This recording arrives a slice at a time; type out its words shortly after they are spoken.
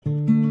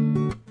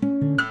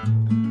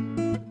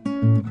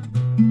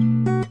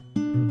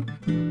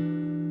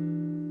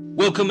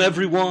Welcome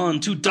everyone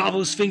to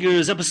Davos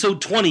Fingers,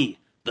 episode 20,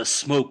 The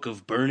Smoke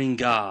of Burning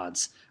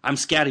Gods. I'm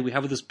Scatty, we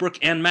have with us Brooke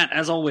and Matt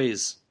as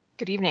always.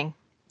 Good evening.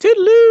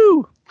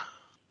 Toodaloo!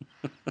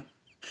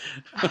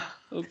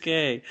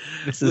 Okay.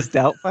 This is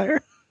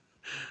Doubtfire?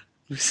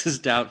 This is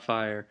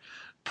Doubtfire.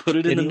 Put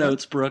it in the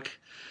notes, Brooke.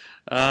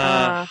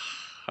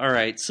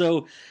 Alright,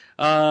 so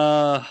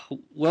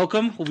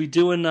welcome. We'll be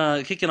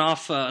doing kicking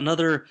off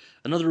another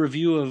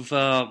review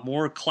of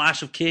more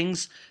Clash of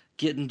Kings,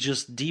 getting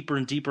just deeper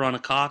and deeper on a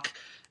cock.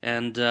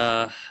 And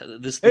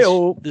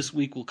this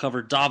week we'll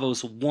cover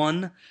Davos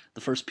 1,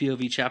 the first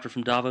POV chapter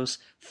from Davos,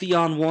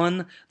 Theon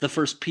 1, the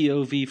first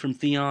POV from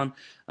Theon,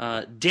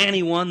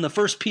 Dany 1, the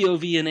first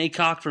POV in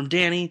ACOG from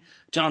Dany,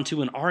 Jon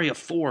 2, and Arya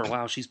 4.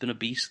 Wow, she's been a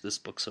beast this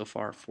book so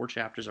far. 4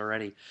 chapters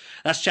already.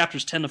 That's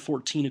chapters 10 to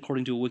 14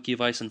 according to a wiki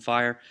of Ice and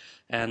Fire.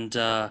 And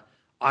I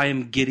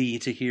am giddy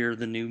to hear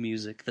the new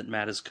music that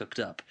Matt has cooked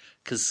up.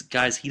 Because,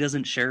 guys, he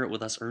doesn't share it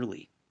with us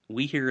early.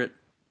 We hear it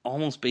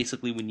almost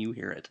basically when you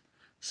hear it.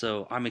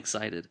 So I'm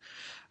excited.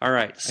 All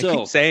right. So I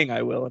keep saying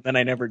I will, and then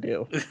I never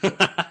do.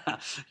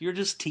 You're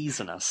just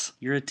teasing us.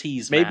 You're a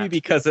tease, Maybe Matt.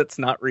 because it's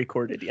not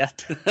recorded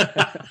yet.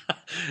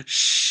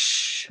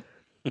 Shh.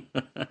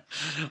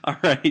 All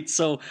right.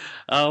 So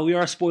we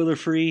are spoiler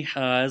free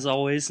as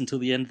always until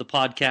the end of the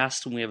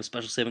podcast when we have a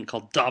special segment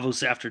called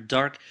Davos After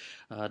Dark.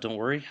 Don't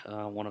worry.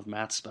 One of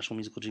Matt's special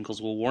musical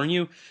jingles will warn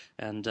you,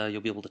 and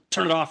you'll be able to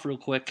turn it off real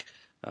quick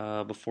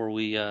before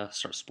we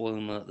start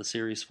spoiling the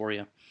series for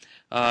you.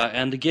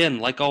 And again,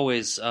 like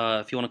always,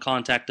 if you want to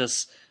contact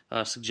us,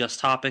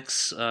 suggest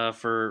topics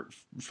for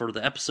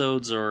the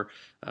episodes or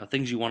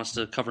things you want us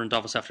to cover in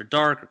Davos After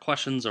Dark or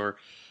questions or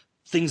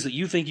things that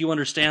you think you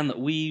understand that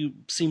we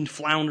seemed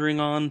floundering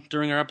on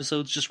during our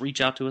episodes, just reach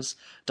out to us,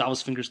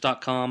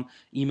 davosfingers.com,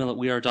 email at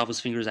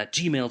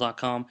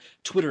wearedavosfingers@gmail.com,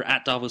 Twitter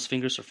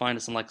 @davosfingers, or find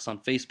us and like us on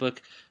Facebook.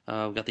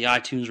 We've got the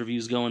iTunes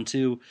reviews going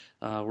too.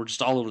 We're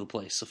just all over the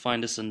place, so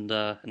find us and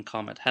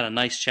comment. Had a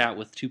nice chat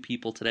with 2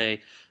 people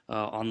today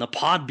on the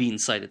Podbean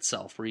site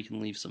itself, where you can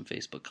leave some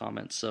Facebook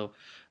comments, so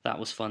that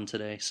was fun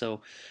today.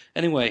 So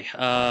anyway,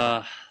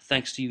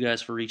 thanks to you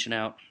guys for reaching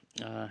out,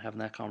 having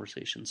that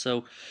conversation.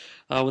 So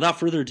without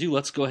further ado,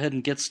 let's go ahead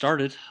and get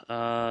started.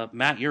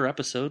 Matt, your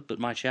episode, but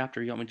my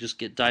chapter. You want me to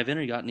just dive in,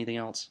 or you got anything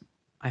else?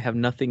 I have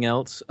nothing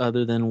else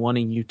other than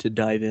wanting you to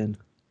dive in.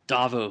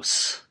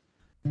 Davos.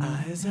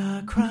 Eyes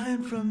are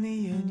crying from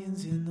the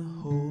onions in the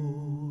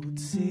hold.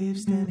 Save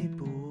Stanny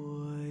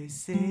boy,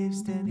 save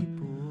Stanny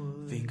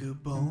boy. Finger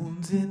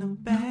bones in a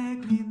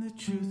bag mean the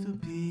truth will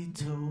be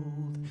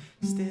told.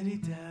 Steady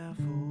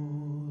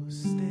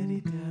Davos,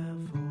 steady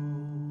Davos.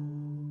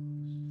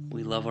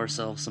 We love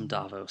ourselves some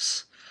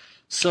Davos.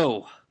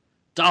 So,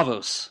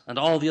 Davos and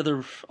all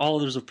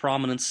others of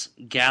prominence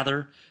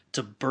gather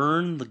to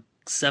burn the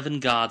 7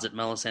 gods at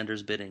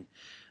Melisandre's bidding.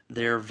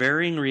 There are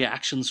varying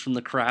reactions from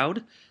the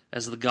crowd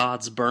as the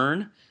gods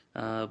burn,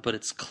 but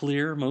it's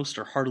clear most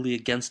are heartily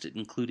against it,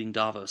 including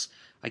Davos.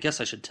 I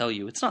guess I should tell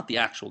you, it's not the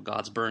actual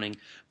gods burning,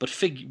 but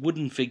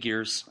wooden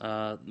figures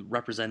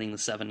representing the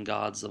 7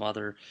 gods, the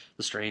Mother,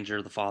 the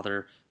Stranger, the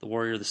Father, the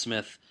Warrior, the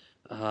Smith.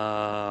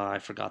 I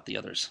forgot the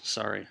others.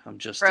 Sorry, I'm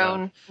just...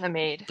 Crone, the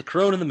Maid. The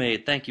Crone and the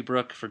Maid. Thank you,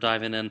 Brooke, for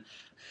diving in.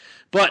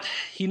 But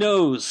he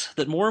knows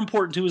that more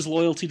important to his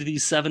loyalty to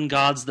these 7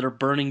 gods that are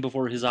burning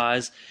before his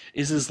eyes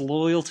is his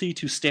loyalty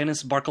to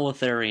Stannis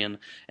Baratheon,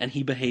 and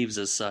he behaves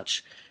as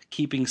such,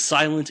 keeping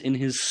silent in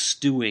his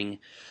stewing.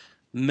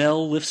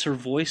 Mel lifts her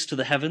voice to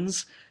the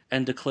heavens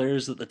and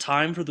declares that the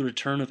time for the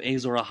return of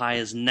Azor Ahai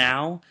is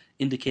now,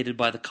 indicated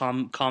by the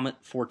comet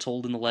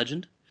foretold in the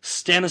legend.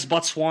 Stannis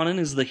Botswanan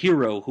is the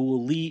hero who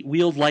will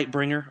wield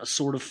Lightbringer, a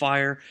sword of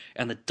fire,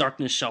 and the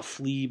darkness shall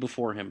flee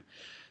before him.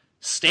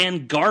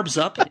 Stan garbs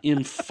up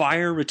in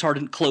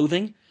fire-retardant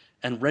clothing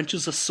and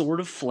wrenches a sword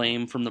of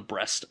flame from the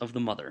breast of the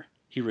Mother.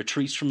 He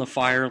retreats from the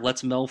fire,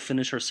 lets Mel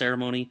finish her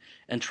ceremony,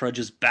 and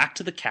trudges back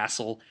to the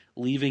castle,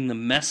 leaving the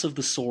mess of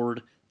the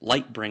sword,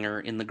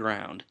 Lightbringer, in the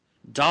ground.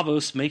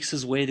 Davos makes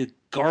his way to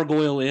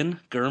Gargoyle Inn.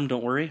 Gurm,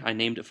 don't worry, I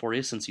named it for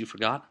you since you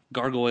forgot.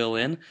 Gargoyle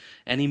Inn.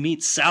 And he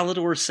meets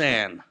Salladhor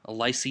Saan, a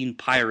Lysene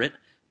pirate,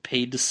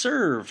 paid to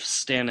serve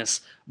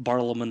Stannis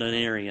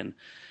Baratheon.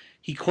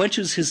 He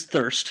quenches his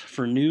thirst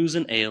for news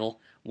and ale,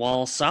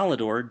 while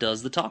Salladhor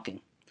does the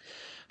talking.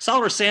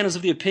 Salladhor Saan is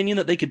of the opinion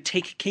that they could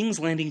take King's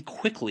Landing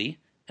quickly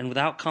and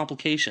without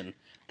complication.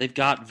 They've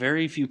got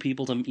very few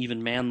people to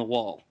even man the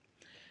wall.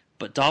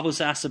 But Davos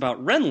asks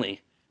about Renly,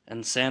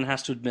 and Saan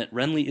has to admit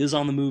Renly is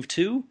on the move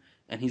too,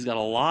 and he's got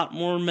a lot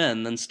more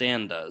men than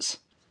Stan does.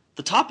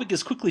 The topic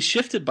is quickly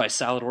shifted by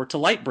Salladhor to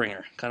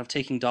Lightbringer, kind of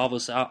taking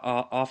Davos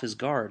off his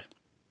guard.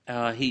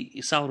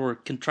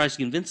 Salladhor tries to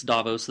convince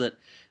Davos that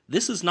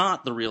this is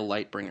not the real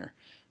Lightbringer,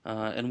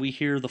 and we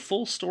hear the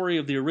full story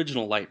of the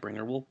original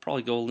Lightbringer. We'll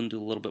probably go into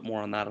a little bit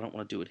more on that. I don't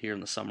want to do it here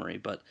in the summary,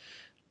 but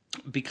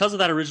because of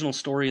that original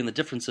story and the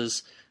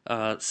differences,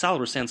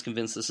 Salladhor Saan's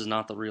convinced this is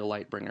not the real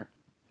Lightbringer.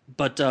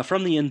 But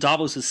from the inn,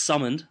 Davos is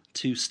summoned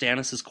to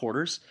Stannis'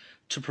 quarters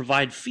to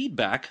provide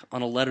feedback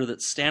on a letter that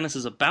Stannis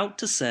is about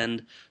to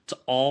send to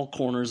all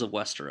corners of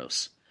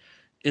Westeros.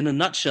 In a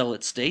nutshell,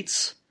 it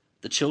states,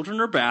 the children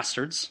are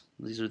bastards.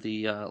 These are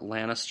the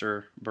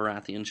Lannister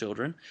Baratheon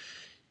children.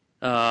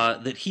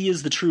 That he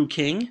is the true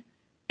king,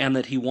 and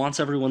that he wants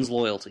everyone's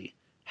loyalty.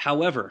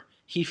 However,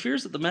 he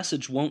fears that the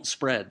message won't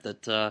spread,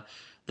 that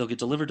they'll get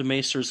delivered to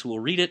maesters who will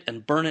read it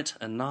and burn it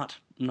and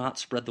not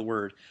spread the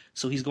word.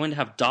 So he's going to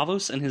have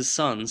Davos and his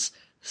sons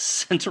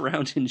sent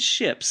around in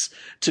ships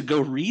to go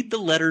read the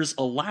letters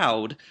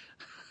aloud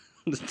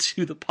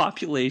to the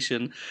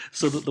population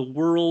so that the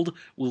world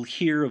will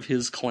hear of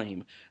his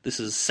claim. This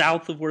is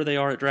south of where they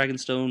are at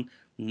Dragonstone,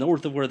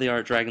 north of where they are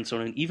at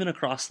Dragonstone, and even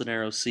across the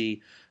Narrow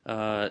Sea to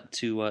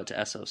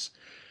Essos.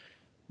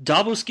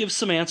 Davos gives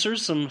some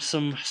answers,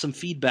 some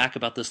feedback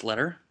about this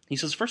letter. He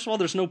says, first of all,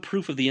 there's no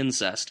proof of the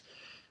incest.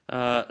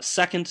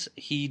 Second,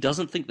 he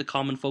doesn't think the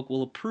common folk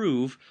will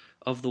approve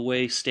of the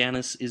way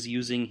Stannis is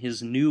using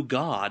his new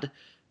god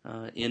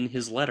in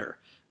his letter.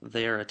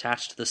 They are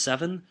attached to the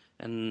Seven,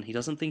 and he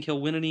doesn't think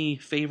he'll win any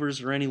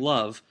favors or any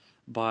love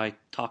by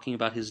talking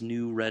about his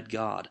new red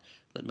god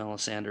that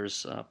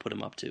Melisandre's put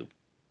him up to.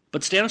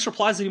 But Stannis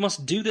replies that he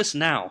must do this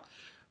now,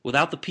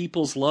 without the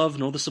people's love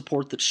nor the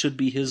support that should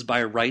be his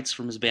by rights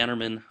from his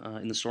bannermen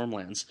in the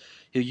Stormlands.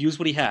 He'll use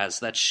what he has.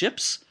 That's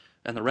ships,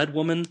 and the Red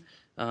Woman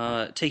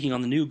taking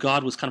on the new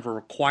god was kind of a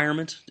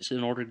requirement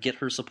in order to get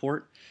her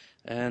support.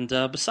 And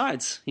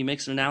besides, he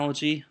makes an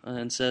analogy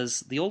and says,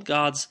 the old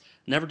gods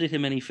never did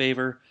him any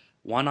favor.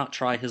 Why not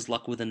try his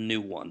luck with a new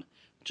one?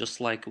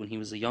 Just like when he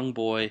was a young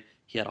boy,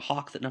 he had a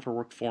hawk that never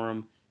worked for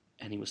him,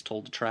 and he was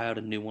told to try out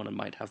a new one and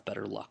might have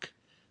better luck.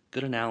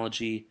 Good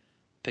analogy.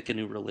 Pick a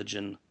new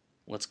religion.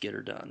 Let's get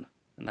her done.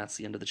 And that's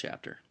the end of the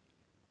chapter.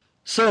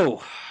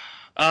 So,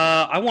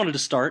 I wanted to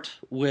start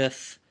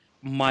with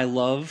my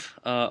love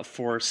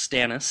for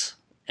Stannis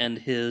and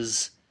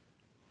his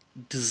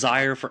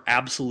desire for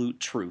absolute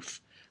truth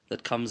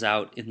that comes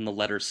out in the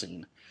letter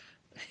scene.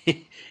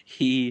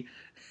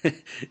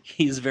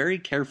 He's very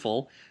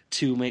careful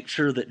to make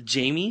sure that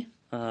Jaime,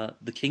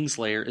 the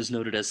Kingslayer, is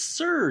noted as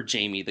Sir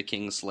Jaime the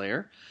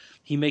Kingslayer.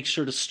 He makes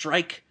sure to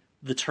strike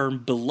the term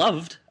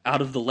beloved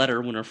out of the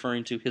letter when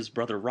referring to his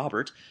brother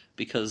Robert,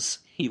 because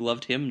he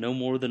loved him no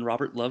more than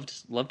Robert loved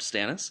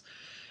Stannis.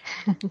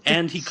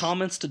 And he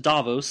comments to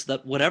Davos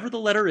that whatever the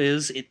letter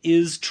is, it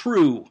is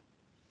true.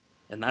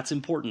 And that's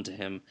important to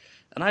him.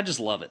 And I just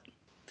love it.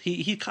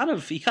 He kind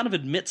of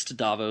admits to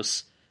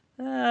Davos,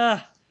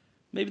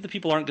 maybe the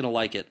people aren't going to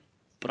like it,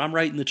 but I'm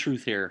writing the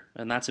truth here,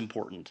 and that's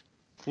important.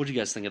 What do you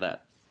guys think of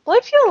that? Well,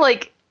 I feel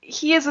like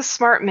he is a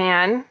smart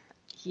man.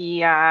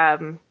 He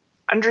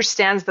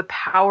understands the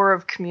power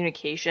of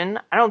communication.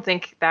 I don't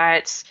think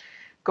that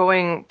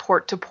going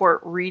port to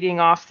port reading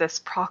off this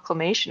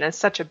proclamation is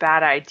such a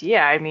bad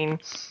idea. I mean,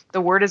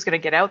 the word is going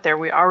to get out there.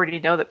 We already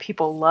know that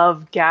people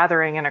love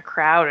gathering in a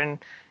crowd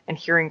and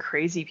hearing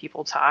crazy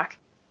people talk.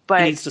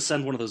 But he needs to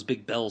send one of those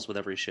big bells with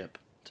every ship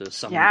to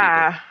summon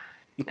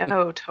people.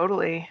 Oh,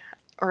 totally.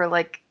 Or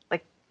like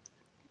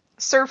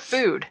serve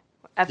food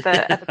at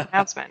the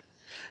announcement.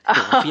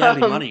 Well, if you have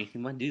any money, you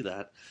might do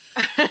that.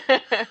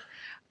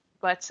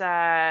 But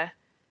I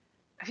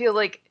feel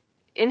like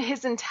in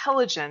his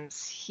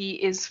intelligence, he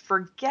is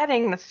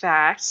forgetting the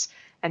fact,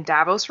 and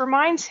Davos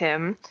reminds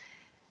him,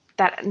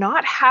 that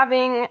not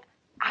having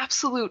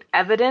absolute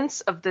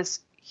evidence of this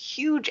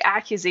huge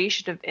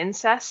accusation of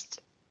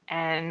incest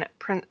and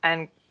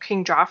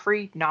King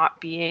Joffrey not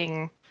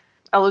being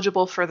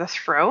eligible for the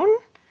throne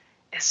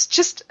is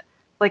just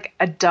like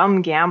a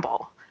dumb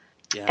gamble.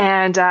 Yeah.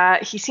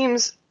 And he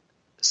seems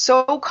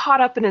so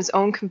caught up in his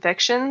own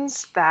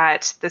convictions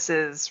that this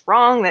is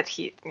wrong, that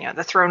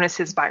the throne is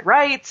his by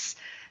rights,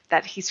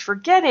 that he's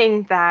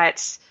forgetting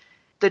that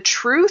the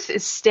truth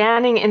is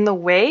standing in the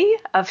way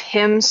of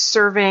him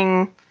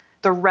serving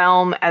the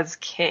realm as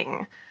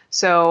king.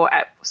 So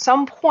at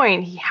some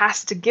point he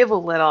has to give a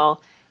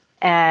little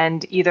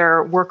and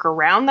either work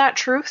around that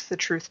truth, the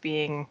truth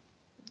being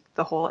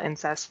the whole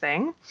incest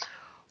thing,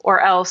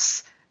 or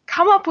else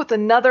come up with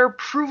another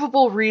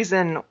provable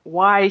reason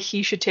why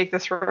he should take the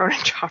throne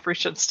and Joffrey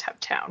should step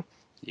down.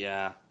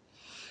 Yeah.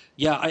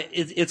 Yeah,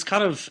 it's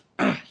kind of,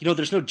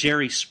 there's no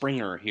Jerry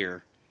Springer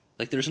here.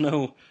 Like, there's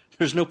no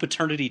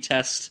paternity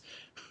test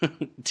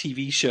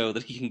TV show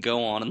that he can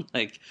go on and,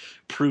 like,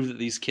 prove that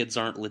these kids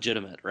aren't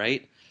legitimate,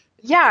 right?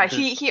 Yeah,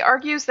 he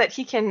argues that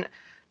he can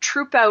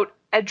troop out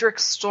Edric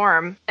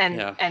Storm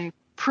and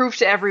prove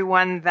to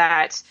everyone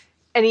that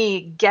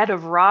any get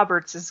of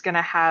Roberts is going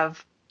to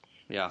have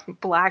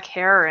black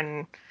hair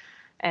and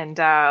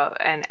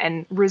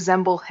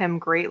resemble him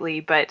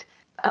greatly, but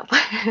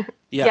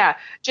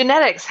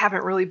genetics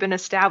haven't really been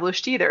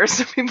established either,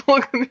 so people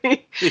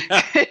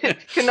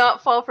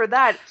cannot fall for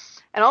that.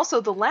 And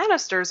also, the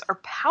Lannisters are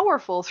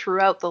powerful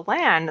throughout the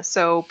land,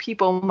 so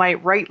people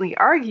might rightly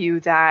argue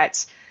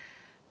that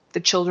the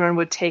children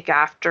would take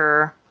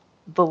after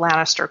the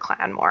Lannister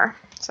clan more.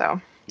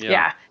 So,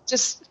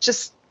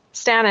 just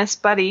Stannis,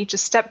 buddy,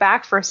 just step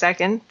back for a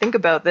second. Think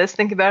about this.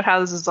 Think about how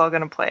this is all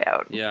going to play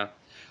out. Yeah.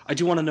 I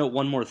do want to note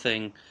one more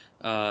thing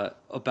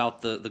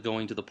about the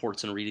going to the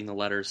ports and reading the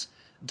letters.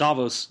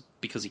 Davos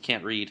because he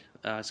can't read,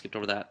 I skipped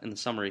over that in the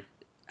summary,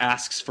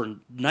 asks for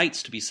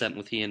knights to be sent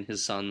with he and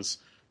his sons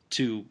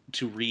to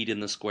read in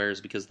the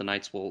squares, because the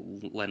knights will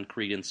lend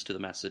credence to the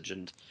message,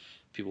 and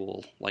people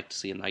will like to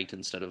see a knight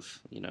instead of,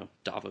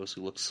 Davos,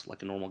 who looks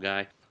like a normal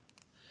guy.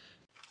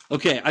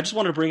 Okay, I just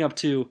wanted to bring up,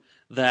 too,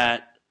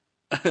 that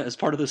as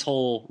part of this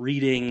whole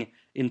reading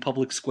in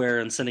public square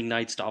and sending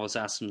knights, Davos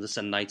asks him to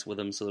send knights with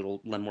him so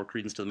it'll lend more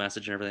credence to the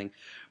message and everything.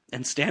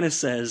 And Stannis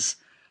says,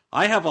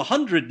 "I have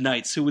 100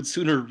 knights who would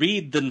sooner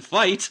read than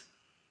fight."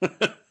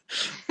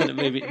 And it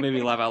made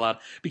me laugh out loud.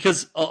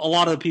 Because a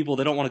lot of the people,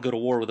 they don't want to go to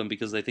war with him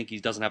because they think he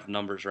doesn't have the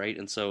numbers, right?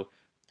 And so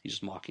he's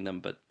just mocking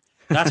them. But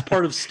that's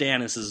part of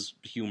Stannis'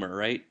 humor,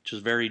 right?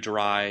 Just very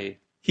dry.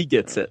 He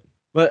gets it.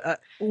 But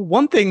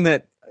one thing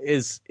that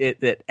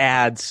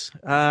adds...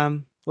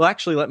 well,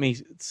 actually, let me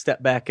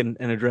step back and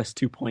address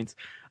 2 points.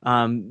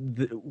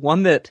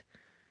 One that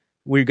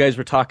you guys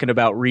were talking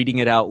about reading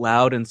it out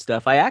loud and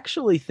stuff. I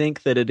actually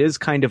think that it is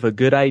kind of a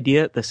good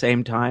idea at the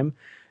same time,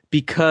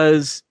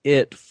 because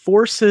it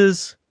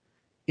forces,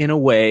 in a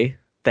way,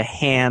 the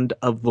hand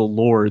of the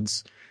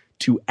lords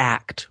to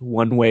act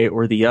one way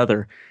or the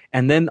other.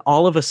 And then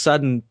all of a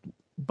sudden,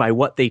 by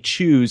what they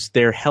choose,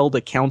 they're held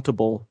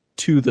accountable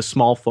to the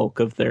small folk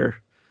of their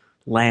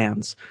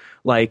lands.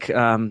 Like,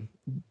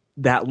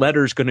 that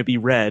letter's going to be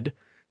read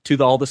to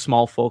all the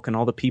small folk and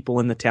all the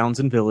people in the towns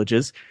and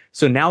villages.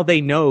 So now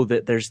they know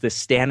that there's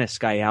this Stannis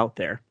guy out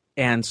there.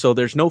 And so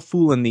there's no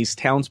fooling these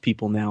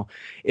townspeople now.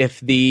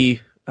 If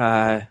the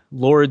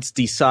lords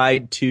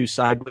decide to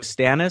side with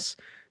Stannis,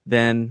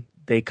 then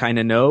they kind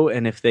of know.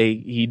 And if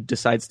he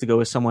decides to go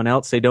with someone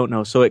else, they don't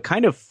know. So it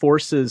kind of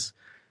forces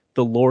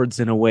the lords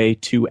in a way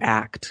to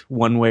act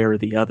one way or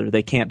the other.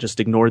 They can't just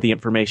ignore the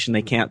information.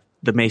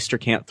 The maester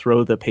can't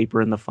throw the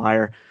paper in the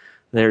fire.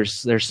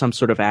 There's some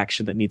sort of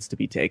action that needs to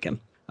be taken.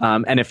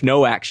 And if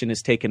no action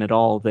is taken at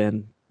all,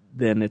 then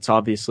it's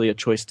obviously a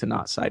choice to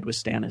not side with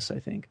Stannis, I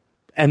think.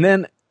 And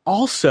then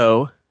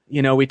also,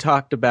 we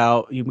talked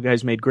about, you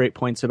guys made great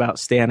points about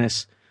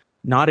Stannis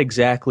not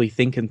exactly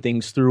thinking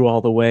things through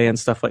all the way and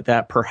stuff like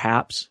that,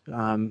 perhaps,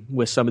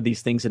 with some of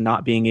these things and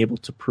not being able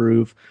to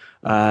prove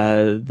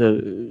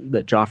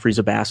that Joffrey's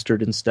a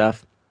bastard and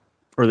stuff,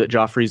 or that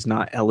Joffrey's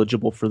not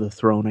eligible for the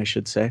throne, I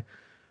should say.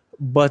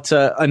 But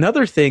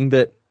another thing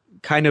that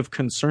kind of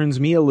concerns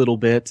me a little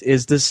bit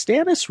is, does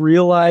Stannis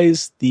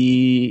realize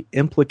the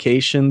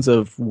implications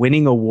of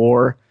winning a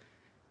war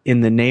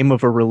in the name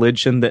of a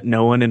religion that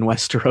no one in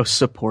Westeros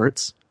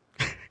supports?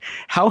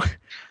 How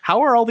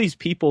are all these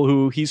people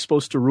who he's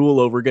supposed to rule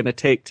over going to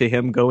take to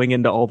him going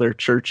into all their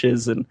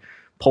churches and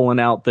pulling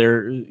out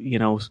their,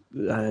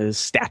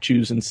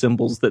 statues and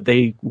symbols that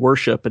they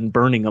worship and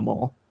burning them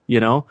all?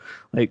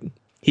 Like,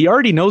 he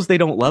already knows they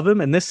don't love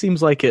him, and this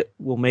seems like it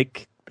will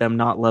make them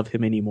not love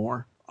him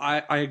anymore.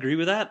 I agree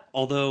with that,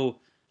 although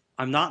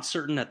I'm not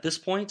certain at this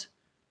point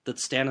that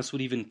Stannis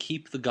would even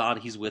keep the god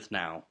he's with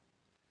now.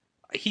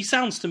 He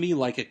sounds to me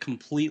like a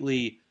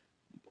completely,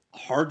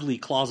 hardly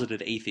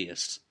closeted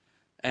atheist.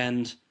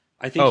 And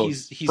I think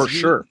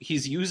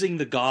he's using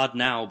the god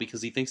now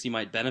because he thinks he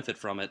might benefit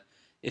from it.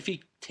 If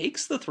he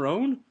takes the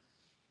throne,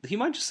 he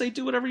might just say,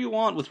 do whatever you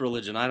want with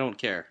religion, I don't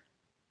care.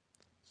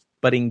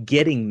 But in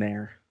getting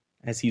there,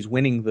 as he's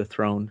winning the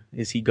throne,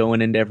 is he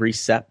going into every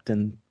sept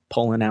and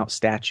pulling out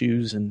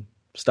statues and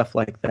stuff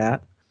like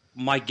that?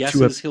 My guess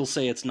is he'll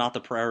say it's not the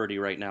priority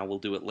right now, we'll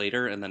do it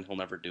later, and then he'll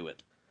never do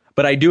it.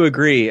 But I do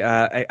agree.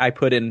 I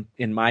put in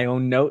my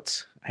own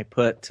notes, I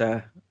put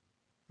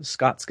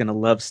Scott's going to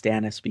love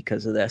Stannis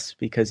because of this,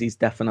 because he's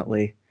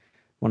definitely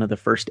one of the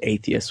first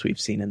atheists we've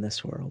seen in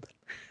this world.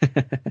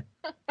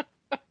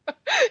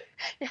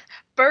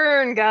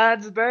 Burn,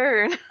 gods,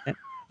 burn.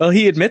 Well,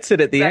 he admits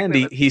it at the end.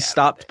 He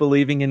stopped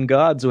believing in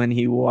gods when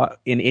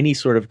in any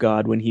sort of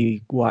god when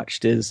he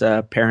watched his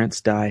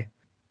parents die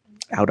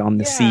out on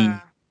the sea.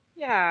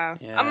 Yeah.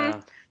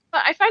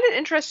 But I find it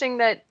interesting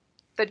that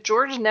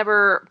George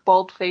never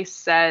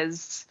bald-faced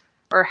says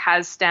or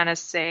has Stannis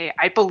say,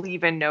 "I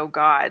believe in no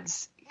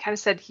gods." He kind of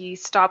said he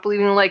stopped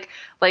believing in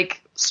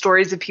like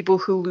stories of people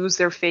who lose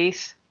their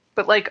faith,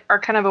 but like are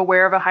kind of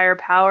aware of a higher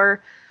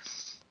power,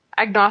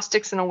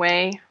 agnostics in a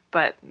way,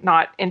 but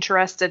not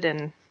interested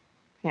in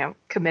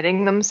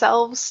committing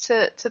themselves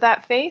to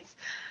that faith.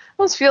 I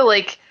almost feel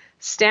like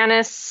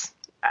Stannis,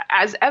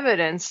 as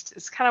evidenced,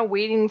 is kind of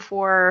waiting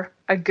for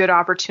a good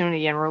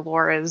opportunity, and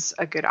R'hllor is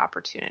a good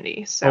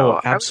opportunity. So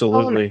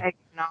absolutely. I would call him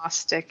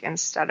agnostic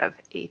instead of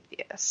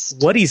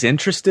atheist. What he's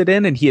interested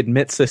in, and he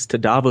admits this to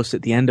Davos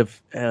at the end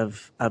of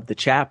the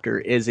chapter,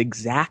 is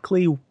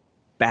exactly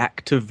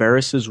back to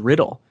Varys's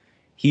riddle.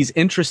 He's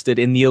interested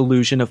in the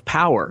illusion of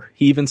power.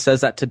 He even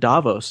says that to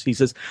Davos. He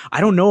says,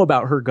 I don't know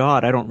about her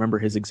god. I don't remember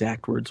his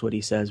exact words, what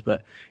he says,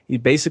 but he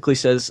basically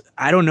says,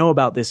 I don't know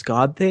about this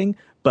god thing,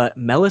 but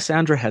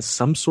Melisandre has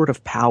some sort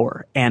of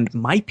power, and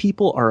my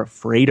people are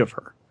afraid of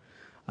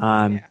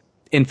her.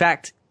 In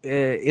fact,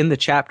 in the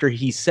chapter,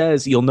 he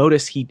says, you'll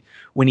notice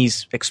when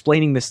he's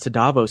explaining this to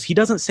Davos, he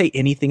doesn't say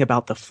anything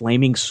about the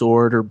flaming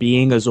sword or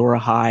being Azor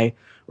Ahai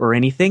or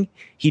anything.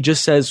 He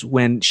just says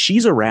when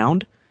she's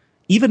around,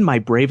 even my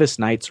bravest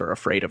knights are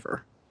afraid of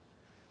her.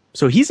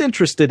 So he's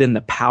interested in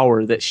the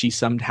power that she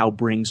somehow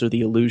brings, or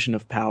the illusion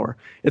of power.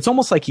 It's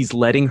almost like he's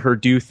letting her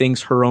do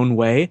things her own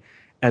way,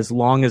 as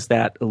long as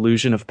that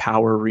illusion of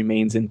power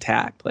remains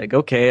intact. Like,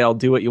 okay, I'll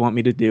do what you want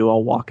me to do.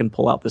 I'll walk and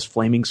pull out this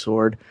flaming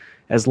sword,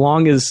 as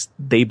long as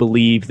they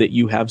believe that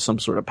you have some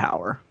sort of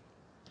power.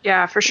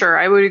 Yeah, for sure.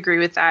 I would agree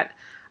with that.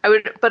 I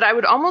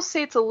would almost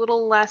say it's a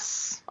little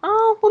less,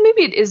 oh, well,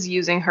 maybe it is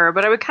using her,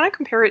 but I would kind of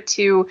compare it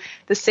to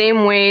the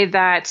same way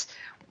that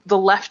the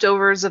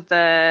leftovers of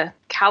the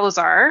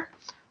Khalazar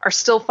are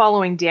still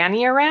following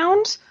Dany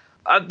around,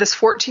 this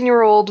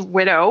 14-year-old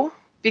widow,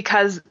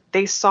 because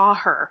they saw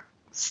her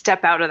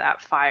step out of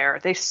that fire.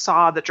 They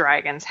saw the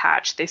dragons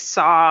hatch. They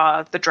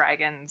saw the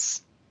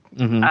dragons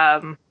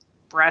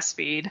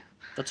breastfeed.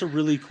 That's a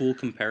really cool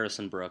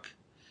comparison, Brooke.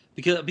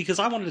 Because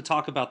I wanted to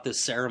talk about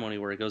this ceremony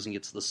where he goes and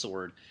gets the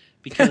sword.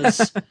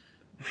 Because the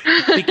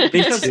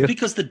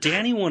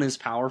Dany one is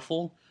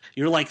powerful.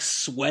 You're like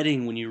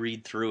sweating when you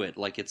read through it.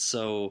 Like it's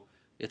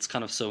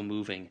kind of so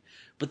moving.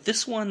 But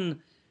this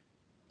one,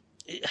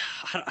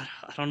 I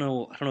don't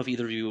know if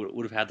either of you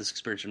would have had this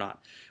experience or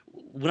not.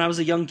 When I was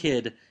a young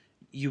kid,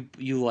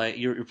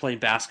 you're playing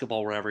basketball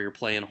or wherever, you're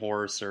playing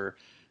horse, or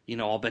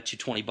I'll bet you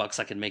 $20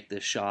 I can make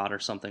this shot or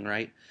something,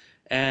 right?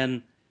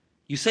 And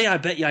you say, I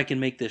bet you I can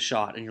make this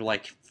shot, and you're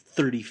like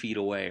 30 feet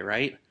away,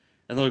 right?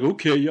 And they're like,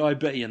 okay, yeah, I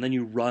bet you. And then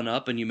you run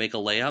up and you make a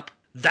layup.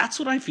 That's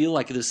what I feel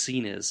like this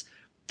scene is.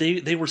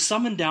 They were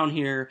summoned down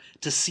here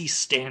to see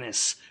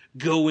Stannis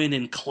go in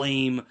and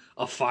claim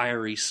a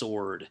fiery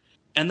sword.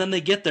 And then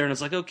they get there and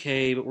it's like,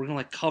 okay, but we're going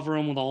to like cover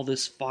him with all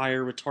this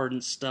fire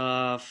retardant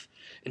stuff.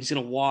 And he's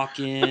going to walk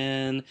in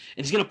and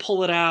he's going to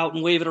pull it out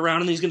and wave it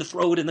around and then he's going to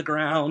throw it in the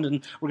ground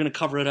and we're going to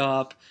cover it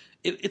up.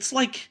 It's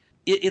like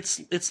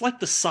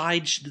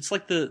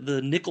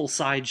the Nickel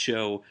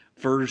sideshow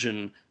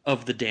version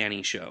of the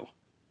Dany show.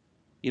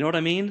 You know what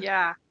I mean?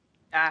 Yeah,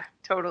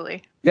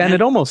 totally. Yeah, and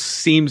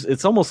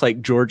it's almost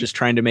like George is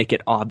trying to make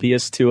it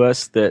obvious to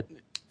us that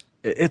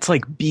it's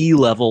like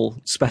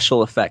B-level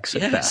special effects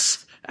at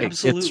best.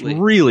 Absolutely. It's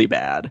really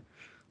bad.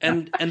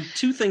 And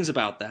two things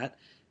about that.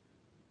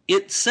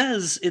 It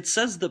says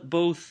that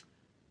both,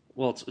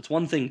 well, it's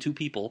one thing, two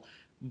people,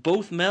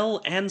 both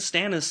Mel and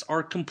Stannis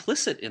are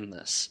complicit in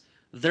this.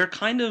 They're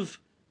kind of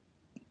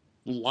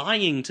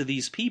lying to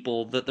these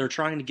people that they're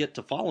trying to get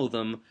to follow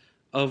them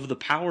of the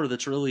power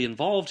that's really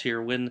involved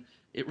here, when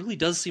it really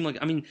does seem like,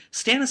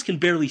 Stannis can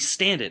barely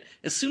stand it.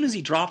 As soon as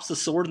he drops the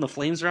sword and the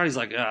flames are out, he's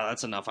like,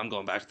 that's enough, I'm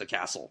going back to the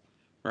castle.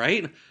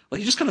 Right? Like,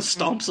 he just kind of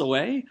stomps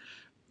away.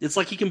 It's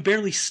like he can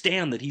barely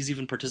stand that he's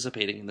even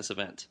participating in this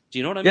event. Do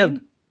you know what I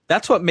mean?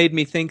 That's what made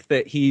me think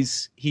that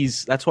he's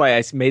that's why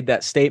I made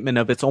that statement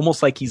of it's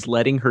almost like he's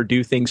letting her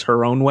do things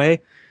her own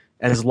way,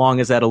 as long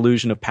as that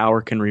illusion of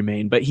power can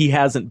remain. But he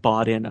hasn't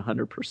bought in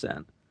 100%.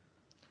 And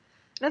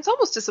it's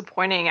almost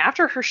disappointing.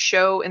 After her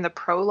show in the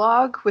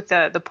prologue with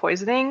the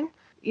poisoning,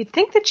 you'd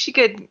think that she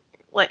could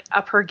like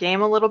up her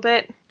game a little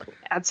bit,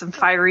 add some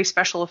fiery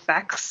special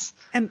effects.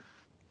 And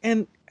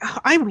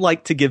I would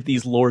like to give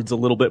these lords a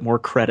little bit more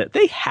credit.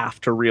 They have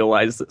to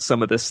realize that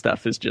some of this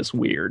stuff is just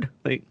weird.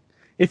 Like,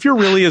 if you're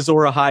really Azor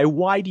Ahai,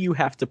 why do you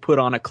have to put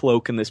on a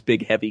cloak and this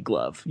big heavy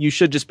glove? You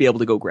should just be able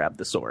to go grab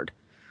the sword.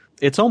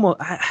 It's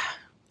almost...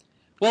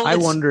 I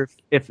wonder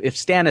if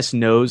Stannis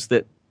knows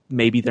that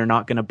maybe they're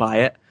not going to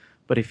buy it,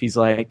 but if he's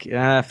like,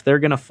 if they're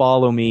going to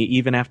follow me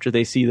even after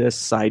they see this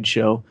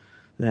sideshow,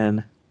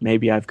 then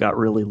maybe I've got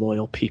really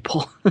loyal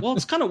people. Well,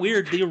 it's kind of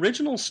weird. The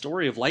original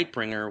story of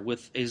Lightbringer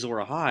with Azor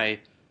Ahai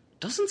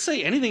doesn't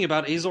say anything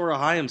about Azor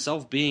Ahai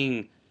himself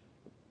being,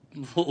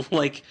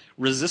 like,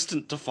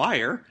 resistant to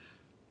fire.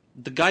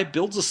 The guy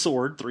builds a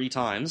sword 3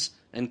 times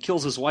and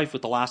kills his wife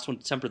with the last one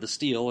to temper the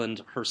steel, and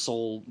her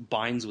soul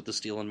binds with the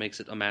steel and makes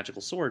it a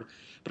magical sword.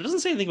 But it doesn't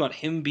say anything about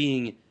him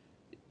being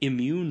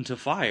immune to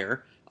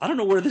fire. I don't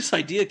know where this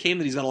idea came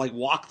that he's got to, like,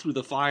 walk through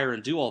the fire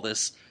and do all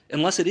this,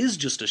 unless it is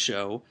just a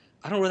show.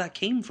 I don't know where that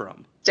came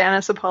from.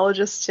 Stannis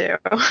apologist too.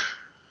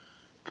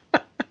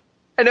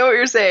 I know what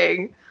you're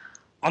saying.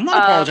 I'm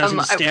not apologizing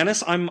to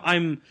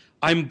Stannis.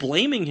 I'm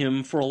blaming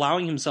him for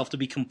allowing himself to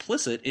be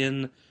complicit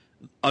in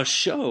a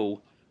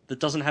show that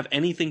doesn't have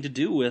anything to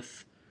do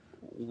with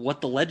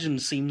what the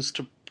legend seems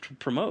to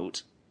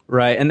promote.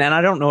 Right, and then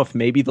I don't know if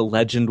maybe the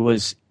legend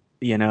was,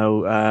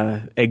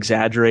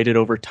 exaggerated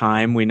over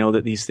time. We know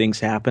that these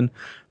things happen,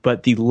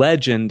 but the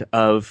legend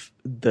of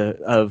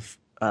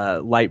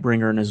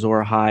Lightbringer and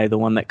Azor Ahai, the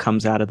one that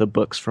comes out of the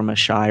books from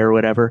Ashai or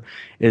whatever,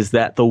 is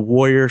that the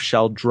warrior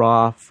shall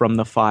draw from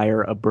the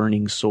fire a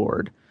burning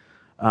sword.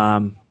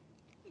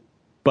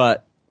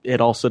 But it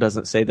also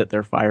doesn't say that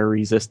they're fire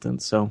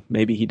resistant, so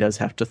maybe he does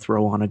have to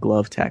throw on a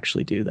glove to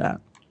actually do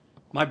that.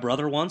 My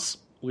brother once,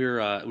 we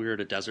were at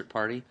a desert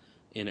party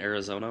in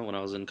Arizona when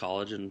I was in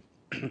college, and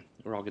we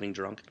were all getting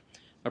drunk.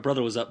 My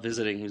brother was up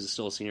visiting. He was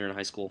still a senior in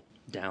high school.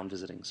 Down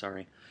visiting,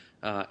 sorry.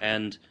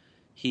 And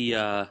he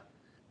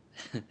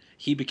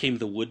became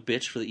the wood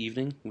bitch for the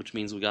evening, which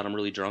means we got him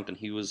really drunk, and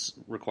he was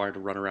required to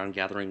run around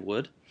gathering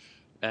wood.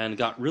 and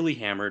got really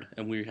hammered,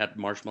 and we had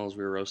marshmallows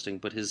we were roasting,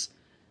 but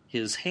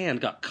his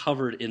hand got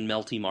covered in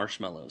melty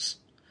marshmallows.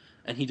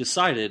 And he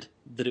decided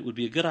that it would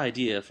be a good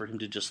idea for him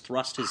to just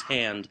thrust his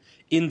hand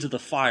into the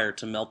fire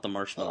to melt the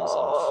marshmallows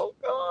off. Oh,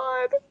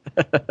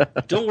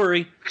 God. Don't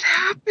worry, What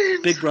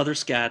happened? Big Brother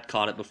Scat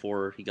caught it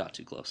before he got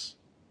too close.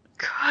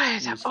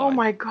 God. It was Oh, fine.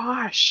 my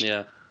gosh.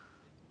 Yeah.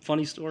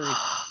 Funny story.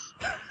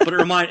 But it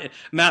reminded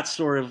Matt's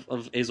story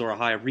of Azor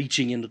Ahai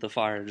reaching into the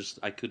fire.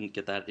 I couldn't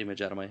get that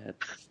image out of my head.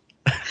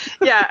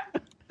 Yeah.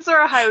 Azor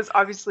Ahai was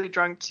obviously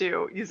drunk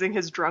too, using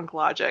his drunk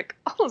logic.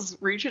 I'll just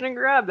reach in and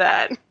grab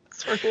that.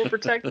 Sword will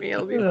protect me.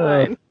 It'll be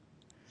fine.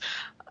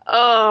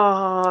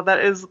 Oh, that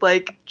is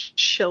like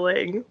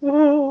chilling.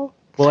 Oh.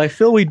 Well, I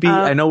feel we'd be.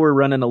 I know we're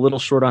running a little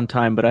short on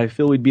time, but I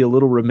feel we'd be a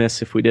little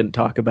remiss if we didn't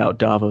talk about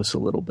Davos a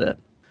little bit.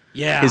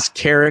 Yeah. His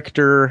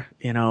character,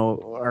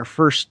 our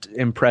first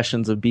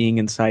impressions of being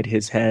inside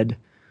his head.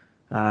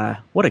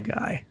 What a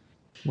guy.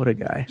 What a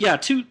guy. Yeah,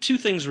 two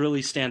things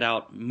really stand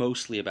out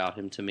mostly about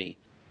him to me.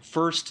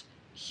 First,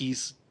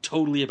 he's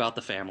totally about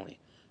the family.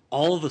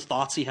 All of the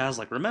thoughts he has,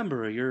 like,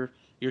 remember, your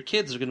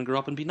kids are going to grow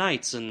up and be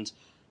knights, and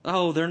they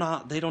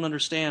don't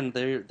understand.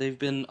 They've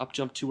been up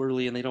jumped too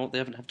early, and they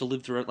haven't have to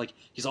live through it. Like,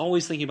 he's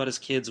always thinking about his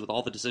kids with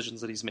all the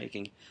decisions that he's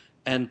making.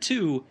 And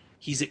two,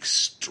 he's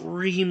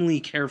extremely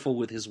careful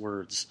with his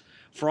words.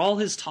 For all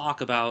his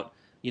talk about,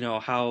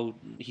 how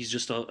he's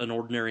just an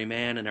ordinary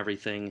man and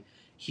everything,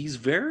 he's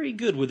very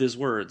good with his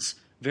words.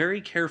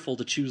 Very careful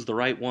to choose the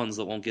right ones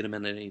that won't get him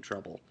in any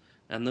trouble.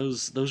 And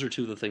those are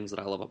two of the things that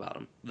I love about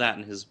him. That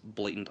and his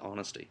blatant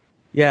honesty.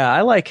 Yeah,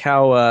 I like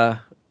how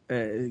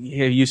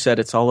you said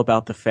it's all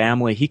about the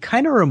family. He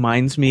kind of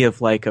reminds me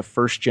of like a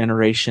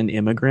first-generation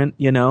immigrant,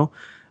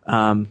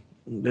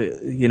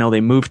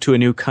 they move to a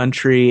new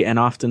country, and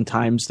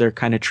oftentimes they're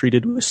kind of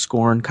treated with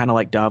scorn, kind of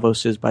like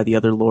Davos is by the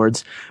other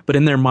lords. But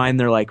in their mind,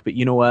 they're like, but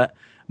you know what?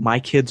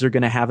 My kids are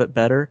going to have it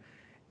better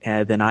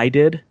than I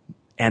did,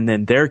 and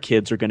then their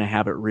kids are going to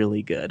have it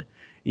really good.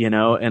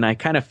 And I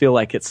kind of feel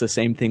like it's the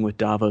same thing with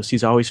Davos.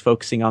 He's always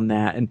focusing on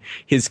that. And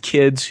his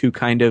kids who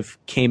kind of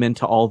came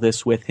into all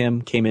this with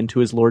him, came into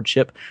his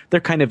lordship, they're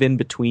kind of in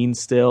between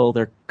still.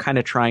 They're kind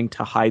of trying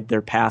to hide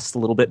their past a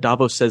little bit.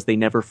 Davos says they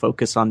never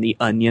focus on the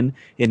onion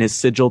in his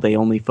sigil. They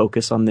only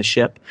focus on the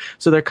ship.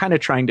 So they're kind of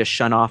trying to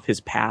shun off his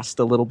past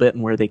a little bit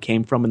and where they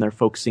came from, and they're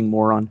focusing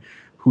more on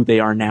who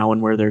they are now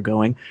and where they're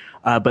going.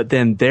 But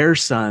then their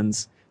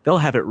sons, they'll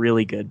have it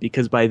really good,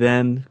 because by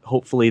then,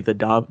 hopefully,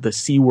 the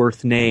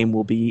Seaworth name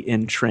will be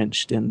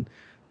entrenched in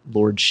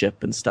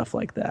lordship and stuff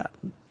like that.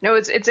 No,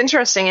 it's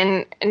interesting,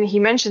 and he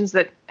mentions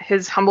that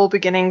his humble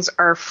beginnings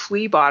are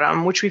Flea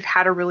Bottom, which we've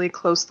had a really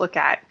close look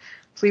at.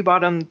 Flea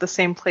Bottom, the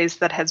same place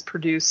that has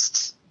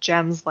produced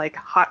gems like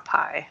Hot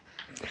Pie.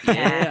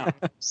 Yeah.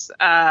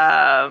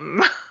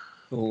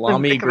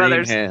 Lamy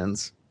Green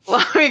Hands.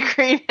 Lamy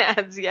Green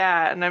Hands,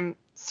 yeah, and I'm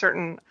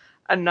certain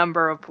a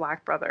number of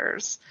Black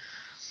Brothers.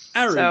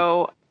 Ari.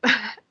 So,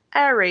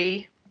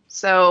 Ari.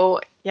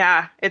 So,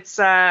 yeah, it's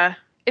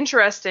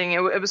interesting.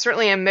 It was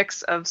certainly a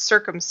mix of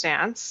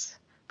circumstance,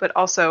 but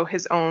also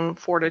his own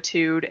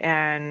fortitude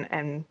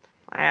and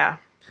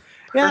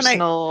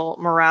personal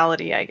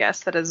morality, I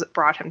guess, that has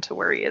brought him to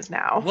where he is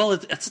now. Well,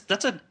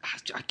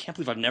 I can't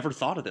believe I've never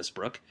thought of this,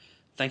 Brooke.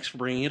 Thanks for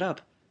bringing it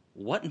up.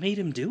 What made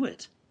him do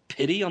it?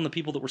 Pity on the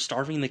people that were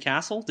starving in the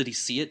castle? Did he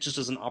see it just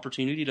as an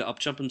opportunity to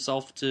upjump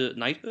himself to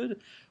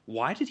knighthood?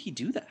 Why did he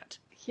do that?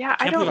 Yeah,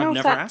 I don't know. I've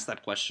never asked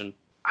that question.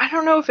 I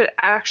don't know if it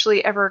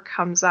actually ever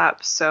comes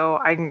up, so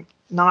I'm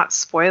not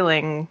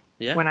spoiling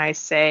when I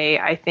say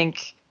I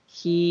think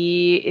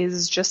he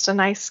is just a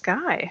nice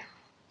guy.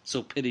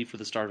 So pity for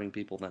the starving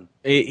people then.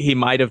 He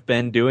might have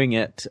been doing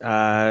it,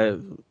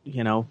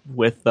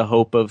 with the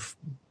hope of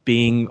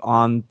being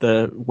on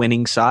the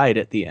winning side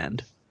at the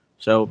end.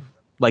 So,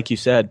 like you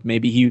said,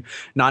 maybe he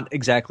not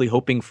exactly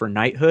hoping for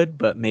knighthood,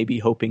 but maybe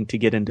hoping to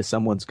get into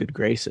someone's good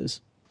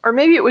graces. Or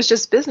maybe it was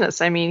just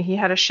business. I mean, he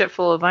had a ship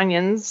full of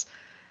onions,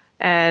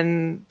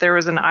 and there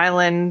was an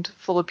island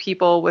full of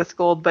people with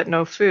gold but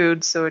no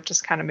food, so it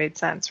just kind of made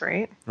sense,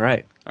 right?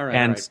 Right. All right.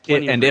 And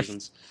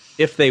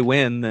if they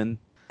win, then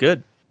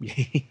good.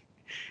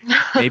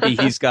 maybe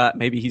he's got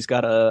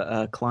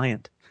a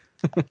client.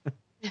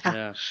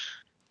 Yeah.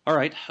 All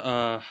right.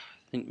 I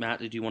think, Matt,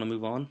 did you want to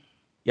move on?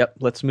 Yep.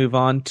 Let's move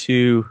on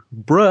to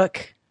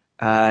Brooke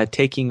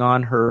taking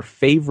on her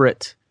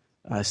favorite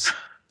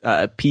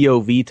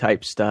POV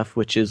type stuff,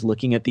 which is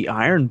looking at the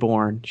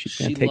Ironborn. She's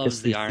going to take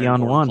us to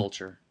Theon 1.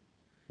 Culture.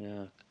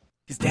 Yeah.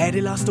 His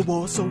daddy lost the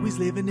war, so he's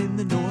living in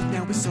the north.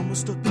 Now he's somewhere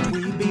stuck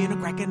between being a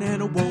kraken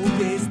and a wolf.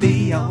 Yeah, it's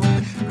Theon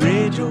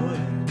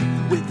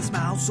Greyjoy, with a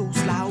smile so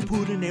sly,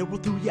 put an arrow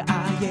through your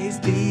eye. Yeah, it's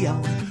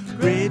Theon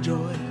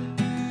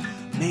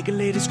Greyjoy, make a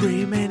lady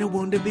scream and a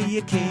wonder be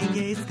a king.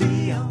 Yeah, it's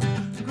Theon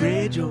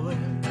Greyjoy,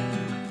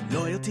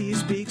 loyalty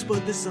speaks,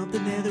 but there's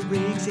something there that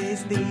rigs. Yeah,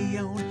 it's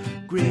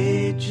Theon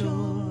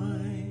Greyjoy.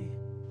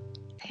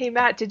 Hey,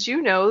 Matt, did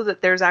you know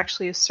that there's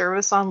actually a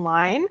service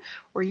online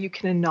where you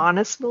can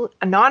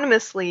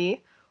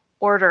anonymously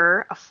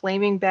order a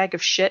flaming bag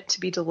of shit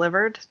to be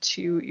delivered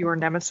to your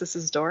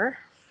nemesis's door.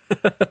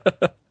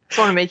 Just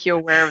want to make you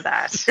aware of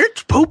that.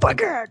 It's poop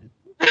again.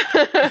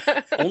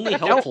 Only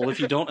helpful if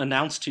you don't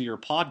announce to your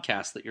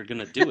podcast that you're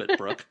going to do it,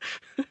 Brooke.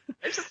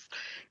 I just,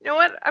 you know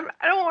what?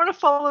 I don't want to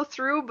follow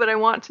through, but I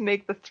want to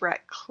make the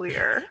threat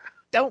clear.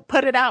 Don't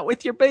put it out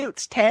with your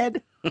boots,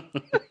 Ted.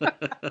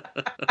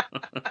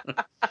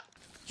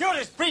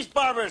 Judas Priest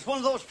Barber is one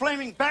of those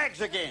flaming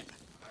bags again.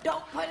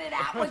 Don't put it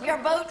out with your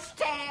boots,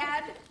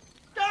 Tad.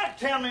 Don't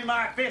tell me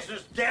my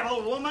business,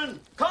 devil woman.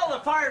 Call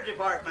the fire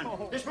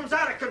department. This one's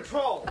out of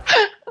control.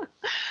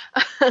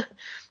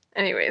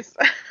 Anyways,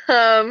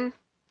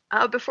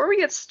 before we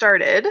get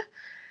started,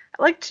 I'd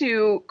like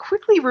to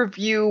quickly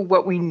review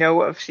what we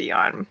know of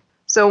Theon.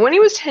 So when he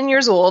was 10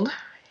 years old,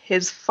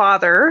 his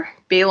father,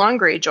 Balon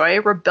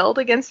Greyjoy, rebelled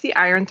against the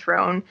Iron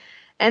Throne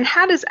and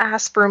had his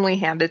ass firmly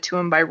handed to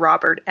him by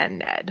Robert and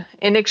Ned.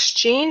 In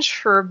exchange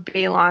for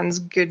Balon's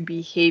good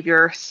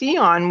behavior,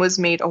 Theon was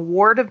made a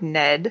ward of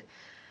Ned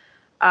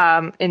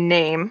in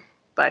name,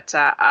 but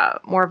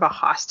more of a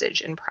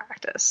hostage in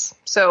practice.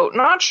 So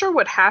not sure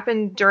what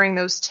happened during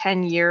those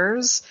 10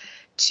 years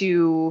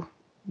to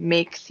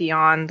make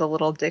Theon the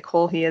little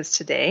dickhole he is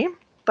today,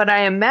 but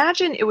I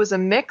imagine it was a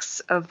mix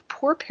of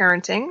poor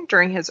parenting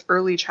during his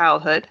early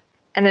childhood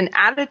and an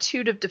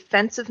attitude of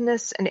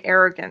defensiveness and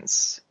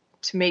arrogance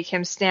to make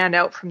him stand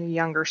out from the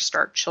younger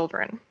Stark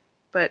children.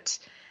 But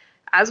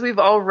as we've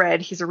all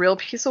read, he's a real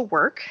piece of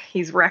work.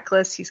 He's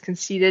reckless, he's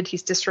conceited,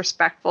 he's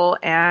disrespectful,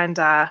 and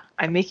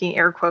I'm making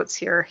air quotes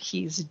here,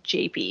 he's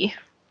japey.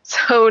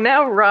 So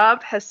now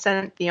Robb has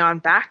sent Theon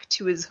back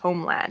to his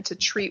homeland to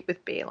treat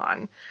with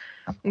Balon.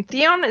 And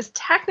Theon is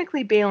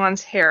technically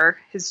Balon's heir,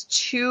 his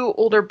two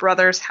older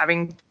brothers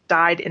having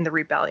died in the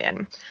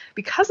rebellion.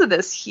 Because of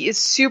this, he is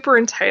super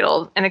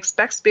entitled and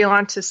expects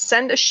Balon to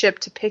send a ship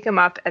to pick him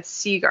up at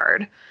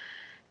Seaguard.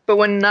 But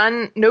when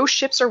no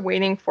ships are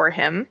waiting for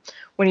him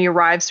when he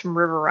arrives from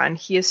Riverrun,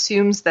 he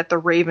assumes that the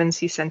ravens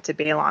he sent to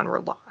Balon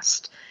were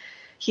lost.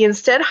 He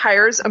instead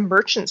hires a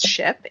merchant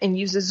ship and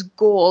uses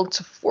gold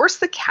to force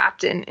the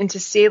captain into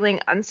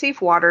sailing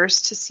unsafe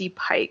waters to see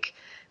Pike,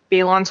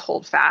 Balon's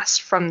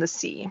holdfast, from the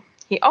sea.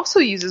 He also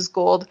uses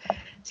gold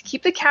to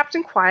keep the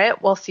captain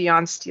quiet while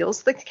Theon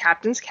steals the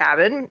captain's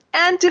cabin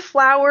and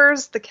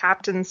deflowers the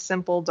captain's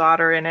simple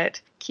daughter in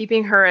it,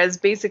 keeping her as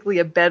basically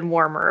a bed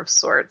warmer of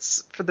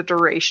sorts for the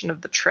duration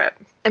of the trip.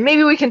 And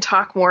maybe we can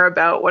talk more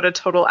about what a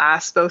total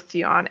ass both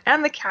Theon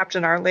and the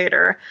captain are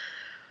later,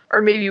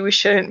 or maybe we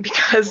shouldn't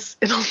because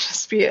it'll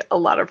just be a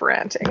lot of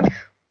ranting.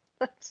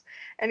 But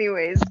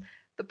anyways,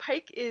 the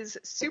Pike is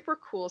super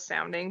cool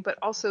sounding, but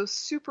also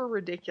super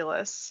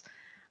ridiculous.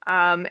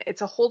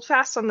 It's a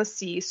holdfast on the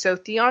sea, so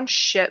Theon's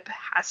ship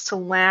has to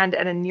land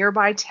at a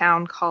nearby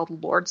town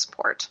called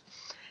Lordsport.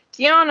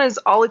 Theon is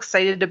all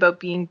excited about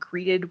being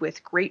greeted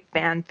with great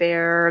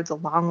fanfare. The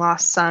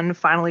long-lost son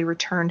finally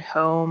returned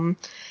home.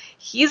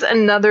 He's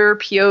another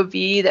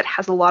POV that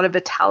has a lot of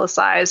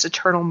italicized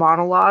eternal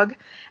monologue,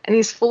 and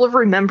he's full of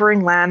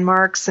remembering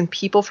landmarks and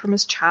people from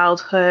his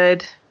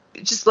childhood,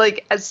 just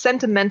like as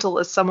sentimental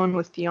as someone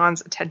with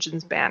Theon's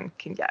attention span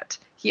can get.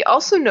 He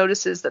also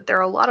notices that there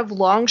are a lot of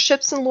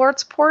longships in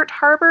Lordsport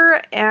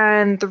Harbor,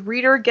 and the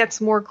reader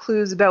gets more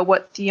clues about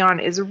what Theon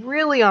is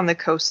really on the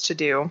coast to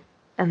do,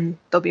 and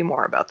there'll be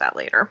more about that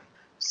later.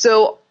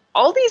 So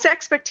all these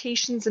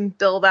expectations and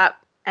build-up,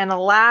 and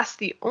alas,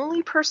 the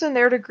only person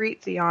there to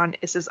greet Theon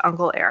is his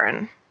Uncle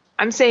Aaron.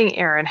 I'm saying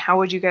Aaron. How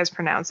would you guys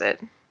pronounce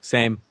it?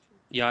 Same.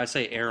 Yeah, I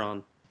say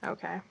Aaron.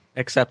 Okay.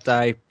 Except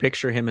I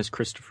picture him as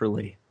Christopher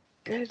Lee.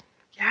 Good.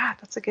 Yeah,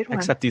 that's a good one.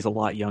 Except he's a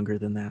lot younger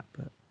than that,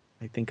 but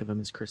I think of him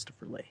as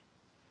Christopher Lee.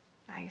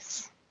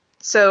 Nice.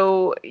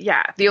 So,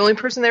 yeah, the only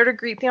person there to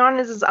greet Theon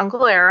is his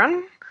Uncle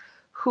Aaron,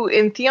 who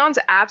in Theon's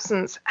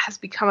absence has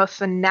become a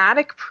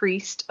fanatic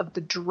priest of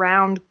the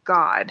drowned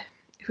god,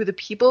 who the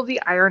people of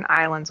the Iron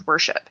Islands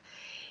worship.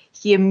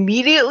 He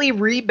immediately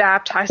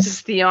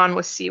rebaptizes Theon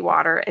with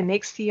seawater and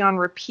makes Theon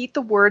repeat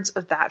the words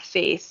of that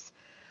faith.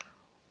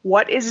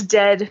 What is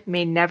dead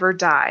may never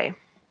die,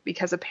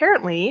 because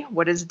apparently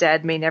what is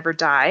dead may never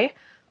die,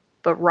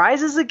 but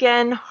rises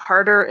again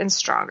harder and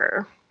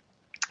stronger.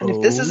 And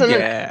if this isn't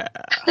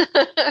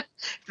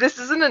if this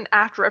isn't an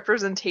apt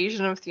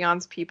representation of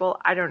Theon's people,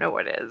 I don't know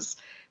what is.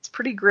 It's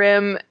pretty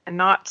grim and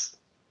not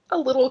a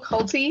little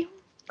culty.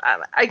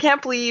 I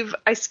can't believe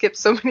I skipped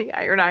so many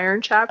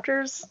Iron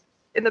chapters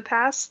in the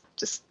past.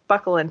 Just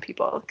buckle in,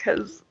 people,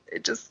 because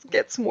it just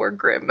gets more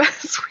grim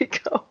as we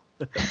go.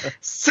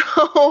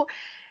 So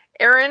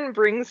Aaron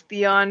brings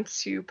Theon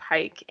to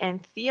Pike,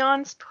 and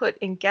Theon's put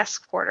in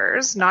guest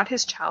quarters, not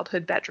his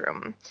childhood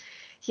bedroom.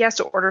 He has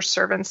to order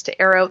servants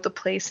to air out the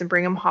place and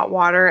bring him hot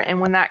water, and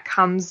when that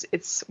comes,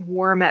 it's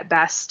warm at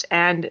best,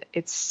 and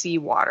it's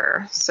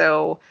seawater.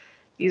 So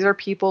these are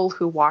people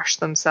who wash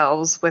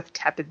themselves with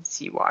tepid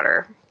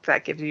seawater.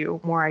 That gives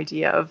you more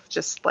idea of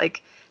just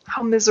like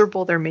how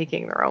miserable they're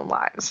making their own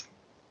lives.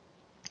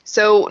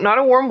 So not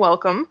a warm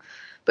welcome,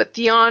 But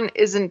Theon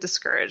isn't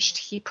discouraged.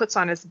 He puts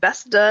on his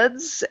best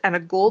duds and a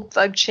gold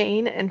thug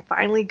chain and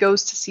finally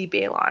goes to see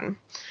Balon.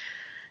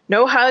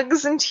 No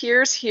hugs and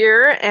tears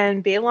here,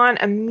 and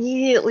Balon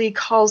immediately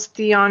calls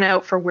Theon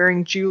out for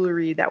wearing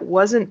jewelry that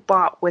wasn't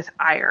bought with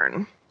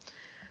iron.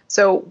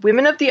 So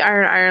women of the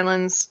Iron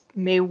Islands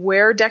may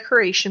wear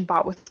decoration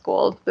bought with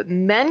gold, but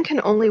men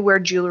can only wear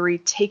jewelry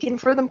taken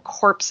from the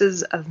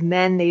corpses of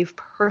men they've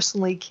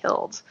personally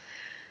killed.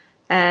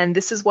 And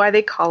this is why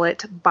they call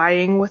it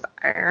buying with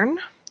iron,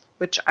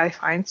 which I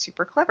find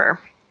super clever.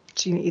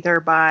 So you can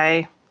either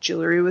buy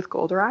jewelry with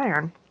gold or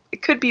iron.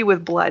 It could be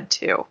with blood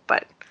too,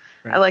 but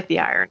Right. I like the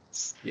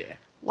irons. Yeah.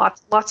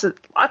 Lots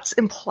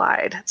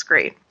implied. It's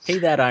great. Pay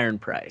that iron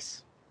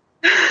price.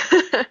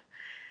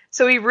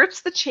 So he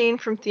rips the chain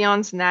from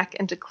Theon's neck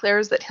and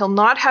declares that he'll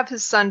not have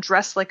his son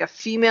dressed like a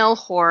female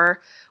whore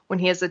when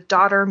he has a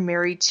daughter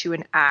married to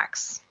an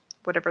axe,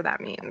 whatever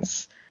that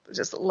means.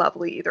 Just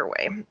lovely either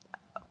way.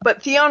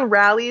 But Theon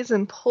rallies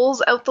and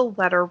pulls out the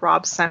letter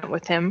Robb sent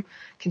with him,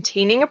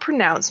 containing a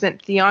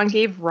pronouncement Theon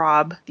gave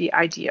Robb the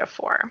idea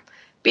for.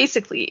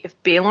 Basically,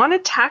 if Balon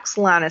attacks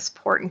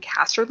Lannisport and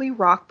Casterly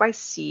Rock by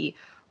sea,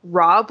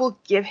 Robb will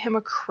give him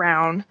a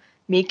crown,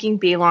 making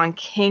Balon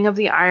king of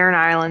the Iron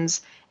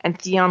Islands and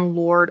Theon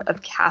lord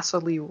of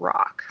Casterly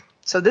Rock.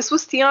 So this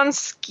was Theon's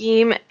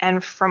scheme,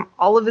 and from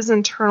all of his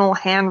internal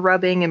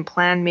hand-rubbing and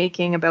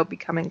plan-making about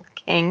becoming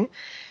king,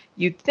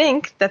 you'd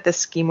think that this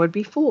scheme would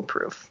be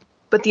foolproof.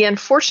 But the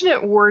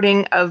unfortunate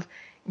wording of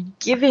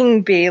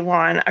giving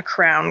Balon a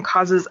crown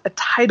causes a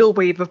tidal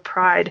wave of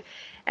pride,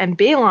 and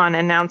Balon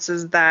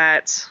announces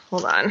that,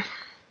 hold on,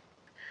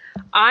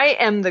 I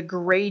am the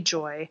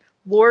Greyjoy,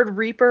 Lord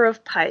Reaper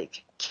of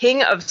Pike,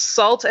 King of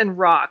Salt and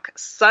Rock,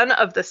 son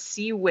of the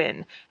Sea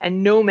Wind,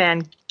 and no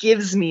man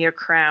gives me a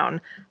crown.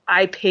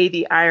 I pay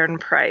the iron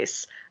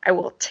price. I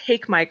will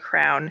take my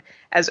crown,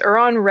 as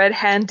Euron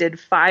Redhand did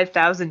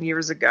 5,000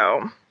 years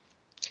ago.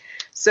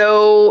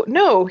 So,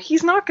 no,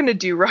 he's not going to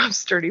do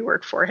Robb's dirty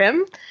work for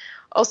him.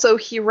 Also,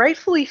 he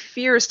rightfully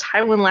fears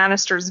Tywin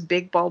Lannister's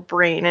big bald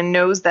brain and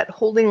knows that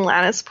holding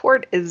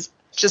Lannisport is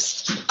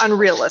just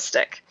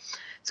unrealistic.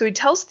 So he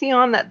tells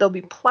Theon that they'll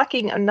be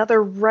plucking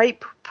another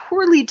ripe,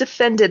 poorly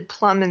defended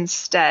plum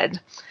instead.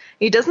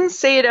 He doesn't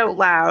say it out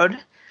loud,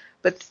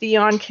 but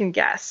Theon can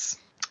guess.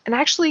 And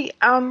actually,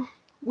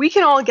 we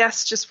can all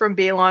guess just from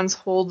Balon's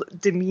whole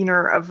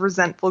demeanor of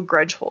resentful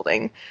grudge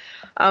holding.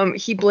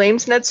 He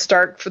blames Ned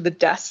Stark for the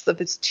deaths of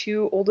his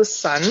two oldest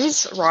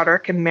sons,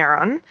 Roderick and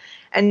Meryn,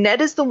 and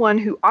Ned is the one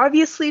who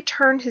obviously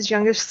turned his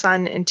youngest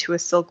son into a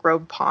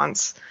silk-robed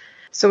Ponce.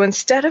 So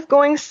instead of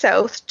going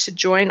south to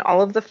join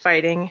all of the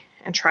fighting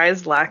and try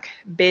his luck,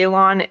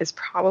 Balon is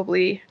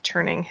probably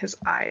turning his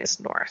eyes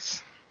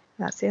north.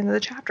 That's the end of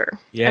the chapter.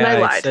 Yeah, and I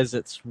lied. It says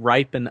it's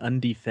ripe and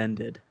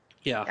undefended.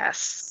 Yeah.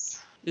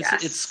 Yes.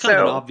 It's kind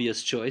of an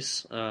obvious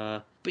choice.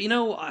 But you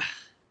know,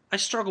 I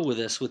struggle with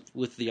this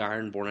with the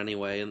Ironborn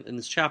anyway, and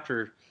this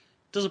chapter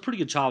does a pretty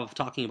good job of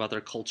talking about their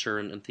culture,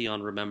 and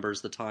Theon remembers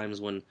the times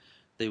when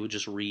they would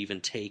just reave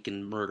and take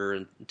and murder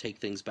and take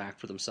things back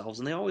for themselves,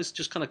 and they always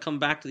just kind of come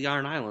back to the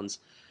Iron Islands.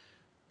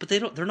 But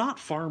they're not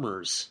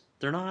farmers.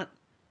 They're not,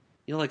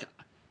 like,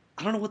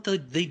 I don't know what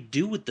they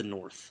do with the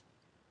North.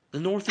 The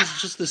North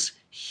is just this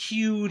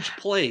huge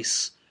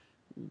place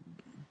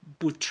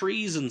with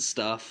trees and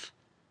stuff.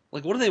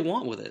 Like, what do they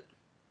want with it?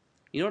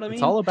 You know what I mean?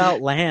 It's all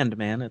about land,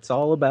 man. It's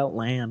all about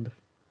land.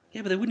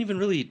 Yeah, but they wouldn't even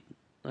really,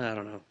 I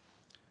don't know.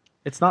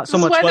 It's not so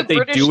much what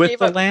they do with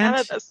the land.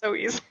 Canada so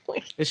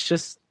easily. It's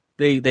just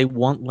they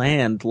want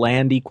land.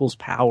 Land equals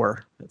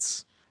power.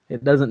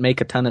 It doesn't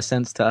make a ton of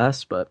sense to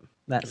us, but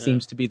that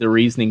seems to be the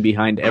reasoning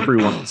behind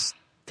everyone's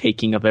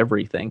taking of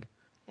everything.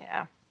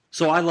 Yeah.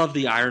 So I love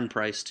the iron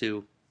price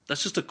too.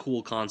 That's just a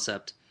cool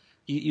concept.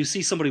 You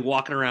see somebody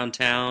walking around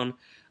town,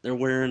 they're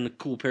wearing a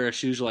cool pair of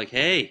shoes, you're like,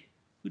 hey,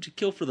 who'd you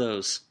kill for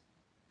those?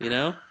 You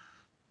know?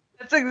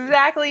 That's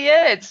exactly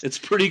it. It's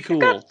pretty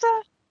cool.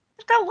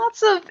 I've got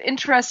lots of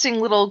interesting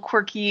little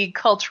quirky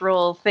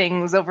cultural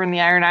things over in the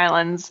Iron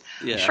Islands.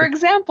 Yeah. For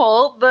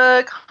example,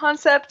 the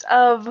concept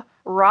of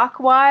rock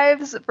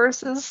wives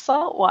versus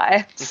salt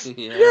wives.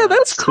 Yeah,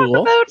 that's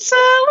cool. Let's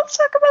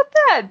talk about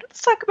that.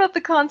 Let's talk about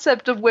the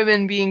concept of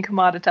women being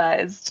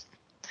commoditized.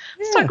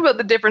 Let's talk about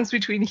the difference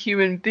between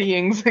human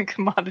beings and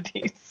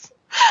commodities.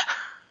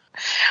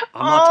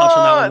 I'm not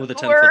touching that one with a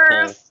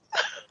 10-foot pole.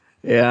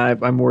 Yeah,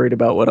 I'm worried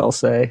about what I'll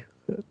say.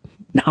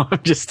 No,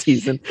 I'm just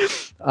teasing.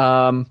 This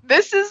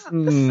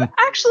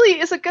actually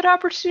is a good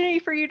opportunity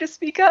for you to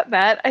speak up,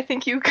 Matt. I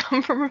think you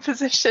come from a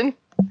position.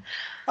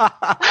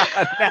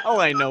 Now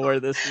I know where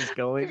this is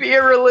going. Maybe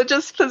a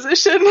religious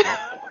position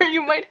where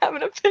you might have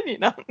an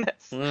opinion on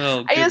this.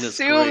 Oh, I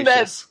assume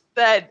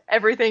that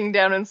everything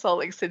down in Salt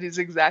Lake City is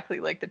exactly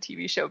like the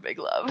TV show Big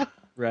Love.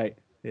 Right,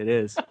 it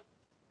is.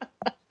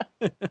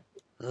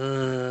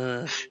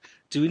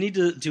 Do we need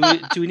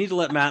to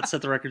let Matt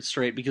set the record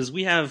straight, because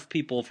we have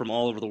people from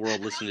all over the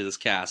world listening to this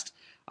cast?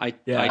 I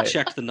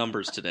checked the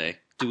numbers today.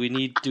 Do we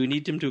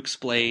need him to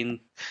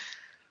explain?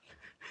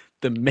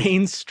 the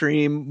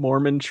mainstream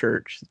Mormon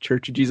Church, the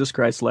Church of Jesus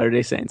Christ of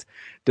Latter-day Saints,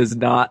 does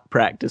not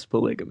practice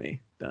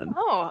polygamy. Done.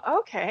 Oh,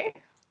 okay.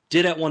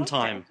 Did at one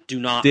time. Do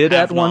not. Did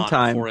have at one not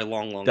time. For a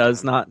long, long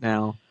Does time. not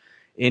now.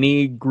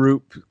 Any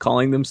group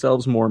calling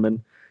themselves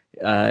Mormon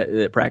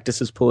that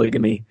practices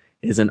polygamy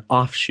is an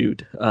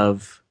offshoot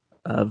of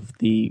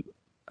the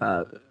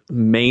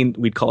main.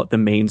 We'd call it the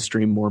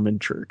mainstream Mormon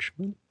Church.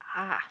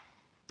 Ah.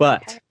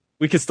 But Okay.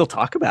 we can still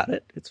talk about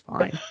it. It's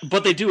fine.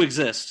 But they do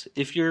exist.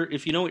 If you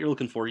know what you're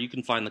looking for, you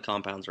can find the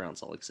compounds around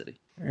Salt Lake City.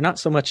 They're not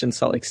so much in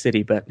Salt Lake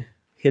City, but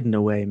hidden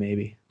away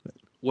maybe. But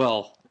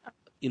Well,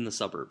 in the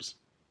suburbs.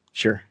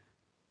 sure.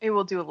 Maybe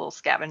we'll do a little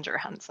scavenger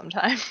hunt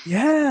sometime.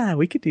 Yeah,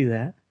 we could do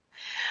that.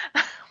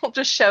 We'll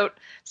just shout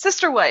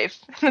 "sister wife"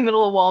 in the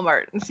middle of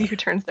Walmart and see who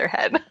turns their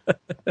head.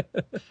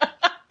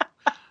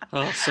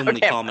 Oh, so many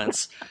Okay.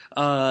 comments.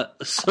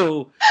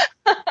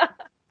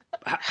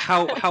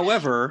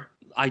 However,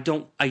 I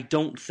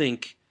don't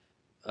think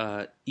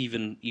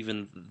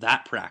even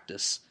that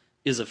practice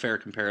is a fair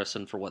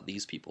comparison for what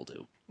these people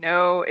do.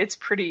 No, it's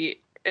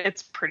pretty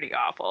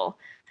awful.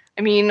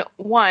 I mean,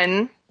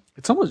 one,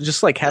 It's almost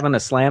just like having a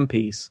slam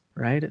piece,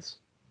 right? It's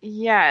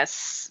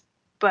yes,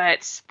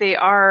 but they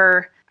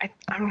are.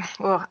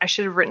 Well, I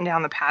should have written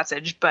down the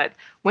passage, but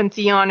when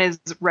Theon is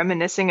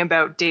reminiscing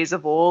about days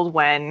of old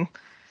when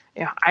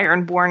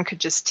Ironborn could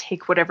just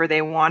take whatever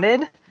they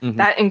wanted,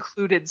 that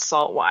included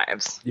salt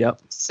wives.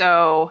 yep.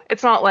 So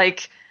it's not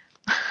like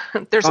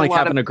there's Not like a lot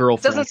having of. a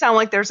girlfriend. It doesn't sound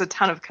like there's a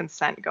ton of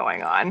consent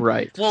going on.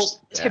 Right. Well,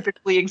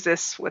 Typically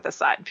exists with a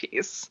side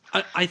piece.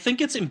 I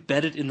think it's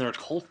embedded in their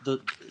cult.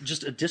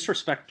 Just a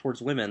disrespect towards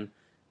women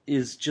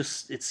is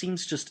just, it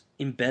seems just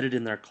embedded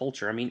in their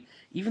culture. I mean,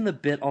 even the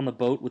bit on the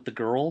boat with the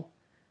girl,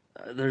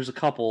 there's a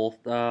couple,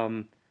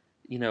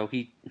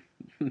 he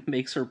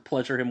makes her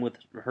pleasure him with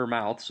her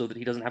mouth so that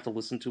he doesn't have to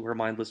listen to her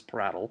mindless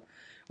prattle.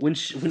 When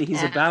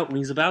he's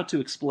about to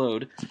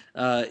explode,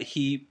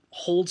 he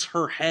holds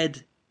her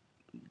head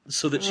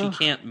so that she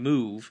can't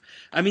move.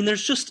 I mean,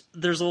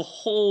 there's a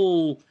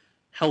whole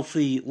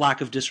healthy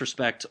lack of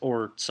disrespect,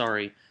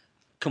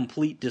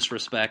 complete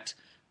disrespect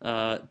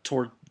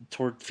toward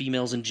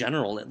females in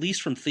general, at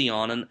least from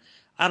Theon. And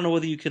I don't know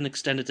whether you can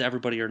extend it to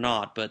everybody or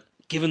not, but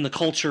given the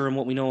culture and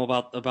what we know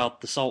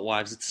about the Salt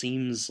Wives, it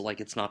seems like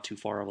it's not too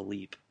far of a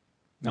leap.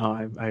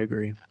 No, I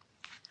agree.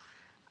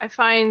 I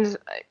find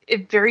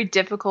it very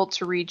difficult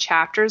to read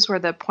chapters where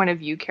the point of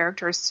view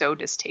character is so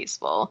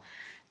distasteful.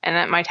 And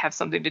that might have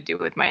something to do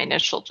with my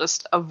initial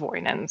just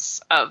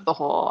avoidance of the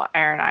whole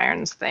Iron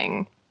Islands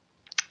thing.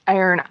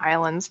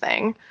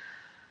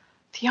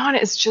 Theon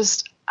is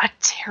just a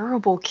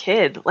terrible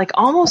kid, like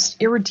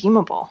almost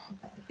irredeemable.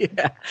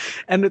 Yeah.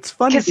 And it's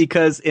funny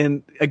because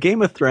in A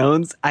Game of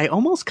Thrones, I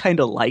almost kind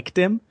of liked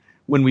him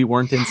when we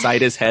weren't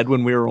inside his head,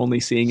 when we were only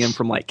seeing him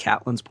from like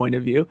Catelyn's point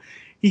of view.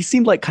 He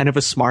seemed like kind of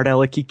a smart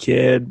alecky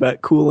kid,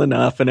 but cool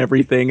enough and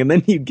everything. And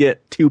then you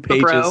get 2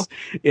 pages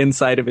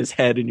inside of his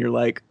head and you're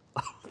like,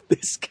 oh,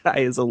 this guy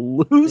is a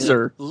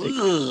loser.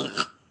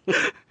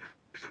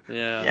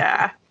 Yeah.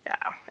 Yeah.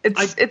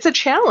 It's a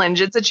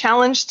challenge. It's a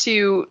challenge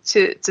to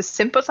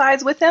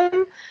sympathize with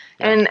him.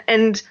 Yeah.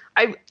 And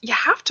you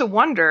have to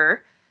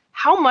wonder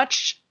how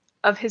much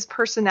of his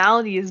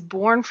personality is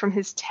born from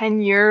his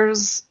 10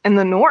 years in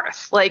the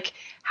North. Like,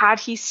 had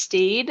he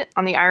stayed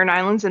on the Iron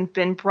Islands and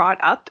been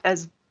brought up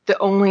as the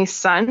only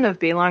son of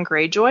Balon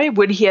Greyjoy,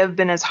 would he have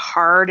been as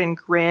hard and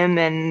grim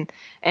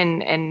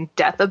and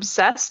death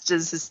obsessed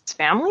as his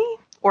family?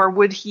 Or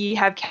would he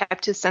have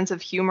kept his sense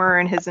of humor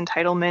and his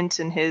entitlement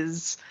and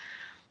his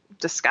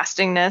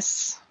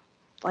disgustingness?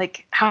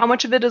 Like, how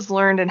much of it is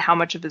learned and how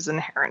much of it is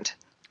inherent?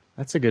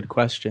 That's a good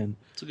question.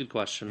 It's a good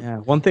question. Yeah,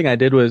 one thing I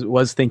did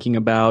was thinking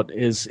about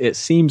is it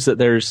seems that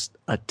there's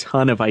a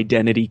ton of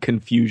identity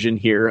confusion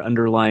here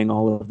underlying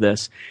all of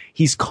this.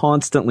 He's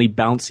constantly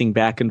bouncing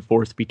back and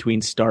forth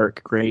between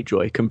Stark,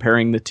 Greyjoy,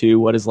 comparing the two,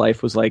 what his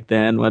life was like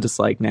then, what it's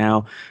like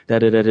now,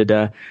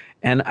 da-da-da-da-da.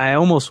 And I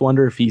almost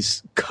wonder if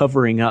he's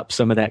covering up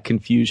some of that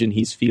confusion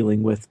he's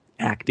feeling with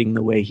acting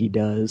the way he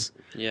does.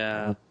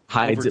 Yeah.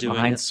 Hides it Overdoing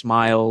behind it.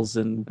 smiles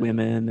and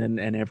women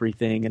and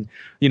everything. And,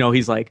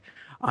 he's like,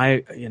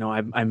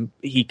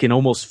 he can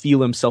almost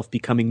feel himself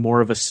becoming more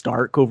of a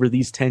Stark over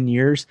these 10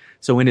 years.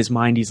 So in his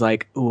mind, he's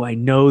like, oh, I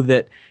know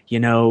that,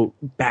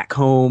 back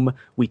home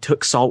we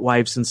took salt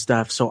wives and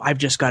stuff. So I've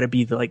just got to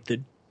be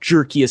the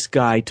jerkiest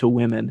guy to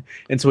women.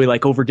 And so he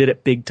overdid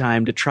it big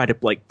time to try to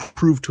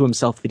prove to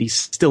himself that he's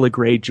still a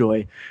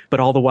Greyjoy, but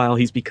all the while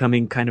he's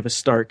becoming kind of a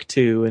Stark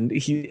too. And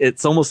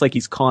it's almost like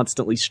he's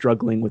constantly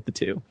struggling with the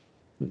two.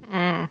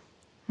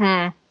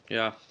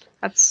 Yeah.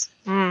 That's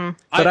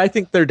But I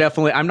think they're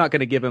definitely, I'm not going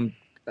to give him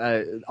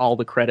all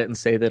the credit and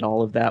say that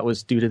all of that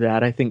was due to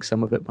that. I think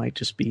some of it might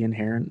just be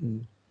inherent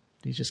and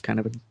he's just kind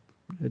of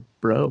a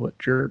bro, a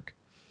jerk.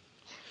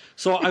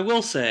 So I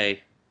will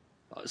say,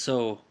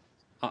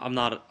 I'm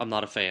not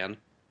a fan,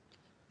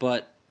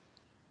 but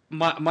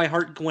my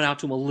heart went out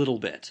to him a little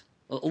bit.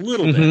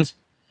 Bit.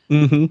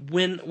 Mm-hmm.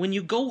 When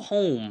you go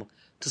home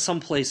to some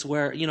place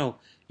where, you got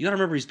to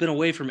remember he's been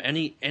away from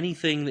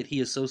anything that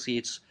he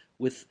associates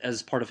with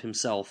as part of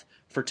himself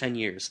for 10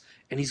 years,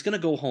 and he's going to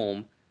go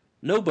home,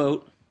 no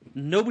boat,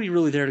 nobody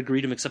really there to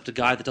greet him except a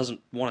guy that doesn't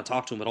want to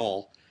talk to him at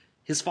all.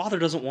 His father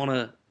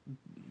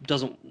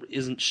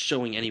isn't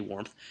showing any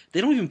warmth.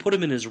 They don't even put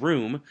him in his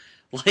room.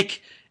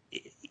 Like,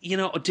 you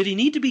know, did he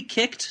need to be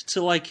kicked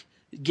to, like,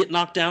 get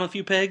knocked down a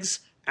few pegs?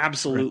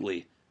 Absolutely.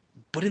 Right.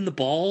 But in the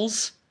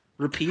balls,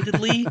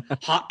 repeatedly,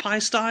 hot pie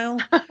style?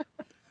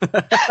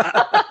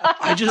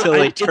 Until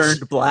they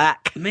turned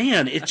black.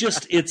 Man,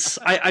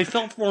 I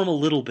felt for him a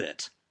little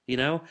bit, you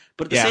know?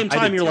 But at the same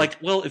time, you're like,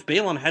 well, if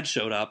Balon had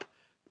showed up,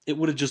 it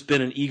would have just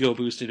been an ego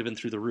boost. He'd have been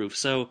through the roof.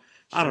 So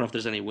I don't know if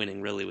there's any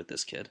winning, really, with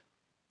this kid.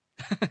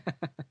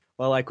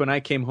 Well, like when I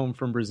came home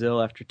from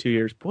Brazil after 2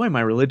 years, boy,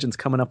 my religion's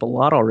coming up a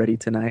lot already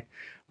tonight.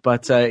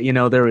 But, you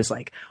know, there was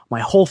like my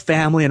whole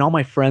family and all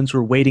my friends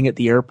were waiting at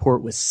the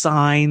airport with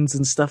signs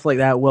and stuff like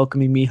that,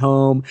 welcoming me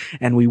home.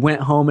 And we went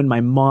home and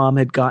my mom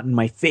had gotten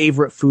my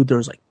favorite food. There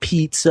was like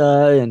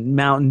pizza and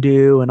Mountain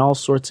Dew and all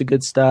sorts of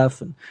good stuff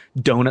and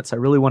donuts. I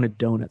really wanted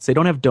donuts. They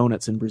don't have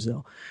donuts in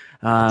Brazil.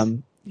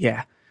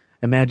 Yeah,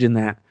 imagine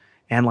that.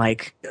 And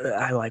like,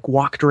 I like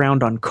walked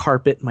around on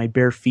carpet in my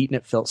bare feet and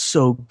it felt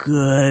so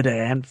good. I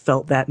hadn't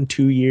felt that in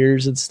 2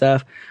 years and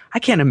stuff. I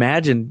can't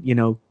imagine, you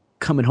know,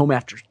 coming home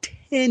after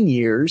 10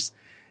 years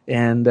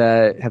and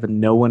having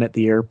no one at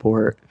the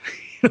airport.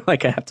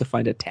 Like I have to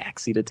find a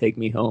taxi to take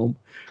me home,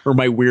 or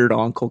my weird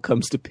uncle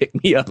comes to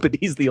pick me up and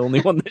he's the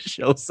only one that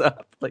shows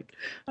up. Like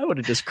I would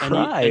have just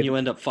cried. And you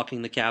end up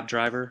fucking the cab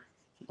driver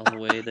on the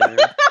way there.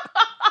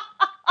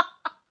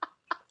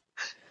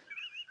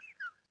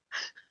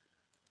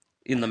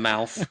 In the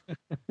mouth.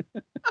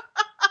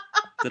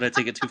 Did I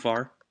take it too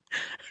far?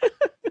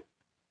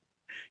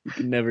 You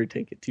can never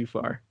take it too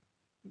far.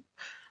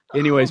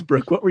 Anyways,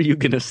 Brooke, what were you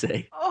going to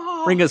say?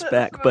 Bring us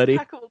back, buddy.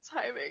 Impeccable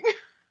timing.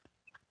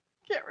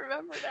 Can't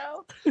remember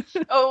now.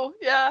 Oh,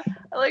 yeah.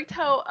 I liked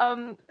how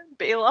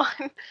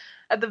Balon,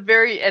 at the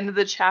very end of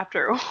the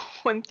chapter,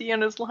 when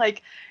Theon is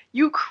like,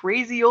 you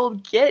crazy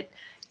old git,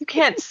 you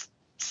can't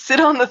sit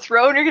on the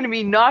throne, you're going to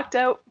be knocked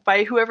out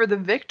by whoever the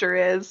victor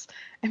is.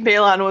 And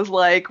Balon was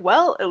like,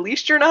 well, at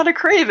least you're not a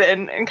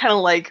craven, and kind of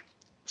like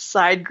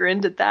side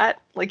grinned at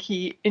that. Like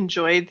he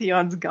enjoyed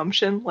Theon's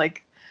gumption.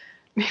 Like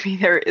maybe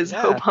there is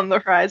hope on the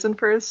horizon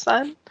for his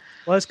son.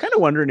 Well, I was kind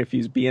of wondering if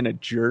he's being a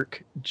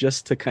jerk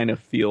just to kind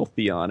of feel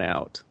Theon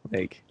out.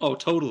 Like, oh,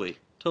 totally,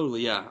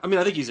 yeah. I mean,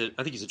 I think he's a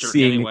jerk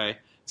anyway.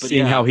 But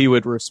seeing how he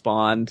would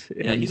respond.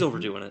 Yeah, he's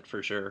overdoing it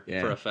for sure,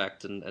 for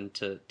effect and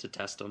to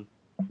test him.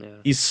 Yeah.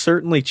 He's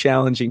certainly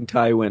challenging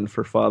Tywin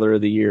for Father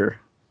of the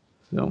Year.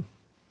 So.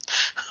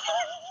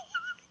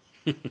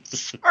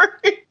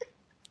 Sorry.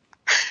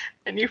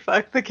 And you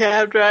fuck the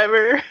cab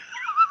driver.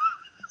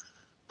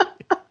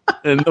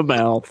 In the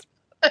mouth.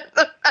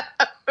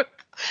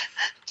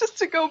 Just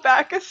to go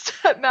back a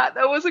step, Matt,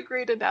 that was a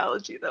great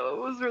analogy, though. It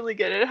was really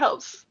good. It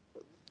helps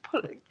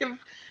give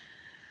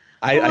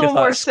I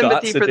thought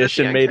Scott's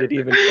edition made it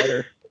even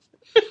better.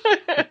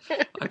 I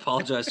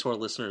apologize to our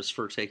listeners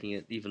for taking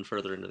it even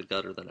further into the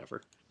gutter than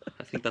ever.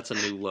 I think that's a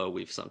new low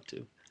we've sunk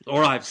to.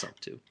 Or I've sunk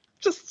to.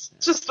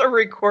 Just a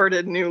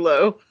recorded new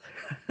low.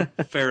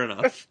 Fair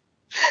enough.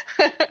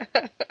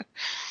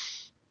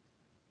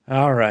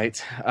 All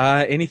right.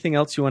 Anything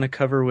else you want to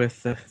cover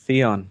with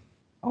Theon?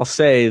 I'll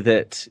say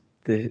that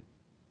the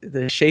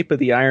shape of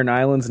the Iron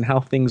Islands and how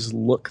things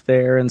look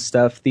there and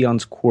stuff,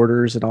 Theon's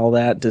quarters and all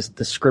that,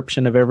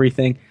 description of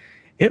everything,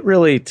 it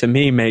really, to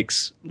me,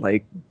 makes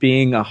like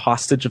being a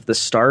hostage of the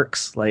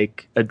Starks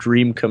like a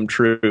dream come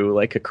true,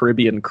 like a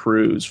Caribbean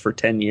cruise for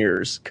 10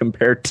 years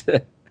compared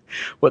to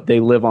what they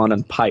live on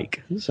in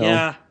Pike. So.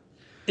 Yeah.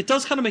 It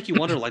does kind of make you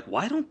wonder, like,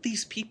 why don't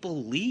these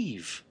people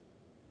leave?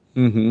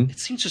 Mm-hmm. It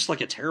seems just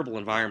like a terrible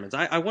environment.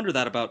 I wonder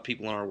that about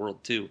people in our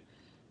world, too.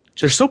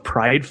 They're so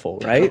prideful,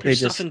 right? They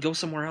just and go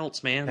somewhere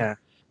else, man. Yeah.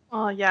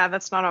 Well, yeah,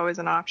 that's not always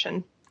an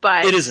option.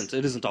 But it isn't.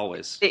 It isn't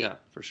always. Yeah,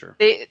 for sure.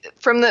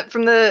 From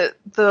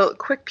the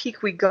quick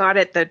peek we got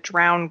at the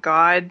drowned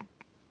god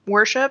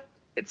worship,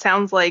 it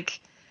sounds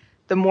like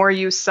the more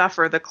you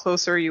suffer, the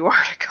closer you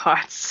are to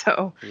God.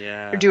 So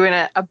you're doing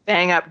a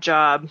bang-up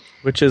job.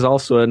 Which is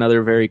also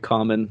another very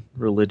common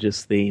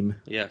religious theme.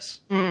 Yes.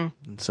 Mm.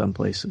 In some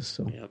places.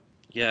 So. Yep.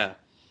 Yeah.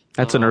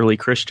 That's an early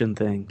Christian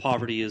thing.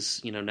 Poverty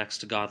is, next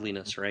to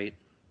godliness, right?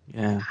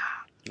 Yeah.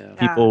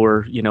 People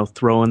were,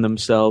 throwing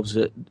themselves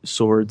at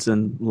swords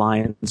and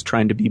lions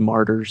trying to be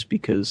martyrs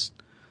because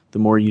the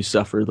more you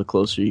suffer, the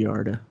closer you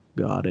are to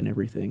God and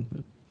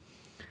everything.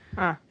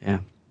 Yeah.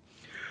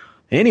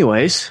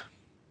 Anyways,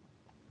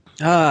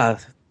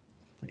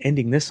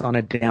 ending this on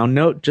a down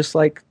note, just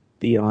like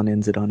Theon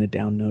ends it on a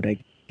down note, I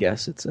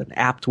guess. It's an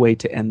apt way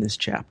to end this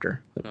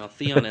chapter. Well,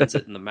 Theon ends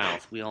it in the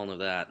mouth. We all know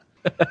that.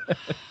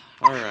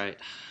 All right.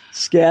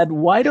 Scad,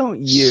 why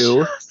don't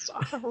you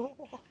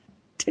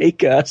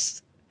take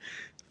us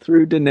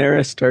through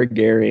Daenerys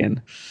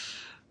Targaryen?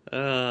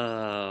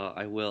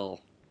 I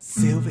will.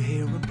 Silver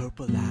hair and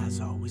purple eyes,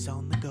 always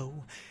on the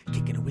go.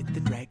 Kicking it with the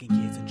dragon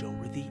kids and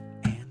Jory the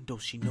end.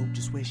 Does she know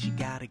just where she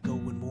gotta go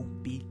and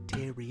won't be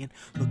teary Targaryen.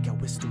 Look out,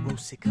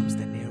 Westeros, here comes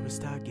Daenerys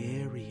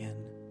Targaryen.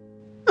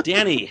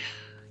 Dany,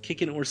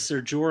 kicking it with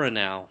Ser Jorah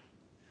now.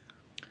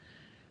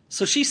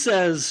 So she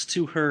says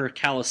to her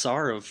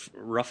Khalasar of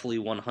roughly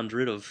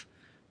 100 of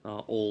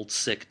old,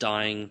 sick,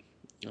 dying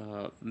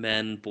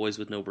men, boys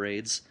with no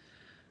braids,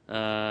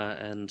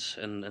 and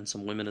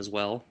some women as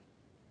well,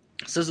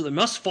 says that they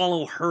must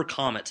follow her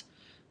comet.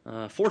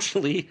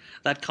 Fortunately,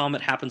 that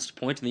comet happens to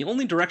point in the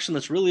only direction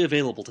that's really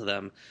available to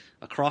them,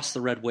 across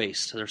the Red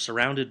Waste. They're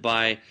surrounded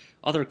by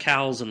other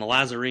cows in the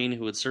Lazarene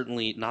who would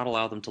certainly not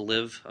allow them to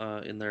live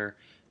in their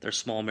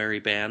small merry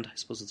band. I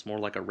suppose it's more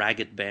like a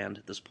ragged band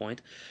at this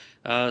point.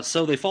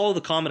 So they follow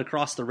the comet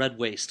across the Red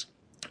Waste.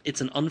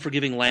 It's an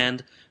unforgiving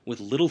land with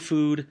little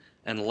food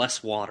and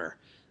less water.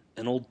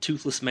 An old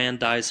toothless man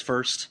dies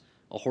first,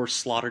 a horse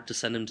slaughtered to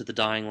send him to the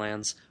dying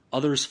lands.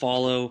 Others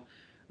follow.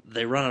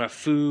 They run out of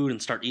food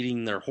and start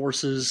eating their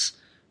horses,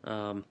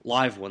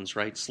 live ones,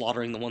 right?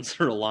 Slaughtering the ones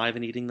that are alive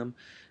and eating them,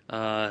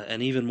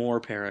 and even more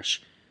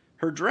perish.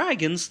 Her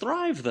dragons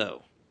thrive,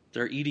 though.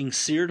 They're eating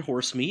seared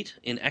horse meat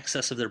in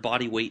excess of their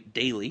body weight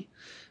daily.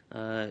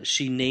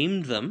 She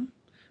named them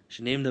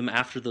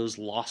after those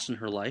lost in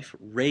her life.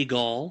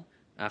 Rhaegal,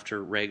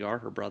 after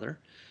Rhaegar, her brother.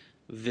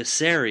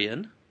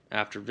 Viserion,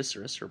 after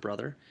Viserys, her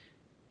brother.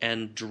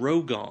 And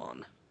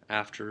Drogon,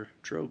 after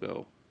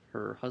Drogo,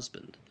 her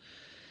husband.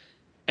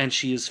 And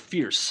she is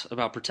fierce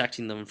about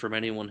protecting them from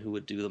anyone who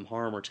would do them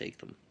harm or take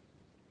them.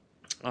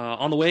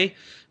 On the way,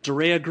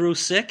 Doreah grew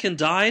sick and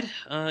died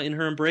in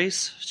her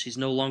embrace. She's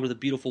no longer the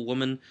beautiful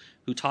woman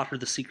who taught her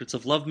the secrets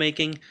of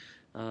lovemaking,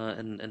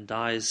 and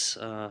dies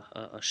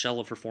a shell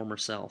of her former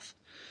self.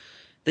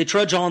 They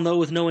trudge on, though,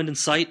 with no end in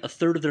sight, a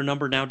third of their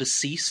number now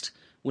deceased,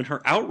 when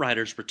her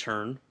outriders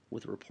return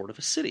with a report of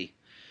a city.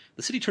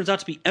 The city turns out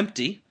to be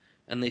empty,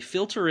 and they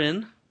filter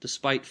in,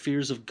 despite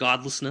fears of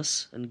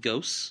godlessness and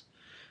ghosts.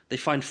 They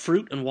find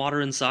fruit and water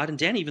inside, and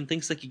Dany even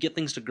thinks they could get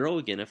things to grow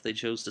again if they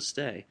chose to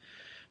stay.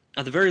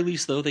 At the very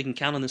least, though, they can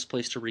count on this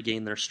place to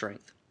regain their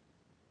strength.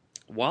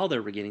 While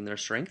they're regaining their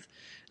strength,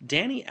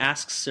 Dany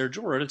asks Ser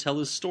Jorah to tell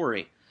his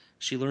story.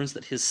 She learns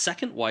that his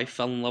second wife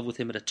fell in love with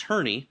him at a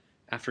tourney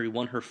after he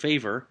won her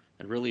favor,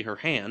 and really her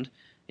hand,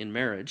 in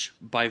marriage,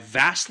 by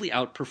vastly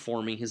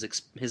outperforming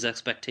his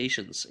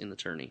expectations in the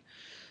tourney.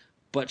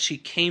 But she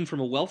came from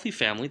a wealthy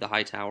family, the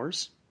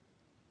Hightowers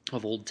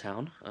of Old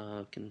Town.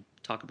 Can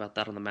talk about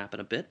that on the map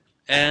in a bit.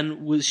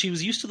 And she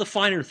was used to the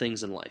finer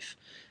things in life.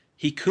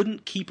 He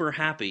couldn't keep her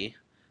happy,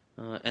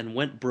 and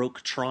went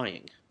broke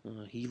trying.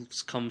 He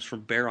comes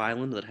from Bear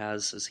Island that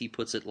has, as he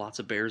puts it, lots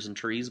of bears and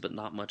trees, but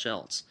not much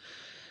else.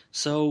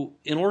 So,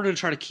 in order to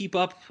try to keep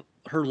up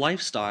her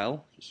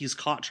lifestyle, he's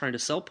caught trying to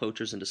sell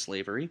poachers into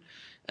slavery,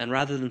 and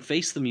rather than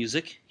face the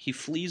music, he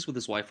flees with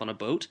his wife on a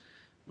boat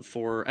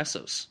for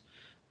Essos.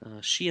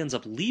 She ends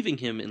up leaving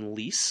him in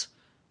lease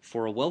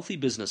for a wealthy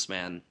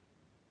businessman.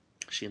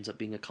 She ends up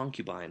being a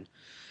concubine.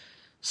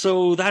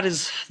 So that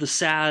is the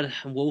sad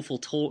and woeful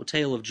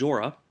tale of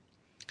Jorah.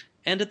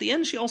 And at the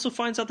end, she also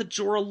finds out that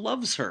Jorah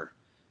loves her,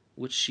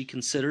 which she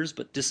considers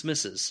but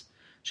dismisses.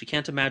 She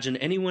can't imagine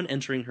anyone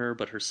entering her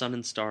but her sun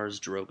and stars,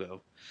 Drogo.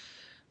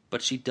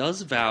 But she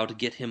does vow to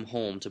get him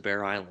home to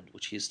Bear Island,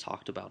 which he has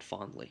talked about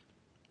fondly.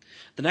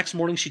 The next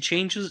morning, she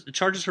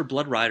charges her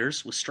Blood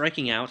Riders with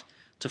striking out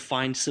to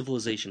find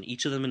civilization,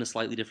 each of them in a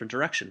slightly different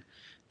direction.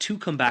 2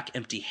 come back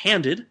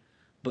empty-handed,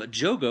 but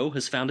Jogo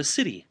has found a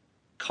city,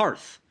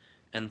 Karth,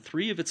 and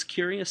 3 of its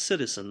curious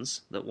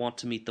citizens that want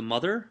to meet the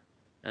mother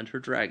and her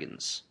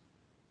dragons.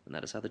 And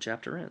that is how the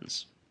chapter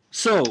ends.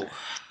 So,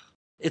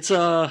 it's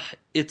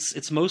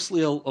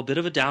mostly a bit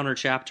of a downer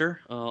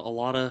chapter. A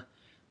lot of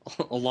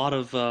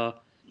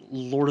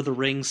Lord of the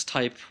Rings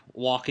type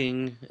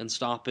walking and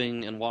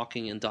stopping and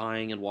walking and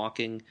dying and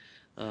walking,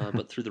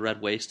 but through the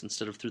Red Waste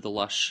instead of through the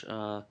lush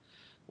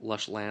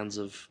lands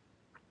of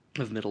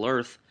Middle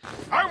Earth.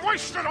 I'm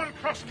wasted on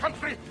cross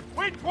country.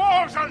 We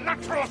dwarves are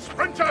natural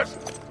sprinters.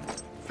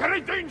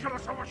 Very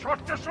dangerous over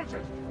short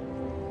distances.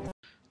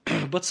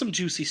 But some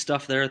juicy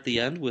stuff there at the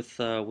end with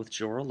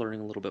Jorah,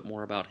 learning a little bit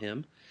more about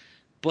him.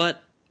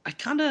 But I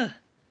kind of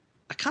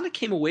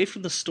came away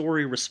from the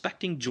story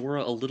respecting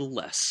Jorah a little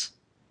less.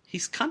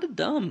 He's kind of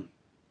dumb.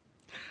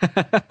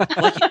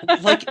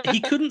 like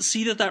he couldn't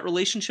see that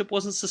relationship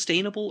wasn't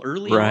sustainable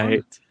early on.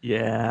 Right.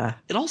 Yeah.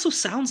 It also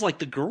sounds like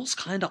the girl's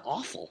kind of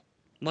awful.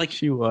 Like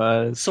she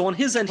was. So on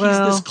his end, he's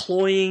this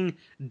cloying,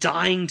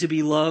 dying to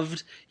be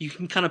loved. You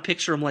can kind of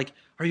picture him like,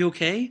 "Are you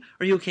okay?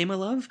 Are you okay, my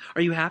love?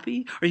 Are you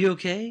happy? Are you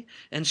okay?"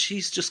 And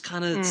she's just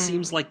kind of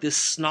seems like this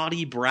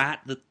snotty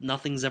brat that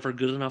nothing's ever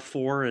good enough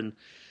for, and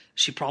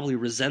she probably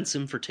resents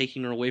him for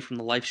taking her away from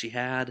the life she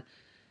had.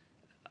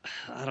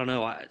 I don't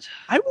know. I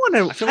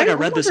feel like I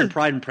read this in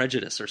Pride and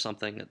Prejudice or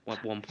something at one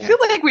point. I feel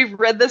like we've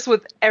read this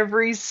with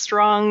every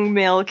strong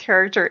male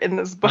character in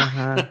this book.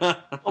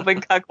 All been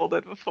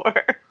cuckolded before.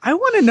 I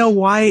want to know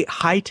why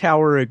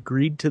Hightower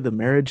agreed to the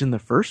marriage in the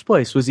first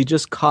place. Was he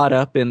just caught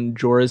up in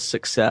Jorah's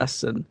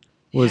success and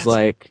was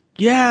like,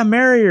 "Yeah,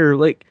 marry her"?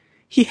 Like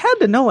he had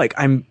to know. Like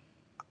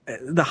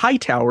the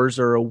Hightowers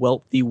are a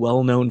wealthy,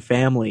 well-known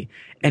family,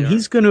 and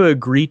he's going to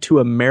agree to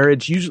a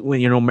marriage.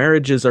 Usually,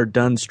 marriages are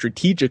done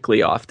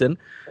strategically often.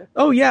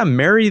 Oh yeah,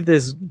 marry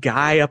this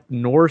guy up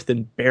north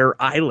in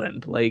Bear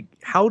Island. Like,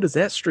 how does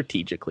that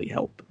strategically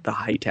help the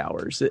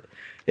Hightowers?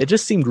 It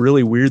just seemed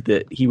really weird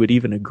that he would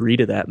even agree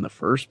to that in the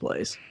first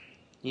place.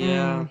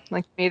 Yeah.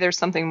 Like, maybe there's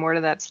something more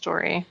to that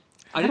story.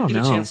 I didn't don't get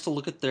a know. chance to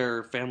look at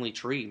their family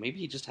tree. Maybe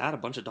he just had a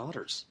bunch of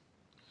daughters.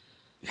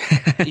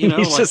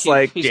 He's just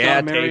like, he's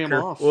yeah, gotta marry take him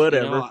her, off.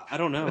 whatever. I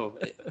don't know.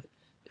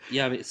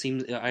 Yeah, I mean, it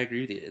seems. I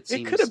agree with you. It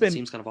seems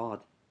kind of odd.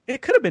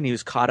 It could have been he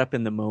was caught up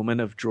in the moment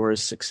of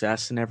Jorah's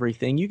success and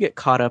everything. You get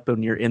caught up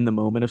when you're in the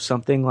moment of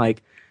something.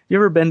 Like, you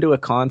ever been to a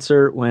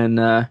concert when,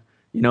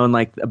 in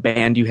like a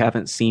band you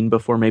haven't seen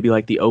before, maybe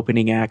like the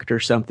opening act or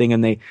something,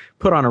 and they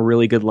put on a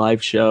really good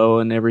live show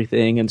and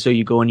everything. And so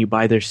you go and you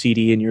buy their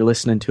CD and you're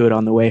listening to it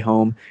on the way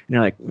home. And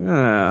you're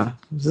like,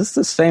 is this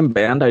the same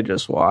band I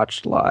just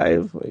watched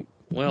live? Like,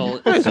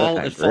 well,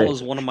 it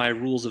follows one of my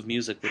rules of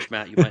music, which,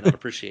 Matt, you might not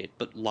appreciate,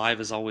 but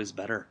live is always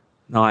better.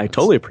 No, I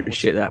totally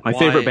appreciate that. My why-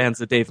 favorite band's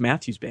the Dave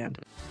Matthews Band.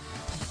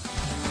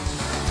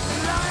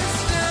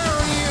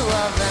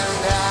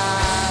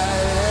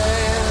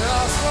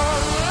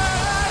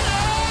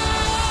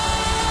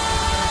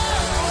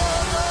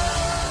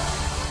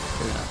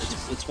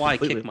 It's why I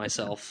kick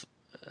myself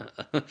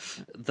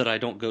that I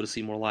don't go to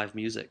see more live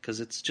music, because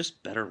it's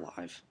just better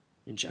live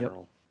in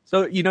general.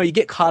 So, you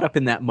get caught up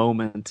in that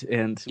moment,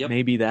 and Yep.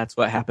 maybe that's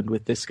what happened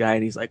with this guy.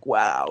 And he's like,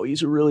 wow,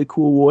 he's a really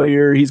cool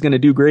warrior. He's going to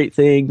do great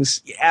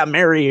things. Yeah,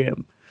 marry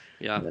him.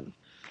 Yeah.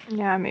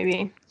 Yeah,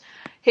 maybe.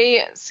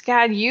 Hey,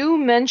 Scad, you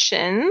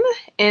mentioned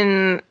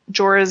in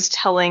Jorah's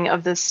telling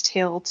of this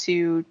tale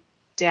to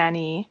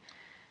Dany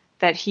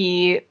that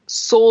he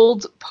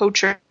sold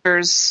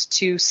poachers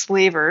to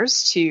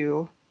slavers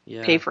to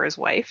Yeah. pay for his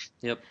wife.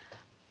 Yep.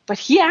 But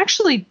he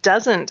actually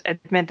doesn't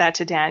admit that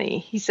to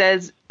Dany. He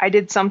says, I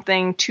did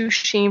something too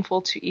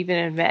shameful to even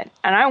admit.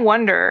 And I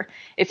wonder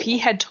if he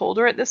had told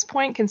her at this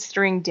point,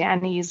 considering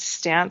Dany's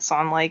stance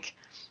on, like,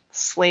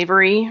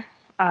 slavery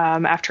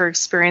after her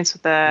experience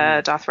with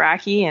the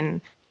Dothraki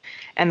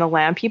and the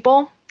Land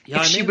People, Yeah,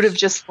 if I she may would have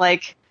just,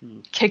 like,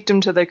 kicked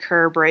him to the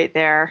curb right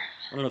there,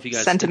 I don't know if you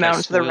guys sent him think I out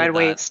into the spoiled red that.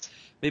 waste.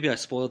 Maybe I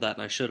spoiled that,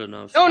 and I should have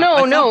known. Oh, I no,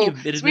 thought no. he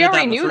admitted We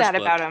already in the knew first that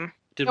book. about him.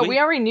 Did No, we? we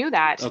already knew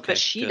that, Okay, but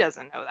she good.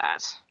 doesn't know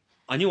that.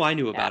 I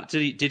knew about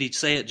it. Did he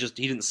say it? Just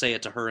he didn't say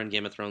it to her in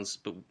Game of Thrones,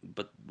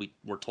 but we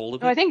were told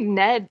of it. No, I think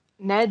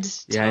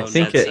Ned's Yeah, I Oh,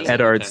 think Ned says it.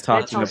 Eddard's Okay.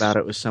 talking Ned about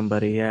it with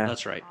somebody, yeah.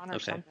 That's right. John or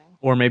Okay, something.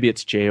 Or maybe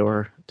it's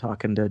Jeor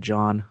talking to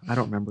John. I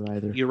don't remember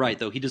either. you're right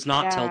though. He does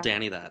not tell Yeah.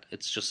 Dany that.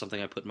 It's just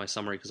something I put in my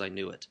summary because I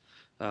knew it.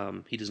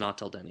 He does not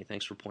tell Dany.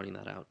 Thanks for pointing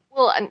that out.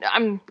 Well,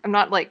 I'm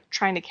not like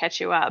trying to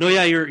catch you up. No,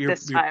 yeah, you're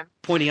this time.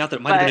 pointing out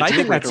that it might have been But- a I deal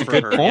think breaker that's a for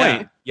good her.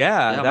 point.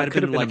 Yeah, it might that have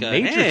could have been been a like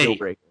a, major hey. deal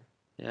breaker.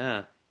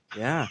 Yeah.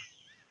 Yeah.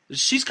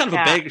 She's kind of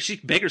Yeah. a beggar.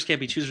 Beggars can't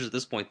be choosers at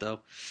this point,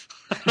 though.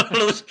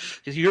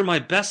 You're my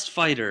best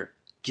fighter.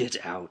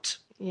 Get out.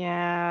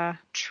 Yeah,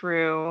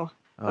 true.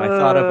 Oh,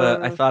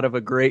 I thought of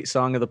a great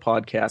song of the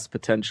podcast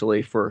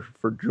potentially for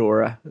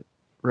Jorah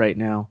right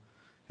now.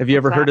 Have you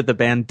ever What's heard that? of the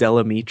band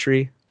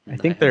Delamitri? I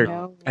think they're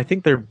No.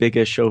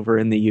 biggish over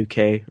in the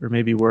UK, or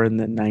maybe we're in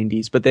the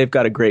 90s, but they've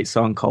got a great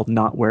song called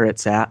Not Where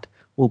It's At.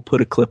 We'll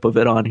put a clip of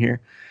it on here.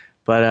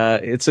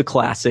 But it's a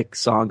classic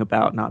song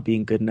about not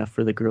being good enough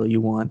for the girl you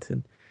want.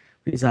 And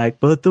he's like,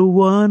 but the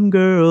one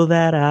girl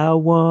that I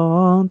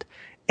want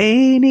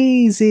ain't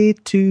easy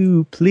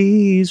to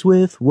please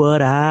with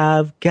what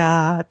I've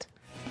got.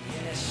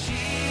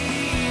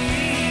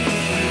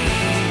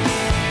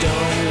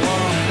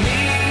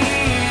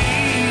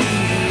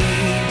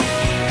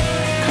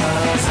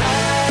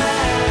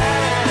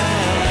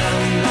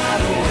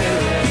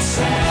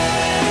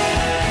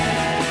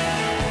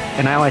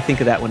 And now I think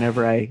of that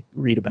whenever I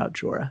read about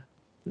Jorah.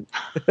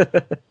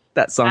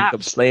 That song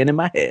comes playing in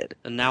my head.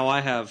 And now I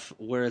have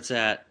Where It's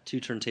At,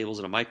 2 turntables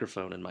and a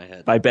microphone in my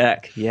head. By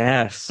Beck.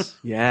 Yes.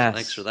 Yes.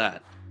 Thanks for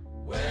that.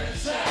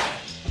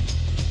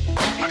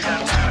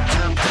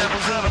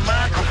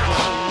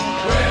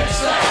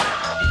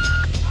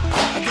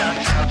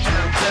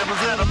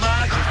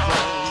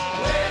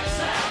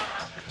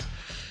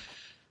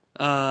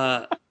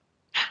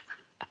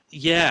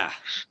 Yeah.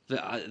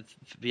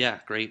 Yeah,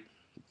 great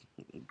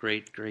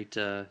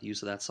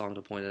use of that song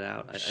to point it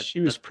out. She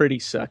was pretty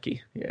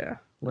sucky. Yeah.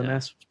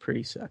 Lyness was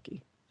pretty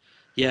sucky.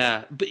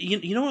 Yeah, but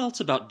you know what else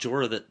about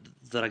Jorah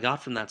that I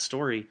got from that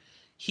story?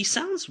 He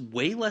sounds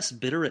way less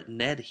bitter at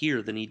Ned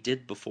here than he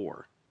did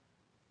before.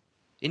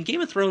 In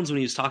Game of Thrones, when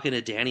he was talking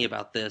to Dany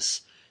about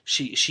this,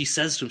 she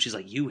says to him, she's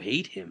like, "You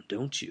hate him,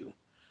 don't you?"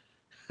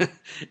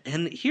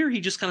 And here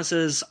he just kind of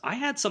says, "I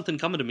had something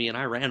coming to me and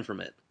I ran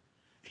from it."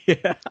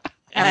 Yeah.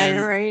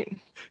 And Right.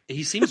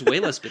 he seems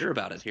way less bitter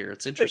about it here.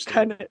 It's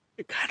interesting.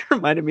 It kind of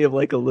reminded me of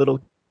like a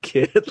little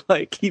kid.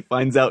 Like he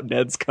finds out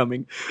Ned's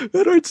coming.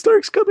 Eddard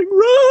Stark's coming.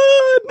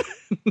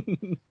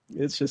 Run!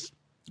 It's just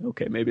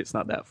Okay, maybe it's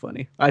not that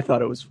funny. I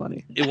thought it was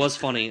funny. It was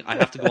funny. I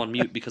have to go on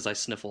mute because I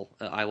sniffle.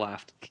 I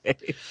laughed.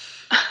 Okay.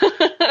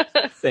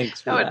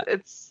 Thanks for that.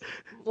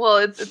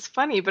 It's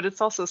funny, but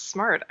it's also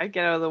smart. I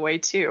get out of the way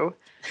too.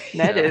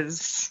 Ned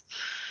is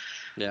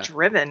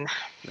driven.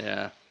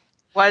 Yeah.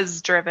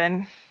 Was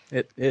driven.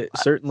 It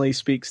certainly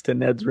speaks to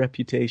Ned's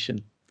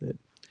reputation that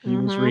he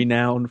was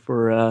renowned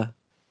for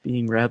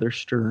being rather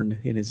stern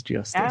in his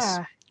justice.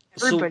 Yeah,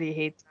 everybody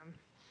hates him.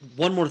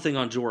 One more thing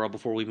on Jorah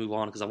before we move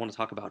on, because I want to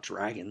talk about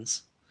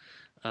dragons.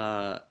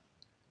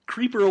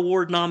 Creeper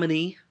Award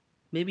nominee.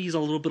 Maybe he's a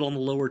little bit on the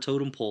lower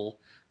totem pole,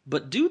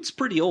 but dude's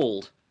pretty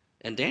old,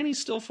 and Dany's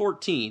still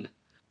 14.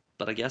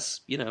 But I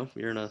guess,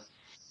 you're in a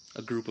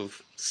group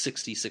of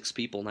 66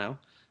 people now.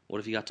 What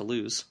have you got to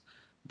lose?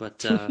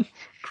 But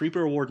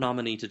Creeper Award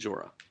nominee to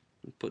Jorah.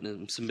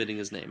 Submitting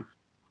his name.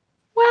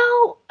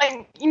 Well,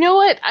 you know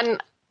what?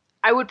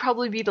 I would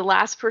probably be the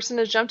last person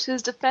to jump to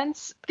his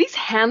defense, but he's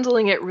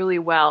handling it really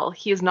well.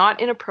 He is not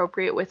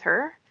inappropriate with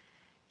her.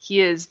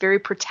 He is very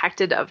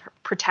protective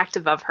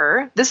of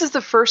her. This is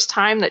the first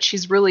time that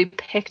she's really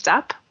picked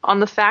up on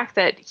the fact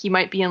that he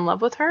might be in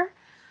love with her.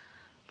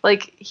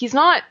 Like, he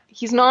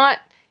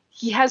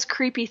has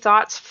creepy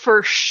thoughts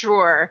for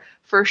sure.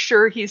 For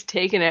sure he's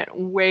taken it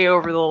way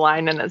over the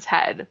line in his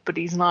head, but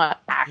he's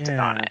not acting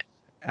on it.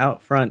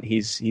 Out front,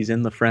 he's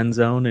in the friend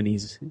zone, and he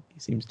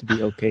seems to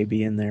be okay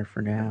being there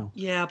for now.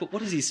 Yeah, but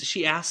what is he?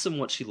 She asks him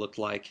what she looked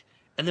like,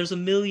 and there's a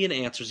million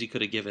answers he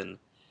could have given,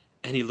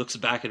 and he looks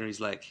back at her and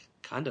he's like,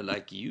 kind of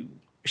like you.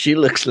 She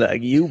looks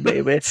like you,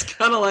 baby. It's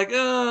kind of like,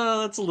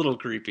 that's a little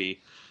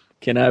creepy.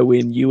 Can I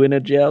win you in a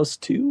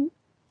joust too?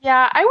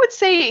 Yeah, I would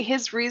say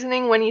his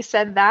reasoning when he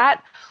said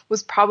that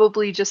was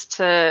probably just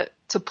to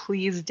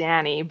please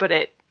Dany, but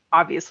it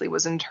obviously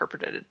was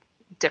interpreted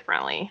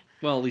differently.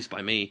 Well, at least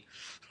by me.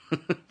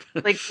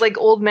 like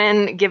old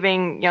men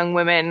giving young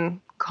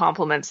women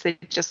compliments, they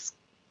just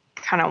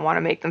kind of want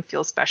to make them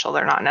feel special.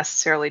 They're not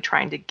necessarily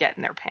trying to get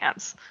in their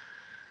pants.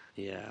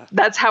 Yeah.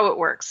 That's how it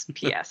works,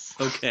 P.S.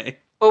 Okay.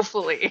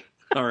 Hopefully.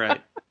 All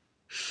right.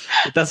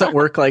 It doesn't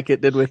work like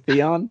it did with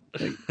Theon.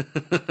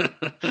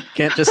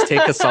 Can't just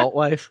take a salt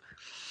wife.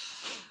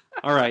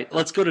 All right,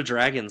 let's go to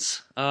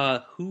dragons.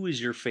 Who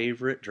is your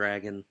favorite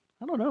dragon?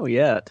 I don't know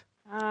yet.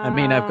 I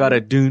mean, I've got a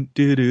doon.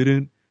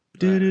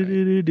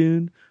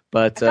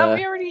 But I thought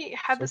we already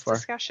had this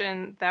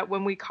discussion that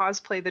when we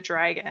cosplay the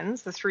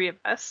dragons, the three of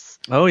us.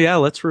 Oh yeah,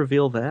 let's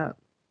reveal that.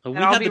 We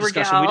had the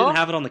discussion. We didn't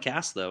have it on the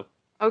cast though.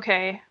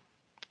 Okay,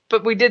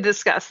 but we did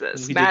discuss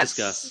this. Matt's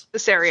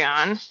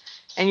Viserion,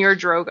 and you're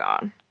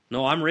Drogon.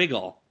 No, I'm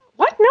Rhaegal.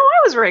 What? No,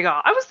 I was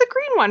Rhaegal. I was the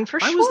green one for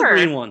sure. I was the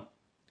green one.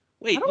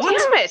 Wait, what?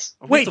 Damn it!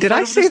 Wait, did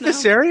I say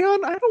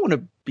Viserion? I don't want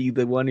to be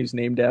the one who's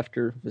named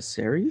after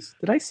Viserys.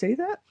 Did I say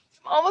that?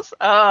 Almost.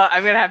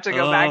 I'm gonna have to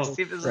go back to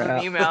see if this is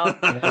an email.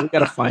 Yeah, we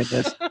gotta find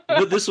this.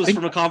 This was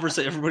from a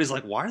conversation. Everybody's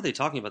like, "Why are they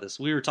talking about this?"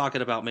 We were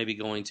talking about maybe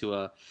going to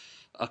a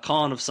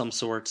con of some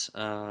sort,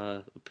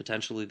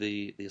 potentially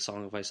the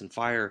Song of Ice and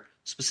Fire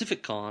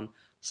specific con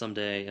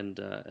someday, and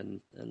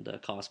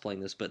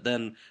cosplaying this. But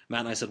then Matt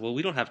and I said, "Well,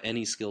 we don't have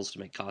any skills to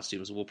make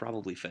costumes. We'll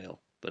probably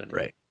fail." But anyway.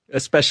 Right.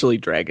 Especially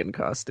dragon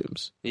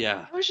costumes.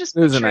 Yeah. I was just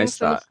picturing a nice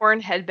some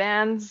foreign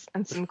headbands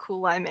and some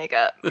cool eye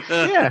makeup.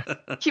 Yeah.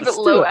 Keep it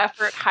low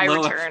effort, high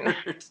return.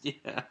 Effort.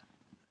 Yeah.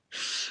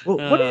 Well,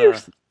 what are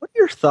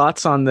your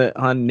thoughts on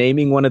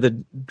naming one of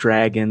the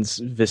dragons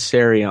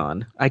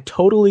Viserion? I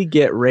totally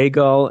get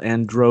Rhaegal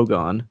and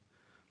Drogon,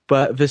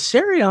 but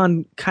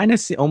Viserion kind of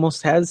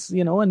almost has,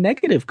 a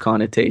negative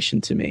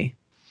connotation to me.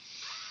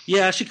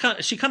 Yeah, she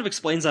kind of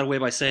explains that away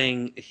by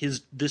saying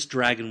this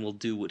dragon will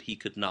do what he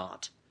could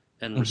not.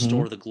 And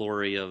restore the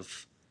glory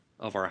of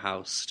our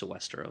house to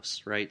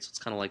Westeros, right? So it's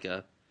kind of like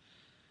a,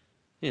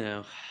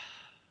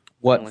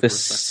 what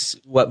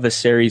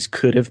Viserys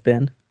could have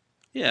been.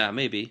 Yeah,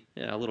 maybe.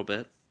 Yeah, a little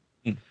bit.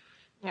 Yeah,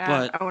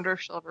 but, I wonder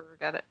if she'll ever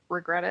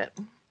regret it.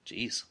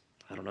 Jeez,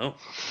 I don't know.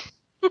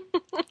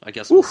 I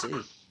guess we'll see.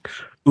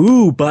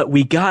 Ooh, but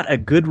we got a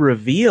good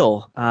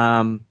reveal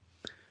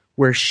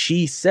where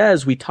she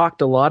says we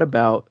talked a lot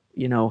about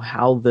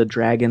how the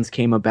dragons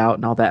came about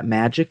and all that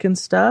magic and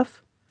stuff.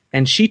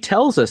 And she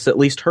tells us, at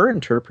least her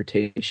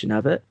interpretation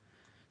of it.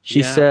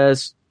 She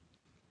says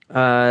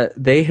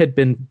they had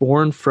been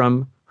born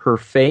from her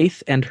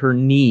faith and her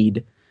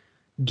need,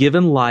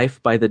 given life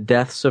by the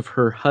deaths of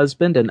her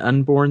husband and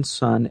unborn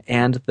son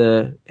and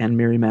Mirri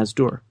Maz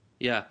Duur.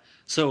 Yeah.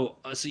 So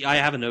see, I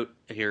have a note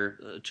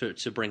here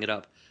to bring it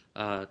up.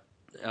 A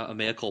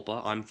mea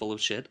culpa. I'm full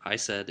of shit. I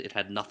said it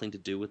had nothing to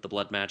do with the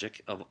blood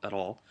magic at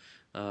all.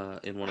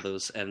 In one of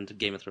those end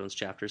Game of Thrones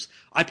chapters.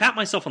 I pat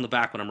myself on the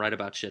back when I'm right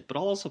about shit, but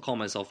I'll also call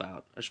myself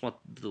out. I just want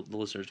the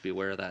listeners to be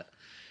aware of that.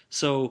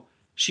 So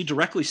she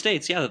directly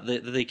states,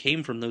 that they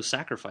came from those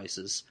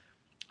sacrifices.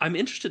 I'm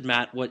interested,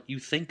 Matt, what you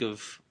think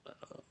of,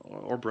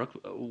 or Brooke,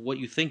 what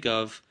you think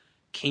of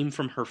came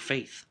from her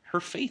faith. Her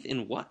faith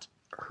in what?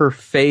 Her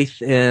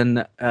faith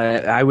in,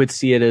 I would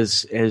see it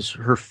as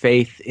her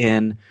faith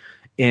in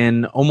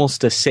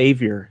almost a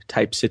savior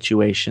type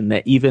situation,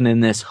 that even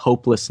in this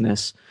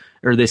hopelessness,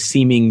 or this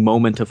seeming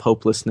moment of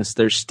hopelessness,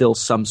 there's still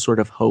some sort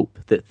of hope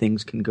that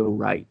things can go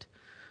right.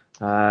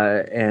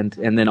 And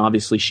then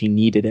obviously she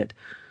needed it.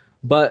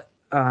 But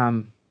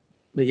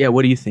yeah,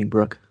 what do you think,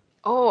 Brooke?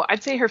 Oh,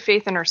 I'd say her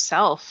faith in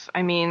herself.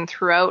 I mean,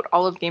 throughout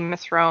all of Game of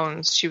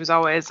Thrones, she was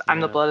always, I'm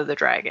the blood of the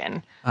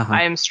dragon.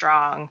 I am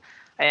strong.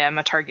 I am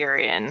a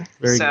Targaryen.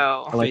 Very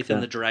so good. I like Faith in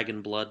that. the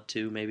dragon blood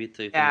too, maybe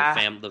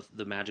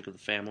the magic of the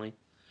family.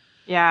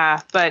 yeah,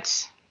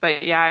 but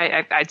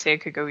yeah, I'd say it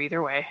could go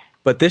either way.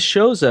 But this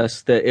shows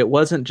us that it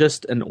wasn't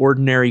just an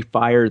ordinary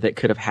fire that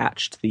could have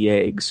hatched the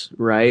eggs,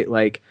 right?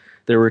 Like,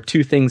 there were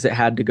two things that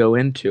had to go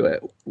into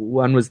it.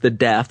 One was the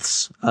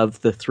deaths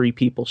of the three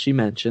people she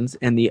mentions,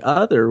 and the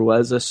other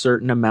was a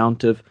certain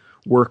amount of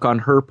work on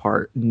her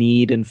part,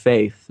 need and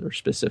faith, are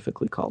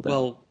specifically called out.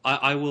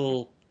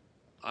 Well,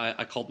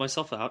 I called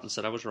myself out and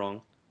said I was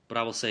wrong, but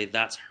I will say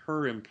that's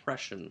her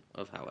impression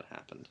of how it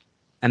happened.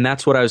 And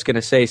that's what I was going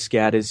to say,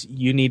 Scat, is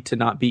you need to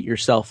not beat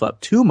yourself up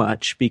too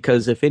much,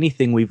 because if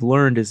anything we've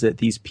learned is that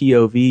these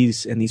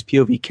POVs and these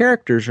POV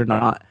characters are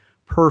not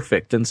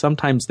perfect, and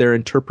sometimes their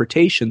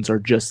interpretations are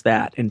just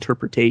that,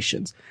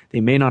 interpretations. They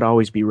may not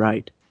always be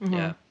right.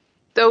 Yeah.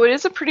 Though it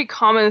is a pretty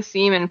common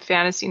theme in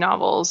fantasy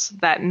novels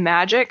that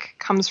magic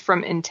comes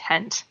from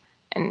intent,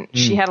 and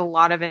she had a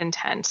lot of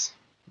intent.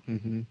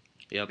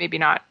 Yep. Maybe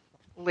not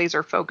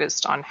laser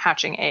focused on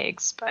hatching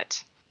eggs,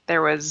 but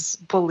there was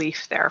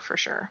belief there for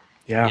sure.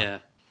 Yeah.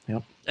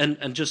 Yep.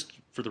 And just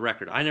for the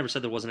record, I never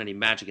said there wasn't any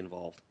magic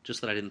involved,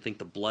 just that I didn't think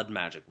the blood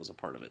magic was a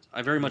part of it.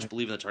 I very much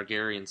believe in the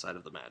Targaryen side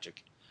of the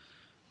magic.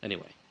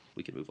 Anyway,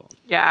 we can move on.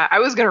 Yeah, I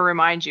was going to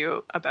remind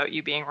you about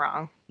you being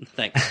wrong.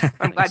 Thanks.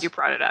 I'm glad you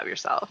brought it up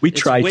yourself. We It's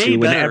try way to better.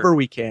 whenever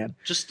we can.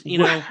 Just, you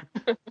know,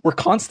 We're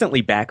constantly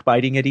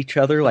backbiting at each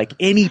other. Like,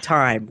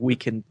 anytime we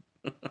can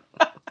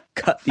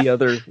cut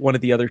one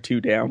of the other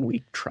two down,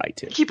 we try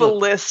to. Keep a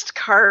list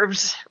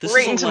carved This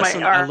right is a into my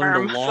lesson I learned a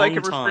arm so I can long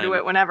refer to time.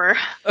 it whenever.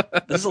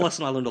 this is a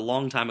lesson I learned a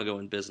long time ago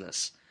in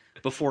business.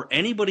 Before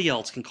anybody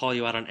else can call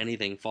you out on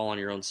anything, fall on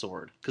your own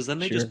sword. Because then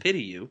they Sure. just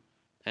pity you.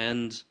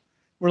 And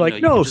We're you like, know,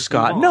 you no, can just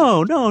Scott, move no,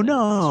 on.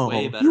 no, It's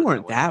way no. better You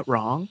weren't that way. that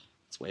wrong.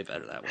 it's way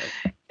better that way.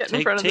 Get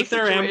in front of the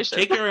situation.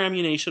 Take their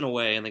ammunition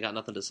away, and they got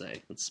nothing to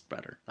say. It's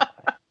better.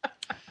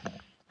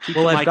 Keep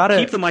Well, the I've mic- gotta-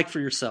 keep the mic for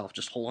yourself.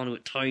 Just hold on to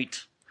it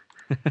tight.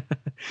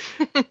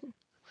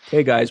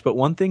 Okay, guys, but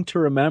one thing to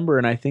remember,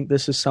 and I think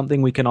this is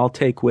something we can all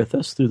take with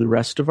us through the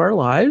rest of our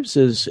lives,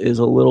 is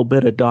a little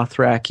bit of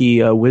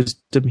Dothraki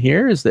wisdom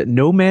here, is that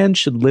no man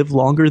should live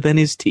longer than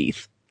his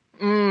teeth.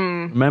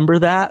 Remember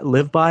that?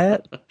 Live by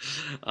it?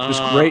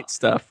 Just great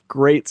stuff.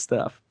 Great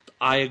stuff.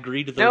 I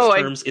agree to those No,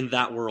 terms in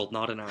that world,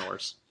 not in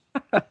ours.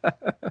 I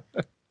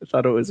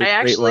thought it was a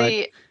I great line.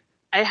 actually,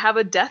 I have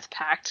a death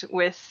pact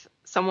with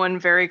someone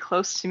very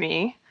close to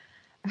me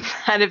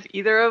that if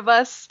either of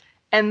us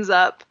ends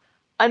up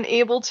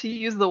unable to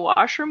use the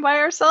washroom by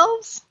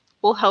ourselves,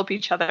 we'll help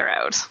each other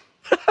out.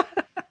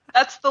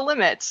 That's the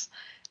limit.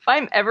 If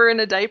I'm ever in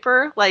a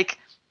diaper, like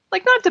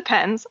not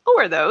depends. I'll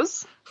wear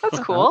those. That's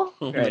cool.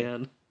 Oh, Right.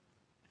 man.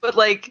 But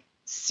like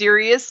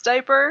serious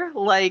diaper,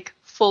 like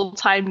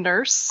full-time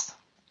nurse,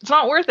 it's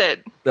not worth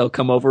it. They'll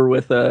come over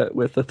with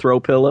a throw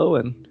pillow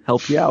and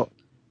help you out.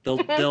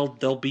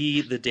 They'll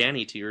be the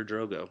Danny to your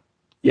Drogo.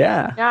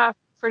 Yeah. Yeah,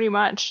 pretty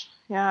much.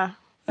 Yeah.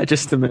 I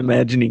just am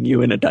imagining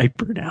you in a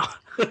diaper now.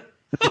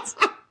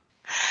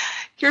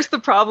 Here's the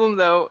problem,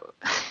 though.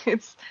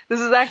 This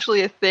is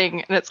actually a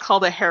thing, and it's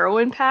called a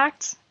heroin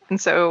pact. And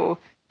so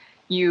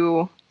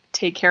you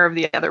take care of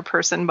the other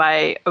person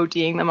by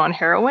ODing them on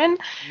heroin.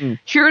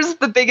 Here's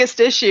the biggest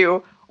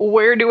issue.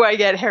 Where do I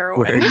get heroin?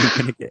 Where are you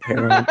going to get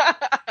heroin?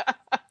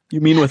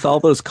 You mean with all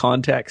those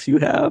contacts you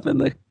have in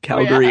the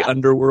Calgary yeah.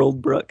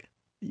 underworld, Brooke?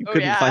 You Oh,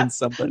 couldn't yeah. find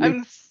somebody?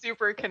 I'm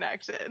super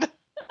connected.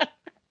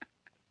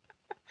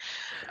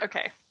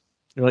 Okay.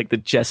 You're like the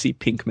Jesse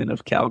Pinkman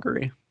of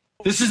Calgary.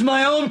 This is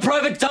my own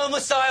private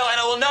domicile and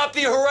I will not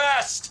be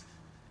harassed!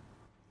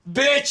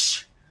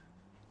 Bitch!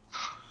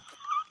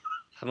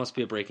 That must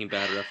be a Breaking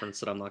Bad reference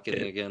that I'm not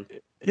getting again.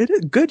 It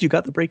is good. You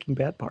got the Breaking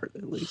Bad part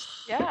at least.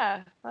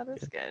 Yeah, that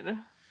is good.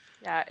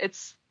 Yeah,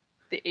 it's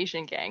the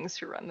Asian gangs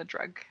who run the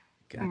drug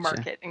Gotcha.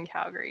 market in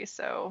Calgary.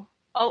 So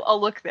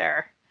I'll look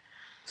there.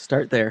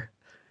 Start there.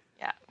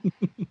 Yeah.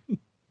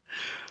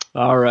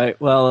 All right.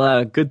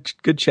 Well, good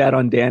chat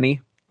on Danny.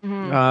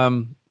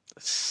 Mm-hmm.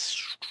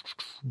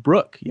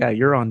 Brooke, yeah,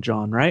 you're on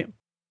John, right?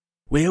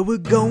 Well, we're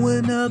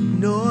going up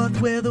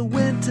north where the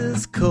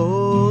winter's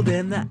cold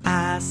and the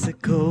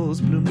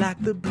icicles bloom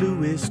like the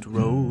bluest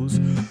rose.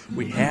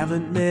 We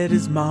haven't met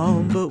his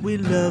mom, but we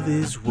love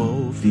his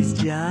wolf. He's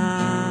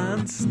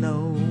Jon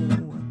Snow.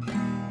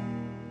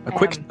 A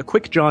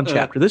quick John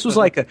chapter. This was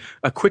like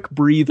a quick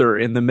breather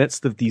in the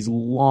midst of these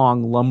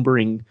long,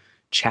 lumbering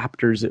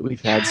chapters that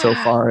we've had so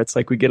far. It's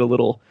like we get a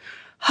little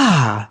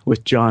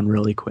with John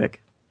really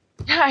quick.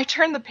 Yeah, I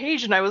turned the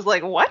page and I was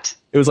like, what?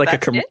 It was like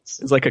That's it it?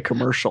 was like a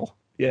commercial.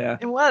 Yeah.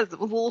 It was a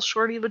little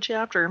shorty of a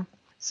chapter.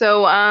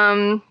 So,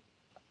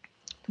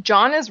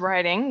 John is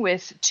riding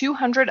with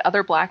 200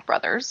 other Black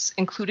brothers,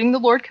 including the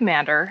Lord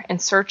Commander, in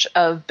search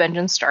of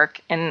Benjen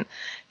Stark and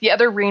the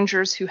other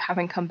rangers who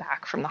haven't come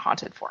back from the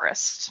Haunted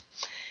Forest.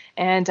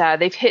 And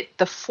they've hit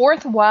the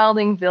fourth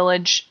wildling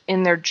village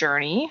in their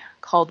journey,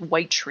 called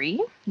White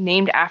Tree,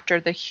 named after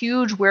the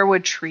huge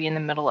weirwood tree in the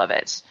middle of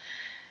it.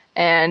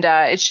 And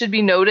it should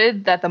be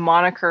noted that the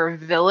moniker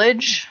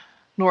village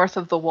north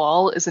of the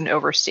wall is an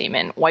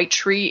overstatement. White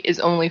Tree is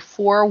only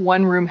 4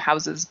 one-room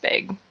houses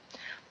big.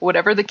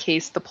 Whatever the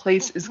case, the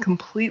place is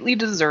completely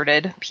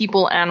deserted,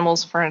 people,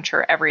 animals,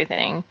 furniture,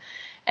 everything,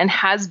 and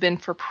has been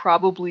for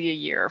probably a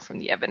year from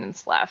the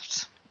evidence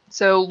left.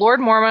 So Lord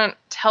Mormont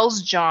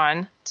tells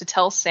John to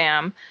tell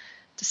Sam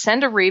to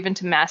send a raven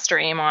to Master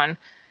Aemon,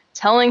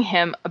 telling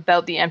him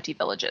about the empty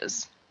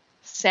villages.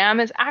 Sam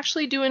is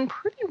actually doing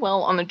pretty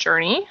well on the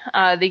journey.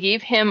 They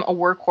gave him a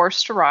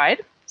workhorse to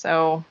ride,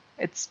 so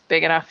it's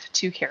big enough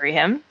to carry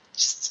him.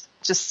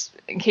 Just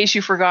in case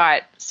you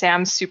forgot,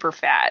 Sam's super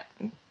fat,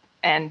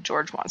 and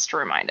George wants to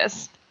remind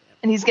us.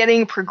 And he's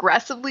getting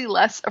progressively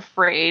less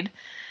afraid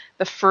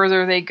the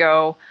further they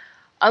go,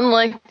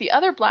 unlike the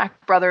other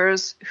Black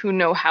brothers who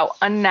know how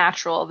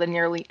unnatural the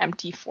nearly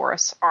empty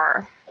forests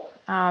are.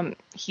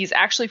 He's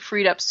actually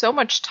freed up so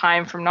much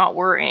time from not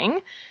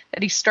worrying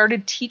that he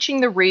started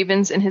teaching the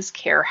ravens in his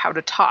care how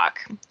to talk.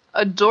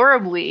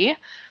 Adorably,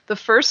 the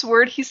first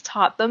word he's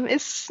taught them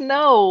is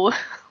snow,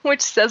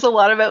 which says a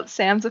lot about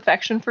Sam's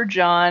affection for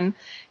John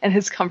and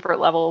his comfort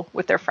level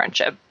with their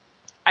friendship.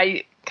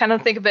 I kind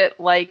of think of it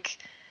like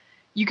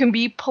you can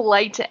be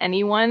polite to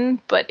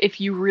anyone, but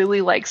if you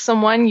really like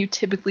someone, you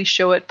typically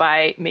show it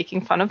by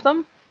making fun of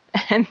them.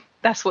 And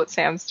that's what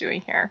Sam's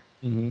doing here.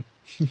 Mm-hmm.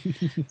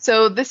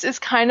 So this is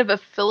kind of a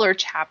filler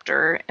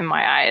chapter in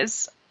my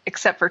eyes,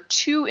 except for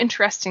 2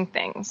 interesting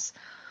things.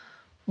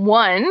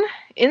 One,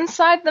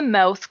 inside the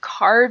mouth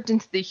carved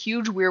into the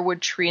huge weirwood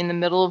tree in the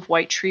middle of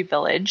White Tree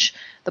Village,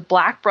 the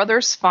Black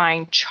brothers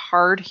find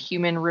charred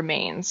human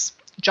remains.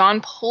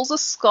 John pulls a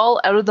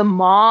skull out of the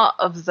maw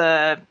of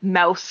the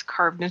mouth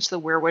carved into the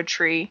weirwood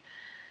tree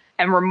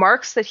and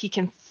remarks that he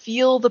can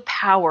feel the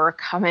power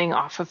coming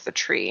off of the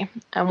tree.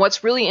 And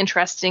what's really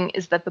interesting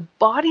is that the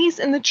bodies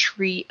in the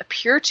tree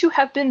appear to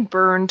have been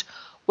burned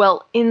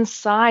well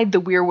inside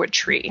the weirwood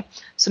tree.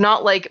 So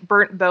not like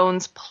burnt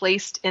bones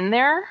placed in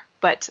there,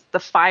 but the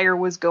fire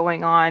was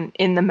going on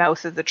in the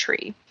mouth of the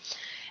tree.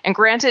 And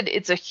granted,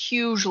 it's a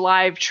huge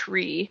live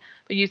tree,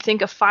 but you'd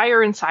think a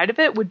fire inside of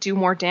it would do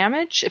more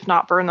damage, if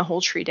not burn the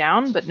whole tree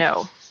down, but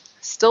no.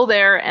 Still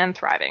there and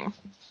thriving.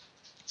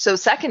 So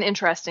second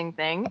interesting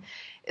thing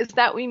is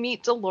that we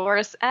meet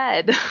Dolorous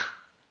Edd,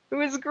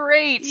 who is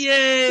great.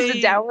 Yay!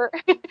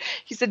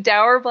 He's a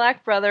dour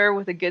Black brother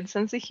with a good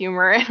sense of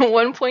humor, and at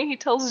one point he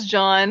tells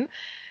John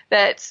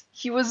that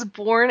he was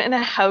born in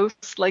a house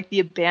like the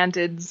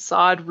abandoned,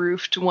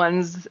 sod-roofed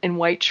ones in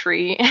White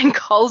Tree, and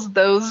calls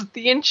those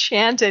the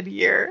enchanted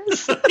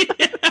years.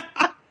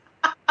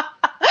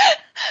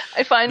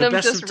 I find him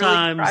just really the best of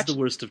times, the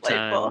worst of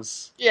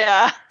times.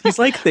 Yeah. He's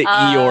like the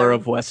Eeyore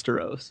of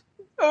Westeros.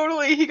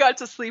 Totally. He got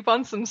to sleep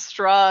on some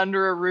straw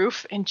under a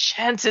roof.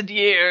 Enchanted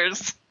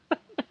years.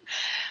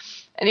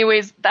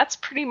 Anyways, that's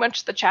pretty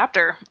much the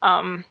chapter.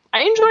 I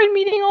enjoyed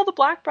meeting all the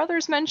Black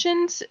brothers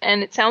mentioned,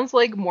 and it sounds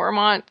like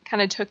Mormont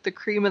kind of took the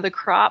cream of the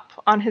crop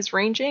on his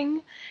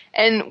ranging.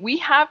 And we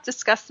have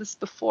discussed this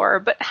before,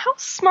 but how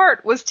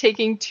smart was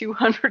taking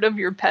 200 of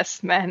your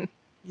best men?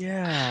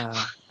 Yeah.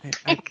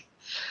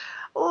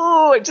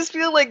 I just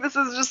feel like this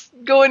is just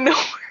going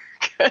nowhere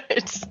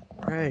good.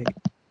 Right.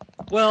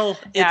 Well,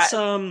 it's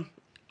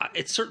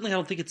certainly, I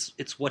don't think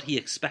it's what he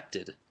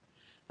expected.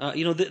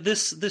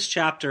 This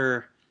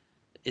chapter,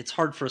 it's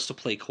hard for us to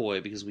play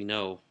coy because we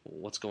know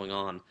what's going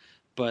on.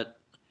 But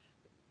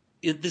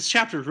this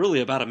chapter is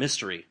really about a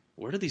mystery.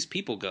 Where do these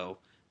people go?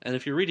 And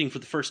if you're reading for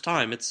the first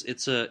time,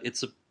 it's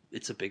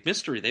a big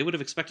mystery. They would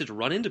have expected to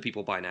run into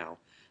people by now,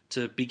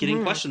 to be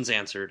getting questions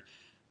answered.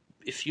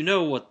 If you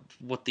know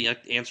what the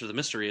answer to the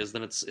mystery is,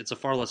 then it's a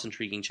far less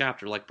intriguing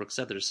chapter. Like Brooke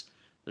said,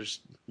 there's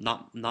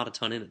not a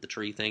ton in it. The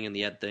tree thing and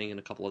the Ed thing and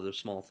a couple other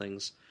small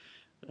things.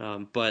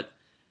 But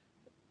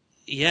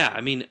yeah,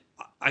 I mean,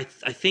 I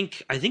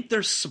think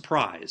they're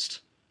surprised.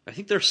 I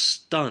think they're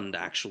stunned,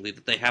 actually,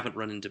 that they haven't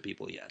run into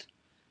people yet.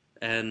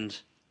 And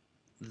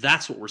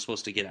that's what we're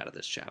supposed to get out of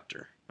this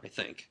chapter, I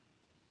think.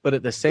 But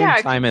at the same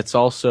time, it's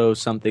also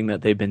something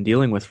that they've been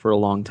dealing with for a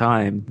long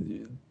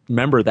time.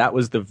 Remember, that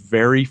was the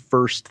very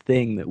first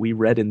thing that we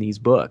read in these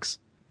books,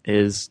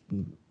 is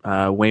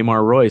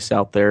Waymar Royce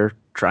out there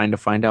trying to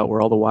find out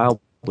where all the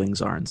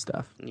wildlings are and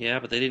stuff. Yeah,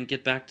 but they didn't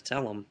get back to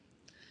tell him.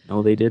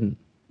 No, they didn't.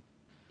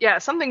 Yeah,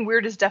 something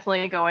weird is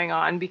definitely going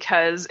on,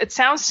 because it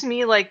sounds to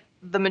me like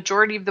the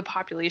majority of the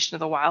population of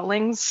the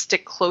wildlings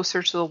stick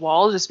closer to the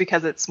wall just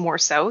because it's more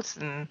south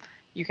and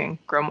you can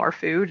grow more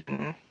food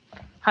and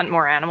hunt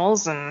more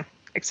animals and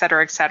et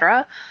cetera, et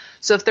cetera.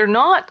 So if they're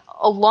not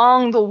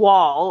along the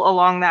wall,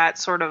 along that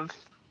sort of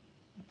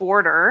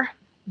border,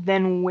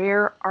 then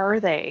where are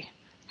they?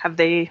 Have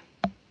they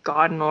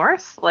gone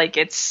north? Like,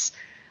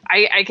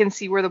 I can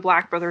see where the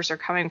Black Brothers are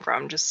coming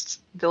from. Just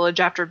village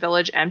after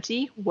village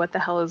empty. What the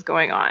hell is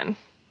going on?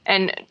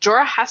 And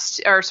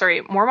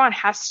Mormont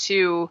has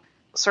to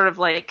sort of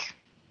like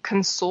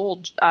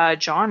console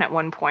Jon at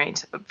one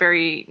point,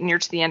 very near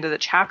to the end of the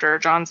chapter.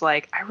 Jon's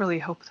like, I really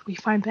hope that we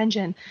find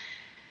Benjen.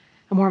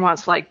 And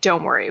Mormont's like,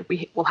 don't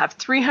worry, we'll have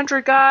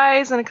 300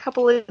 guys in a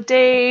couple of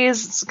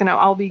days. It's gonna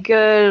all be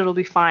good. It'll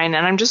be fine.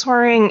 And I'm just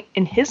wondering,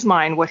 in his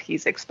mind, what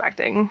he's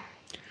expecting.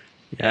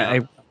 Yeah,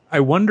 I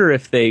wonder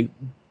if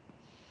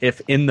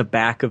in the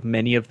back of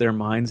many of their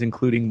minds,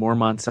 including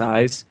Mormont's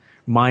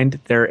mind,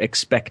 they're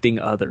expecting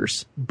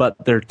others, but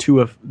they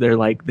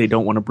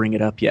don't want to bring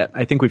it up yet.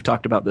 I think we've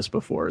talked about this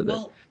before.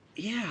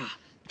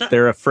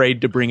 They're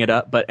afraid to bring it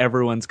up, but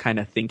everyone's kind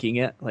of thinking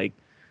it. Like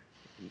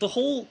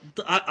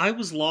I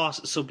was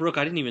lost. So Brooke,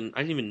 I didn't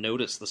even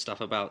notice the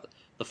stuff about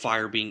the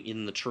fire being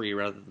in the tree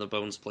rather than the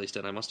bones placed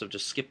in. I must have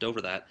just skipped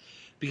over that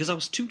because I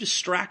was too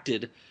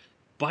distracted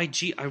by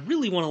I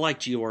really want to like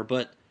Gior,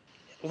 but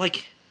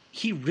like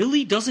he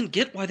really doesn't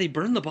get why they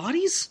burn the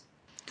bodies.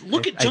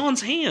 Look at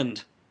Jon's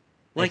hand.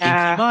 Like he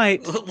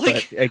might,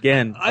 but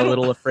again, a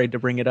little afraid to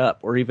bring it up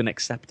or even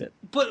accept it.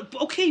 But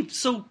okay,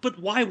 but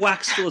why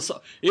wax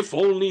philosophical? If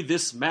only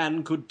this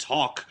man could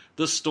talk.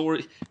 The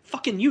story,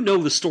 fucking, you know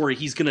the story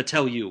he's gonna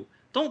tell you.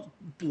 Don't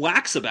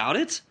wax about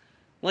it.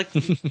 Like,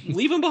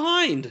 leave him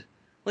behind.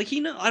 Like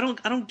I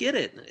don't get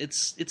it.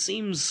 It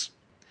seems.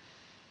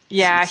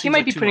 Yeah, he might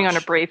like be putting on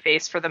a brave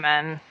face for the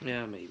men.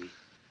 Yeah, maybe.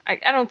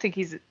 I don't think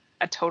he's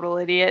a total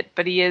idiot,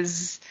 but he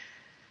is.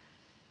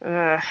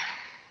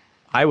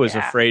 I was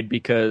afraid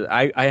because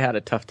I had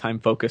a tough time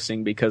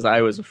focusing because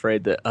I was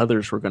afraid that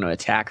others were going to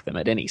attack them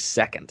at any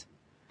second.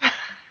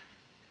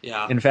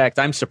 Yeah. In fact,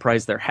 I'm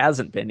surprised there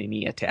hasn't been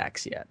any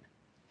attacks yet.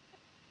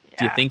 Yeah.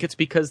 Do you think it's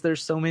because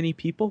there's so many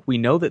people? We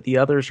know that the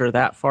others are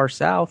that far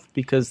south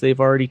because they've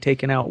already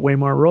taken out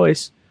Waymar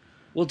Royce.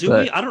 Well,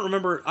 we? I don't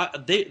remember.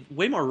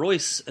 Waymar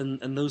Royce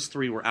and those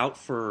three were out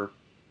for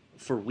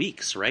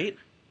weeks, right?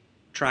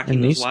 Tracking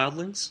those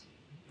wildlings.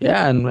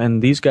 Yeah,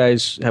 and these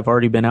guys have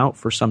already been out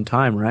for some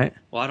time, right?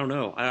 Well, I don't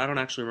know. I don't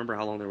actually remember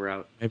how long they were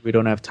out. Maybe we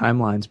don't have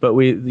timelines, but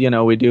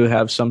we do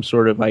have some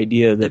sort of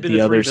idea that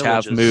the others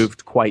have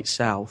moved quite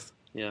south.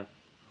 Yeah.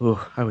 Ooh,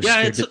 I was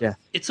scared to death.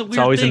 It's a weird It's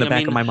always thing. in the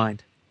back of my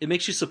mind. It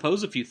makes you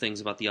suppose a few things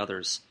about the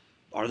others.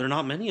 Are there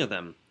not many of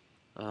them?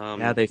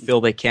 They feel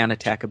they can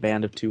attack a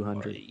band of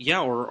 200. Yeah,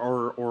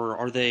 or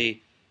are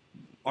they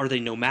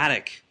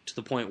nomadic to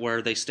the point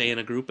where they stay in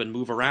a group and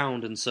move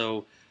around, and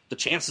so the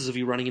chances of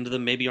you running into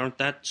them maybe aren't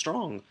that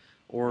strong,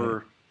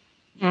 or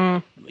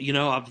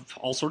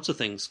all sorts of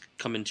things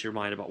come into your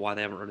mind about why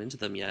they haven't run into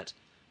them yet.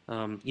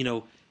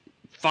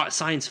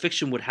 Science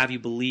fiction would have you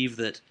believe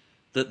that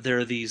there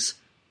are these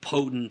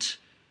potent,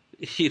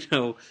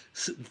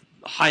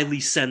 highly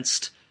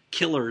sensed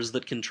killers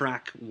that can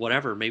track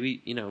whatever.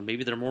 Maybe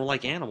they're more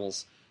like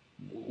animals.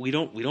 We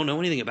don't know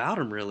anything about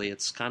them really.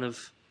 It's kind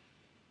of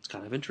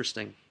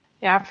interesting.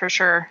 Yeah, for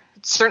sure.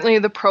 Certainly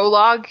the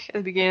prologue at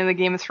the beginning of the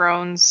Game of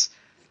Thrones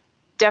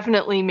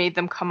definitely made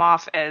them come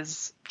off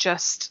as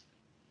just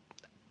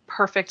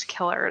perfect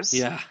killers.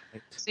 Yeah.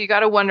 So you got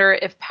to wonder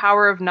if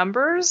power of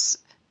numbers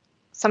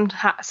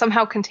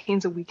somehow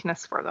contains a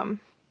weakness for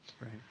them.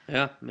 Right.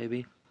 Yeah,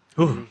 maybe.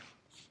 Ooh.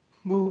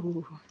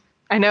 Ooh.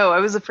 I know. I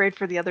was afraid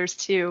for the others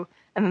too.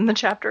 And then the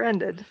chapter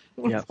ended.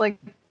 It was like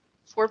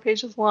 4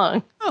 pages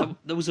long. Oh,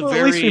 that was at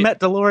least we met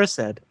Dolores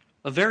Ed.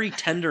 A very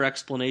tender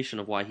explanation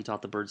of why he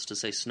taught the birds to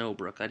say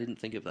Snowbrook. I didn't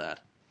think of that.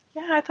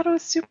 Yeah, I thought it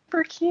was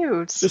super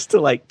cute. Just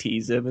to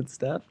tease him and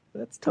stuff.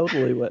 That's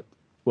totally what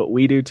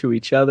we do to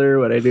each other,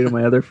 what I do to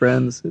my other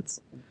friends.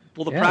 It's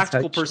the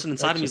practical person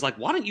inside of me is like,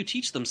 why don't you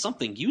teach them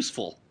something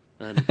useful?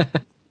 And,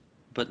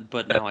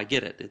 but now I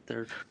get it.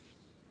 They're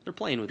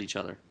playing with each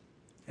other.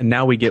 And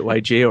now we get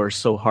why Jeor's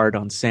so hard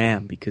on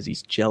Sam, because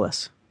he's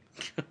jealous.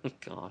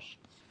 Gosh.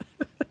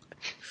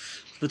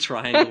 The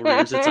triangle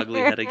rears its ugly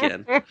head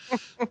again.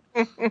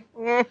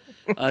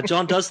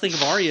 Jon does think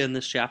of Arya in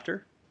this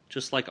chapter,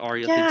 just like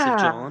Arya thinks of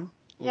Jon.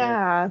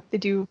 Yeah, they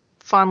do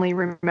fondly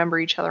remember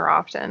each other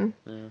often.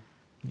 Yeah.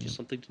 Just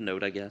something to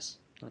note, I guess.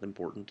 Not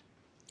important.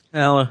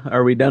 Well,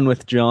 are we done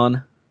with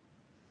Jon?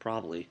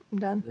 Probably. I'm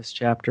done. This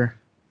chapter.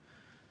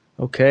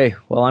 Okay,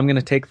 well, I'm going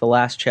to take the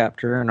last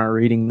chapter in our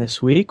reading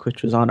this week,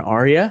 which was on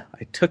Arya.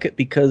 I took it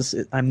because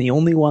I'm the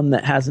only one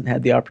that hasn't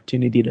had the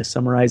opportunity to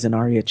summarize an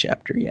Arya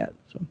chapter yet.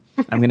 So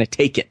I'm going to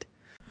take it.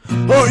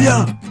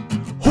 Arya,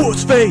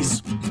 horse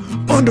face,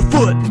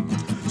 underfoot,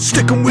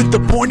 sticking with the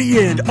pointy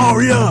end.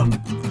 Arya,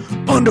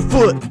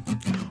 underfoot,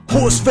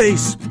 horse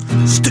face,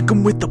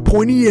 sticking with the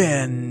pointy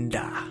end.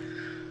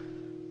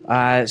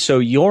 So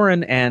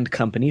Yoren and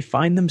company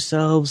find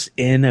themselves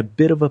in a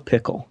bit of a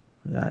pickle.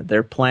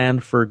 Their plan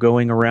for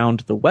going around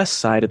the west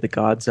side of the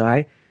God's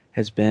Eye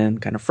has been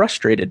kind of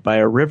frustrated by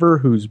a river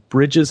whose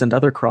bridges and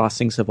other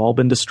crossings have all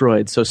been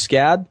destroyed. So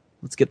Scad,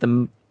 let's get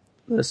them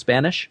the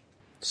Spanish.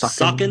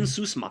 Saquen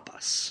sus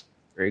mapas.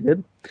 Very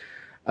good.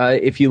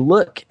 If you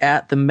look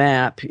at the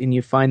map and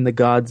you find the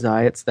God's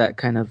Eye, it's that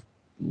kind of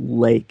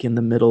lake in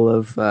the middle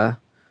of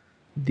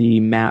the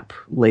map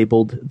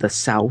labeled the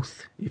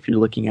South, if you're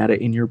looking at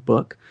it in your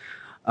book,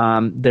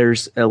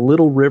 there's a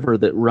little river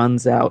that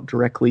runs out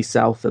directly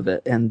south of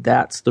it, and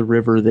that's the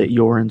river that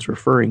Yoren's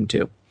referring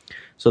to.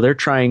 So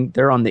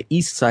they're on the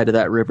east side of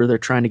that river. They're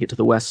trying to get to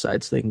the west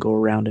side so they can go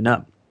around and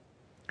up.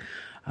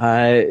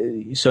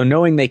 So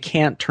knowing they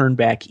can't turn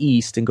back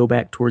east and go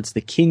back towards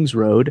the King's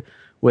Road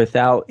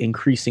without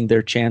increasing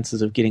their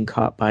chances of getting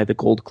caught by the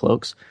Gold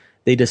Cloaks,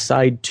 they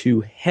decide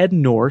to head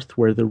north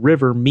where the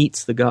river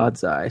meets the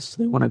God's Eye.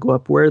 So they want to go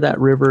up where that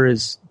river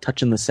is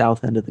touching the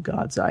south end of the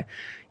God's Eye.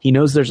 He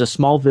knows there's a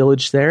small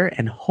village there,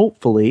 and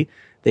hopefully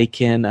they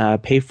can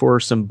pay for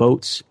some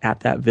boats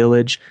at that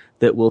village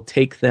that will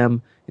take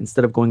them,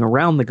 instead of going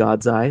around the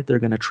God's Eye, they're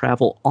going to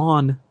travel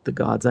on the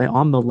God's Eye,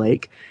 on the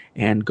lake,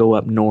 and go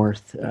up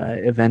north,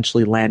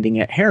 eventually landing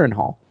at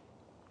Harrenhal.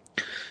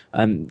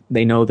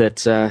 They know that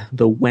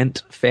the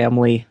Went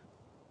family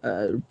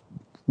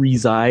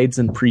resides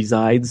and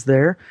presides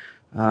there,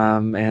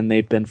 and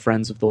they've been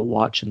friends of the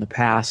Watch in the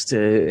past.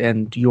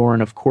 And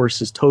Yoren, of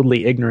course, is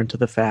totally ignorant of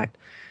the fact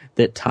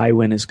that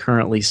Tywin is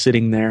currently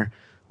sitting there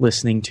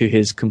listening to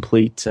his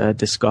complete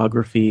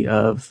discography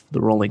of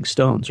the Rolling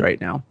Stones right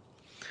now.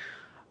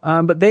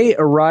 But they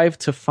arrive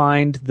to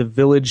find the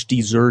village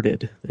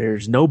deserted.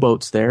 There's no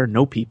boats there,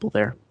 no people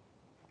there.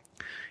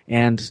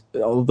 And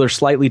although they're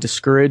slightly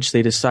discouraged,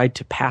 they decide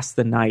to pass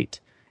the night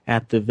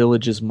at the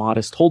village's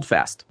modest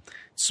holdfast.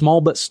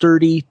 Small but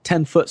sturdy,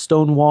 10-foot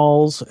stone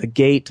walls, a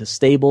gate, a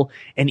stable,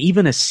 and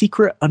even a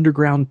secret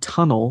underground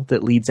tunnel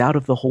that leads out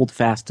of the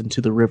holdfast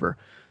into the river.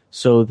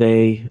 So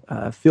they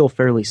feel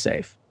fairly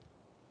safe.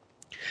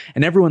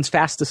 And everyone's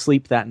fast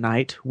asleep that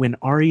night when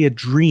Arya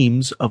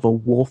dreams of a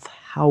wolf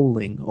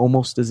howling,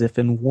 almost as if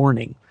in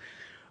warning.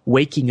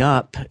 Waking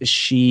up,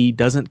 she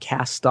doesn't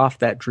cast off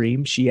that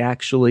dream. She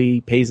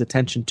actually pays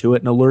attention to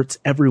it and alerts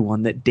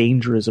everyone that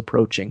danger is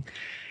approaching.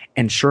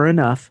 And sure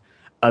enough,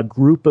 a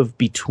group of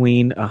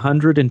between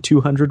 100 and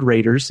 200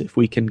 raiders, if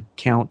we can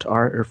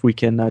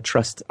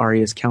trust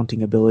Arya's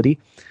counting ability,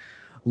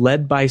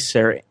 led by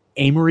Ser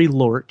Amory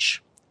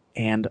Lorch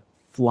and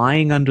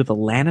flying under the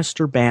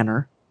Lannister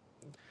banner,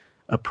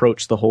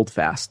 approach the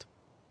holdfast.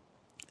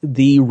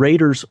 The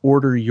raiders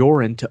order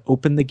Yoren to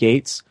open the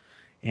gates,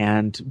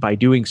 and by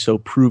doing so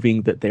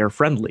proving that they are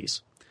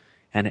friendlies.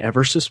 And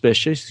ever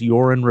suspicious,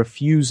 Yoren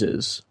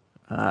refuses,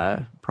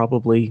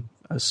 probably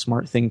a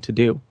smart thing to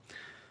do.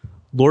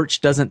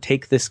 Lorch doesn't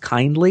take this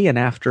kindly, and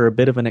after a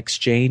bit of an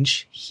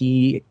exchange,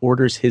 he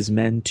orders his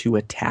men to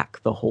attack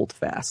the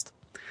holdfast.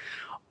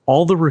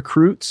 All the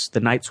recruits, the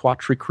Night's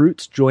Watch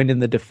recruits, join in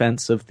the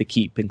defense of the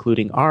keep,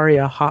 including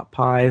Arya, Hot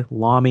Pie,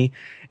 Lamy,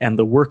 and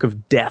the work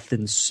of death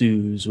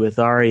ensues, with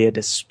Arya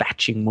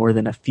dispatching more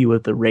than a few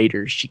of the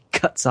raiders. She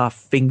cuts off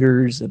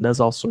fingers and does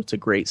all sorts of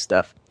great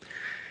stuff.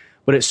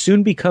 But it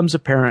soon becomes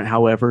apparent,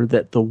 however,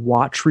 that the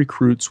Watch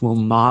recruits will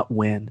not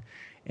win,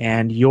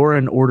 and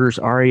Yoren orders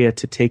Arya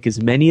to take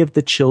as many of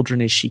the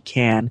children as she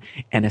can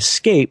and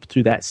escape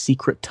through that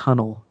secret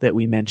tunnel that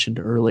we mentioned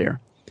earlier.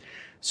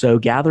 So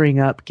gathering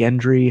up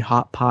Gendry,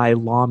 Hot Pie,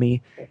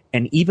 Lamy,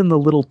 and even the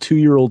little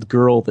 2-year-old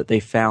girl that they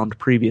found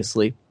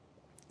previously,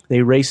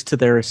 they race to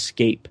their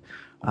escape.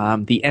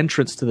 The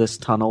entrance to this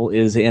tunnel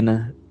is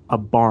in a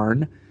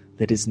barn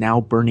that is now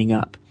burning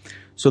up.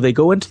 So they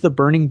go into the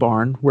burning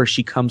barn where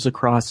she comes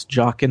across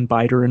Jaqen,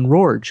 Biter, and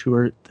Rorge, who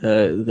are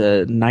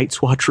the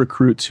Night's Watch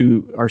recruits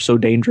who are so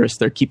dangerous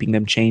they're keeping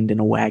them chained in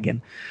a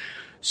wagon.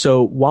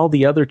 So while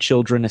the other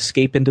children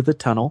escape into the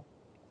tunnel,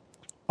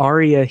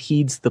 Arya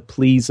heeds the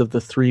pleas of the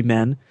 3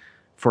 men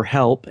for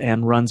help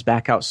and runs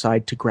back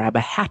outside to grab a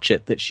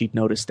hatchet that she'd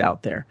noticed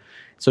out there.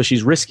 So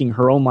she's risking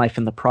her own life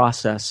in the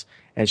process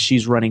as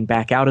she's running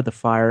back out of the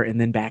fire and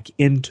then back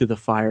into the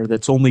fire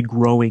that's only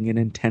growing in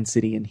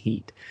intensity and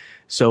heat.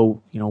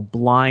 So,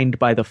 blind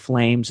by the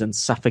flames and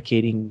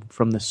suffocating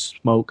from the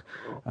smoke,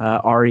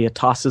 Arya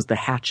tosses the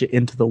hatchet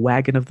into the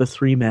wagon of the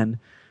 3 men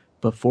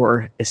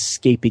before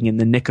escaping in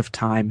the nick of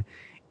time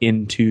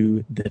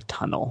into the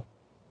tunnel.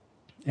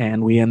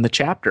 And we end the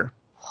chapter.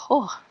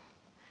 Oh,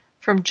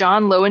 from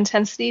Jon low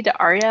intensity to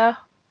Arya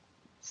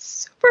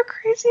super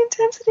crazy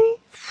intensity.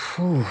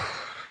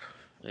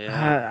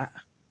 Yeah.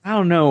 I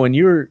don't know. When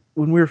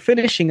we were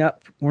finishing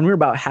up, when we were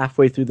about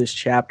halfway through this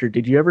chapter,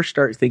 did you ever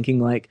start thinking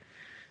like,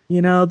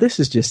 this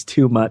is just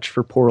too much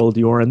for poor old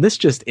Yoren. This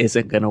just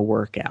isn't going to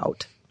work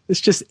out. This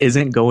just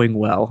isn't going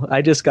well.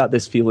 I just got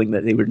this feeling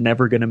that they were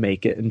never going to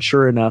make it, and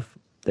sure enough,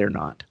 they're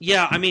not.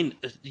 Yeah, I mean,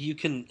 you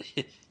can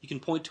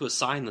point to a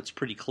sign that's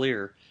pretty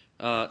clear.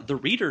 The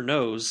reader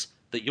knows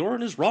that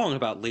Yoren is wrong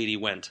about Lady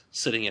Went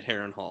sitting at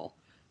Harrenhal.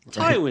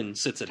 Tywin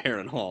sits at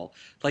Harrenhal.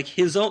 Like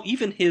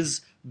even his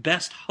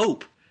best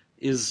hope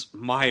is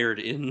mired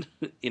in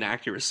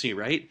inaccuracy,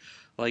 right?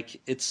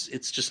 Like it's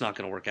just not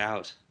going to work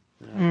out.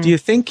 Do you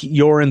think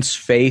Yoren's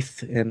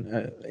faith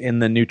in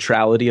the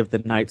neutrality of the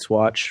Night's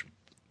Watch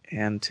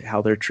and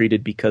how they're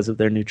treated because of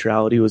their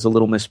neutrality was a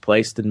little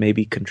misplaced and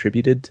maybe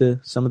contributed to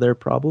some of their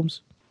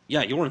problems?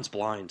 Yeah, Yoren's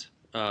blind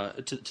to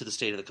the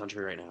state of the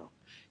country right now.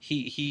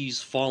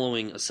 He's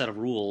following a set of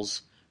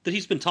rules that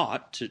he's been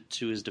taught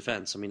to his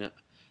defense. I mean, I'm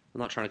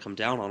not trying to come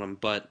down on him,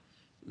 but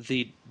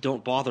the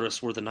 "Don't Bother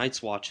Us" where the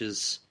Night's Watch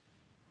is,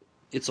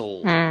 it's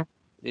old.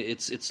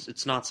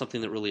 It's not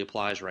something that really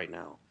applies right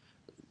now.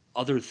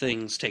 Other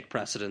things take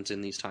precedence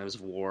in these times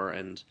of war,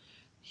 and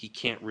he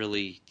can't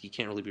really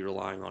be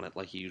relying on it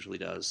like he usually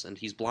does. And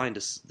he's blind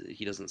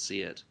he doesn't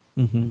see it.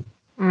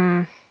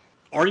 Mm-hmm.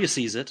 Arya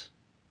sees it.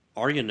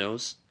 Arya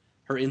knows.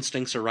 Her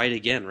instincts are right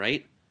again,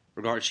 right?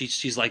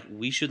 She's like,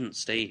 we shouldn't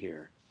stay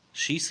here.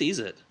 She sees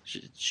it.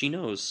 She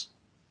knows.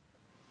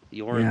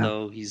 Yoren,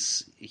 though,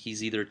 he's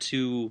either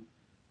too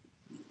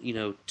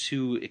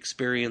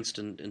experienced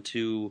and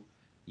too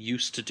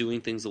used to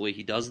doing things the way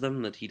he does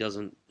them that he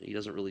doesn't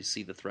really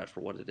see the threat for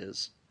what it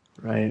is.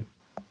 Right.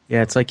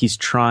 Yeah, it's like he's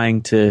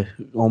trying to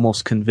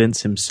almost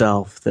convince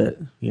himself that,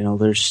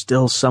 there's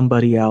still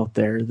somebody out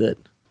there that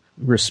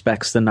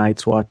respects the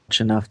Night's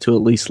Watch enough to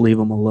at least leave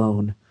him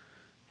alone.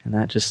 And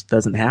that just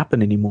doesn't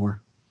happen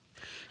anymore.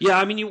 Yeah,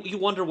 I mean, you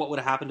wonder what would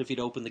have happened if he'd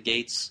opened the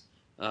gates.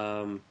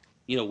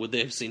 Would they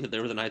have seen that they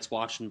were the Night's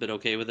Watch and been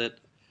okay with it?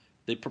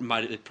 They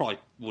probably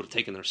would have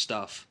taken their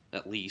stuff,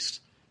 at least.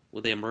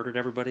 Would they have murdered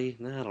everybody?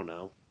 I don't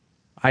know.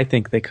 I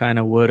think they kind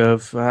of would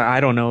have. I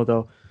don't know,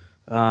 though.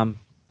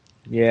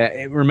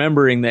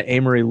 Remembering that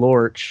Amory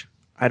Lorch,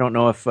 I don't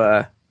know if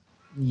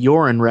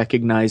Yoren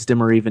recognized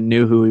him or even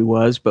knew who he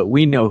was, but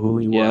we know who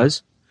he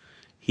was.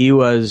 He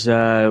was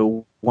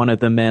one of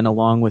the men,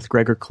 along with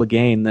Gregor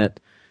Clegane, that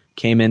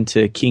came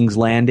into King's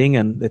Landing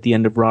and at the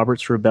end of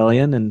Robert's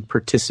Rebellion and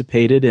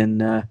participated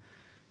in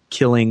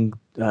killing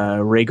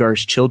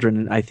Rhaegar's children.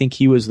 And I think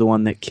he was the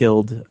one that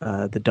killed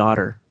the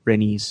daughter,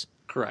 Rhaenys.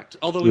 Correct.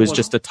 Although he was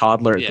just a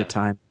toddler at the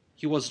time.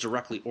 He was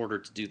directly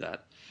ordered to do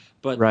that.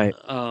 But right.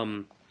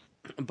 I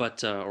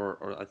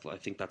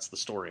think that's the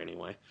story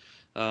anyway.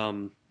 I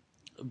mean,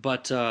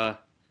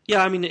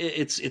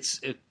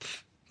 it's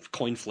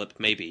coin flip,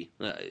 maybe.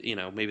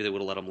 Maybe they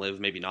would have let him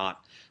live, maybe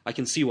not. I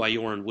can see why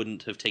Yoren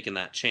wouldn't have taken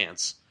that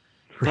chance.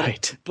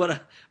 Right.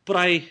 But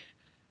I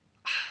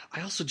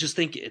also just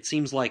think it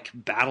seems like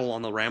battle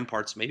on the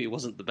ramparts maybe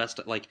wasn't the best.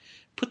 Like,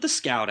 put the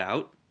scout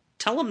out,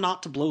 tell him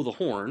not to blow the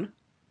horn,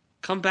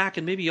 come back,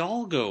 and maybe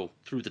all go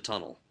through the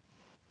tunnel.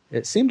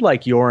 It seemed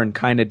like Yoren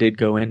kind of did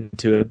go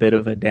into a bit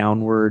of a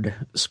downward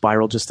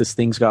spiral just as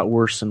things got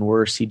worse and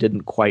worse. He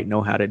didn't quite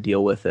know how to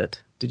deal with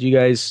it.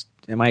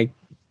 Am I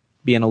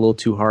being a little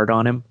too hard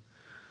on him?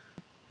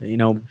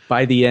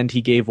 By the end,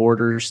 he gave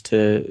orders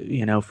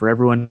to, for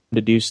everyone to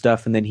do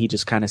stuff, and then he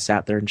just kind of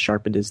sat there and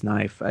sharpened his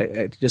knife.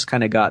 I just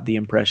kind of got the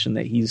impression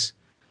that he's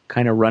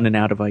kind of running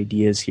out of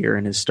ideas here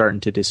and is starting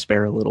to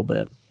despair a little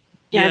bit.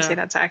 Yeah, I'd say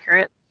that's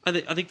accurate.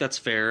 I think that's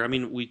fair. I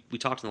mean, we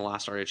talked in the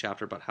last Arya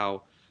chapter about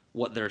how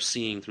what they're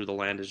seeing through the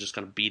land is just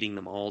kind of beating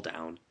them all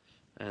down,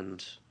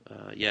 and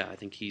I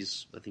think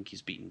he's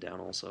beaten down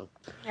also.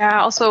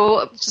 Yeah.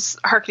 Also, just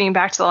harkening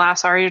back to the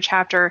last Arya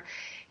chapter,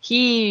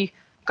 he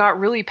got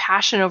really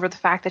passionate over the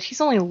fact that he's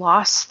only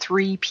lost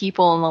 3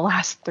 people in the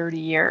last 30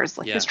 years.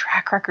 His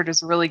track record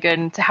is really good,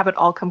 and to have it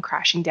all come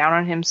crashing down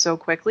on him so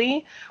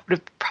quickly would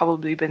have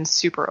probably been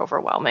super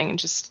overwhelming, and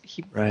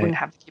he wouldn't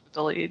have the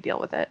capability to deal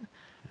with it.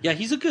 Yeah,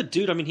 he's a good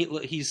dude. I mean,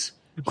 he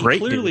Great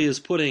clearly dude. is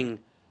putting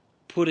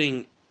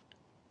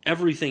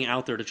everything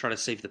out there to try to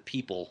save the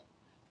people.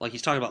 Like,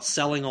 he's talking about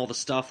selling all the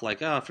stuff, like,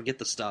 forget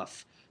the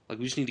stuff. Like,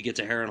 we just need to get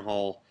to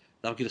Harrenhal.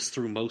 That'll get us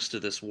through most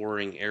of this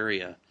warring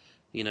area.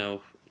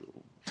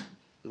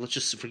 Let's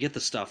just forget the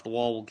stuff. The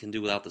wall can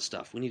do without the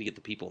stuff. We need to get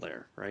the people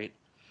there, right?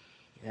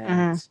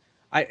 Yeah.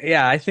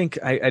 I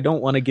think I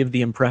don't want to give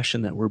the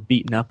impression that we're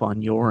beating up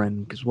on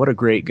Yoren, because what a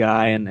great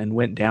guy and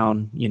went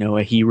down,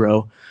 a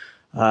hero.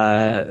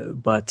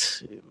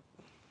 But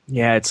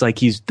yeah, it's like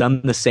he's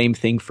done the same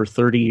thing for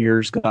 30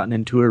 years, gotten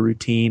into a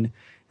routine,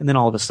 and then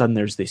all of a sudden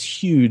there's this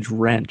huge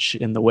wrench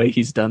in the way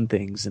he's done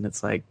things, and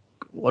it's like,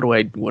 what do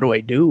I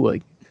do?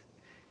 Like,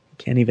 I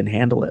can't even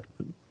handle it.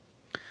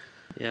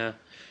 Yeah.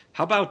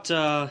 How about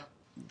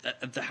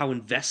how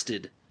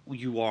invested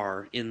you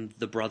are in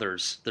the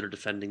brothers that are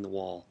defending the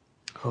wall?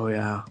 Oh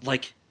yeah.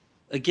 Like,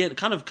 again,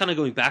 kind of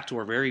going back to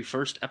our very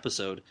first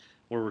episode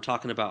where we're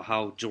talking about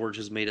how George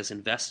has made us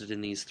invested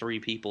in these 3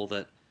 people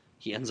that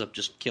he ends up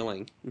just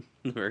killing in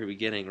the very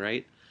beginning,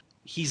 right?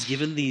 He's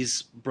given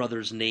these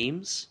brothers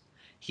names.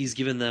 He's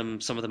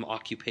given some of them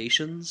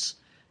occupations.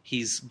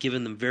 He's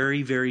given them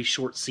very, very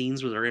short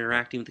scenes where they're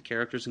interacting with the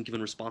characters and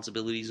given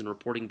responsibilities and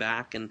reporting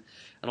back and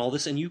all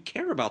this, and you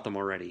care about them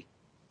already.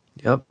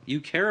 Yep. You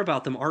care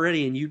about them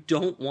already, and you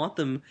don't want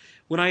them.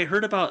 When I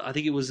heard about, I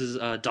think it was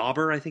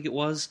Dauber,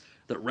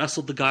 that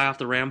wrestled the guy off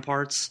the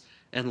ramparts,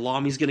 and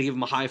Lami's going to give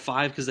him a high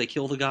five because they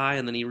kill the guy,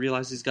 and then he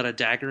realizes he's got a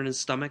dagger in his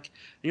stomach.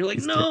 And you're like,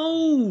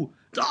 no!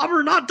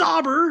 Dauber, not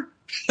Dauber!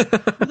 Who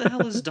the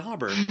hell is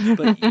Dauber?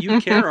 But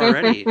you care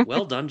already.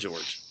 Well done,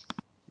 George.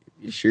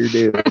 You sure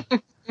do.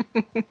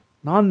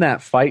 On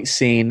that fight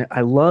scene,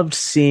 I loved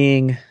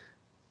seeing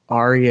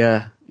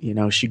Arya.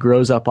 She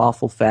grows up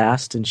awful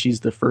fast, and she's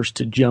the first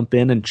to jump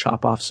in and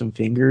chop off some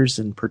fingers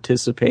and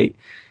participate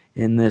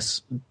in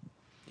this,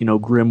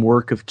 grim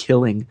work of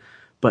killing.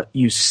 But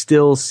you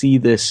still see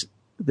this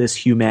this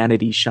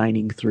humanity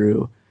shining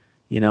through.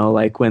 You know,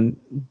 like when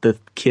the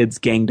kids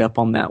ganged up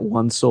on that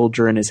one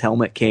soldier and his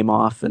helmet came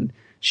off and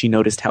she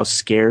noticed how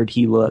scared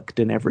he looked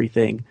and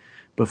everything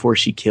before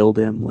she killed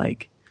him.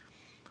 Like,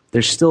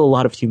 there's still a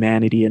lot of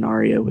humanity in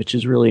Arya, which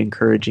is really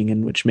encouraging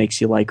and which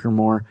makes you like her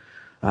more.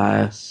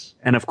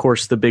 And of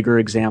course, the bigger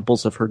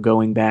examples of her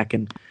going back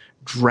and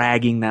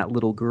dragging that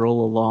little girl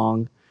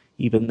along,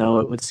 even though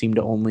it would seem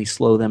to only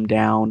slow them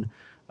down.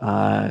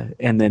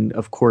 And then,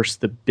 of course,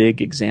 the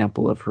big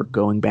example of her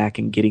going back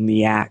and getting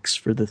the axe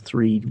for the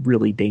 3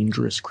 really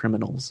dangerous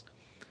criminals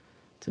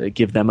to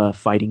give them a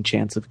fighting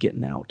chance of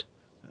getting out.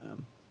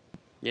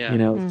 Yeah. You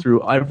know,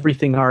 through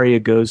everything Arya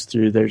goes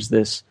through, there's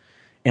this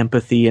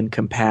empathy and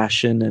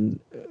compassion and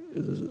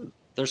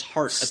there's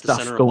heart at the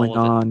stuff center going of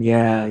all of it. on.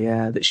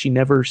 Yeah, that she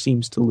never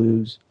seems to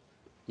lose.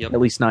 Yep. At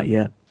least not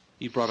yet.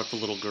 You brought up the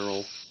little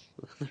girl.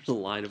 There's a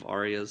line of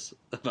Arya's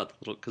about the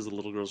little, because the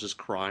little girl's just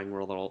crying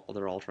while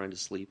they're all trying to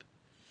sleep,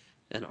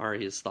 and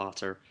Arya's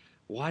thoughts are,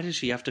 "Why does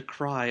she have to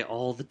cry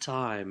all the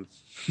time?"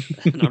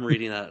 And I'm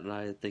reading that and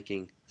I'm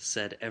thinking,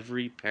 said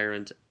every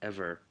parent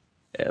ever.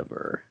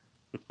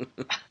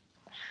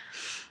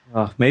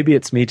 Maybe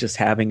it's me just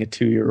having a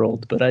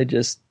 2-year-old, but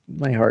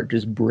my heart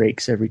just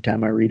breaks every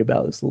time I read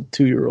about this little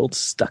 2-year-old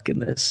stuck in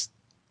this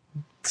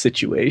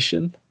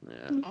situation.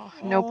 Yeah. Oh,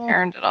 no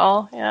parent at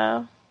all.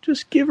 Yeah.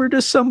 Just give her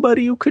to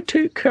somebody who could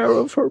take care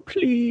of her,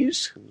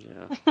 please.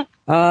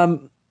 Yeah.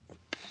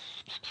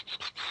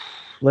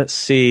 Let's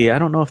see. I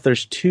don't know if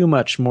there's too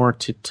much more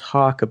to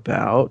talk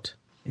about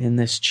in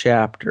this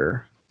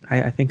chapter.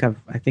 I think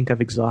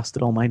I've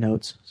exhausted all my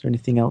notes. Is there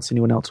anything else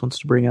anyone else wants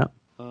to bring up?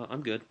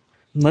 I'm good.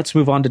 Let's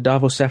move on to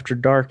Davos After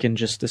Dark in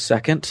just a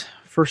second.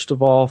 First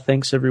of all,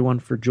 thanks everyone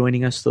for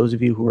joining us. Those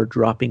of you who are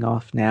dropping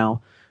off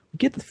now, we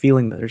get the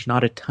feeling that there's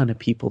not a ton of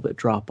people that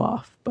drop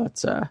off,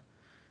 but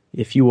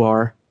if you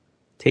are,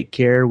 take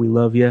care. We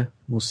love you.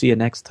 We'll see you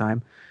next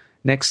time.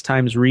 Next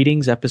time's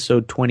readings,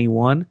 episode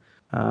 21,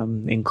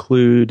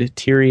 include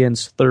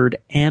Tyrion's 3rd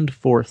and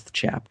 4th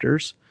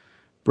chapters,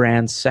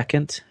 Bran's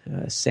 2nd,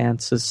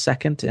 Sansa's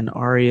 2nd, and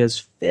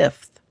Arya's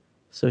 5th.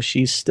 So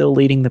she's still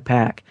leading the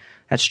pack.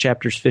 That's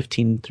chapters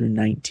 15 through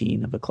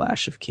 19 of A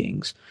Clash of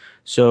Kings.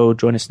 So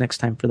join us next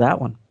time for that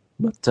one.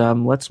 But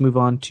let's move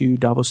on to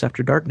Davos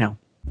After Dark now.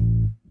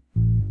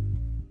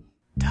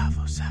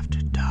 Davos After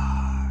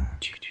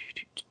Dark.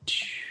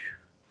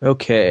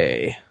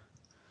 Okay.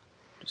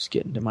 Just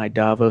getting to my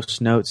Davos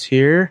notes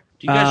here.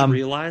 Do you guys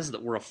realize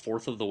that we're a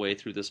 4th of the way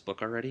through this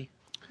book already?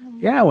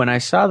 Yeah, when I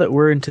saw that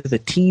we're into the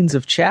teens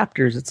of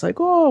chapters, it's like,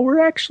 oh, we're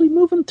actually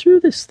moving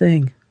through this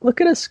thing. Look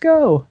at us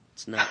go.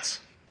 It's nuts.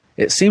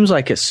 It seems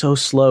like it's so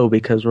slow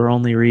because we're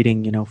only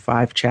reading,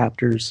 5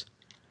 chapters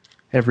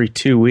every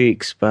 2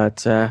 weeks,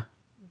 but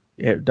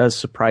it does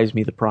surprise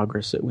me the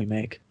progress that we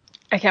make.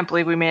 I can't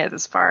believe we made it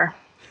this far.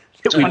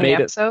 We 20 made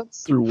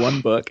episodes. it through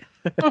one book.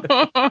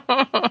 I'm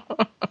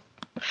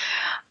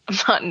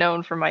not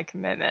known for my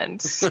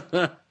commitments. All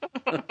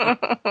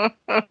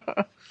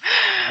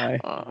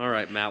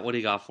right, Matt, what do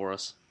you got for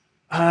us?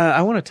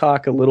 I want to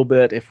talk a little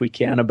bit, if we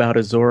can, about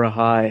Azor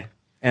Ahai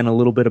and a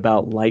little bit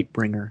about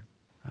Lightbringer.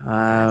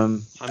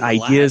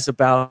 Ideas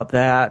about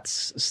that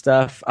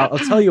stuff. I'll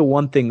tell you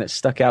one thing that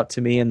stuck out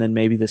to me, and then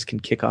maybe this can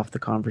kick off the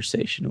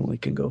conversation and we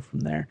can go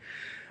from there.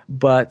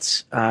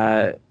 But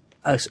a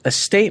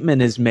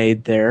statement is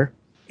made there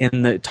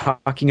in the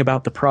talking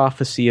about the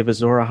prophecy of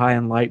Azor Ahai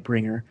and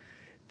Lightbringer,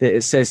 that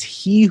it says,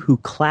 "He who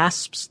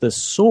clasps the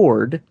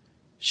sword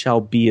shall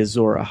be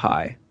Azor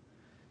Ahai."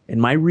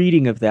 And my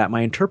reading of that,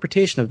 my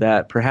interpretation of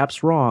that,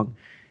 perhaps wrong,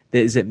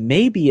 is that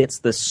maybe it's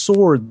the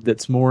sword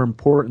that's more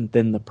important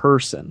than the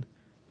person.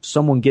 If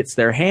someone gets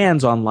their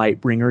hands on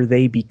Lightbringer,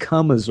 they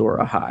become Azor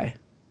Ahai.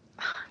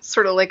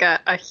 Sort of like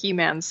a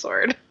He-Man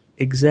sword.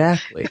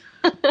 Exactly.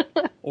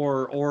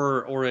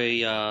 or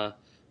a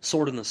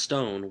sword in the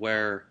stone,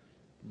 where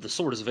the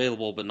sword is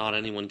available but not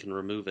anyone can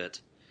remove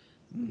it,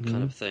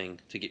 kind of thing.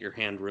 To get your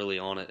hand really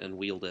on it and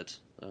wield it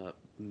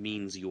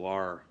means you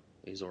are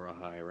Azor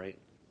Ahai, right?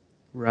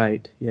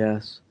 Right,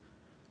 yes.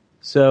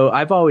 So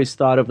I've always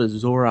thought of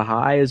Azor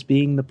Ahai as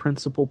being the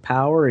principal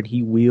power, and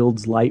he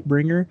wields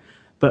Lightbringer,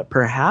 but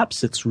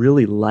perhaps it's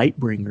really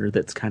Lightbringer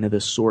that's kind of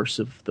the source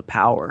of the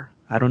power.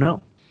 I don't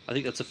know. I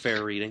think that's a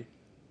fair reading.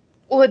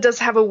 Well, it does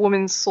have a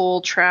woman's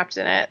soul trapped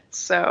in it,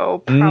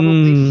 so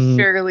probably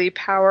fairly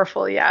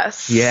powerful,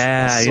 yes.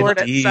 Yeah, the sword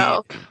indeed.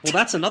 itself. Well,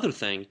 that's another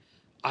thing.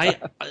 I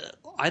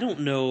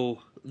don't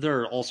know.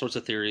 There are all sorts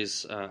of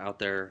theories out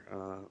there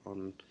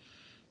on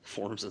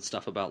forums and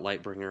stuff about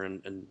Lightbringer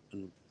and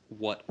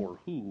what or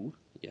who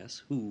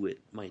it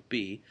might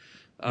be.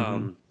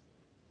 A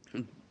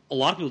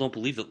lot of people don't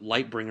believe that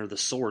Lightbringer, the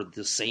sword,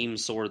 the same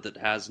sword that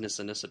has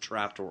Nissa Nissa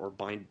trapped or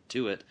bind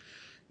to it,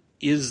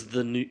 is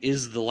the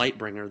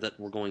Lightbringer that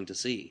we're going to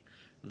see.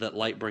 That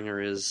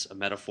Lightbringer is a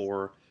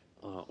metaphor,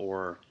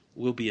 or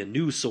will be a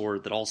new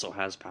sword that also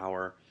has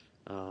power.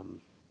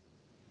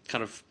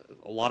 Kind of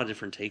a lot of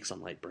different takes on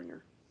Lightbringer.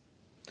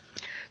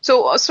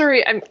 So,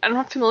 sorry, I'm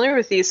not familiar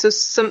with these.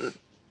 So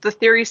the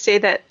theories say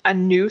that a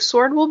new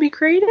sword will be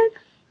created?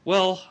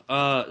 Well,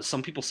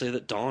 some people say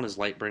that Dawn is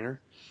Lightbringer,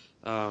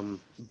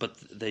 but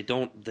they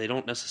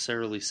don't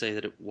necessarily say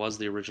that it was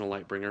the original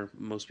Lightbringer.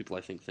 Most people,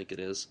 I think it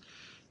is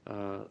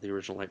the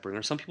original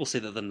Lightbringer. Some people say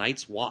that the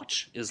Night's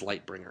Watch is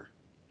Lightbringer.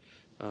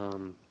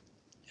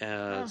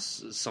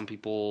 Some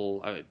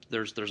people,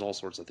 there's all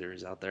sorts of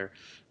theories out there,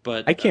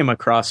 but I came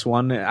across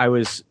one.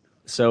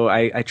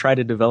 I try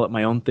to develop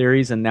my own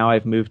theories, and now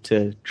I've moved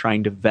to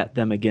trying to vet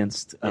them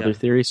against other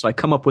theories. So I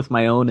come up with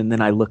my own, and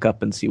then I look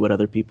up and see what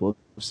other people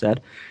have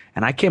said.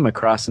 And I came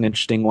across an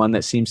interesting one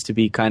that seems to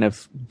be kind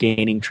of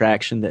gaining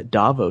traction, that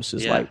Davos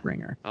is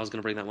Lightbringer. I was going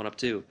to bring that one up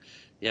too.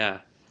 Yeah.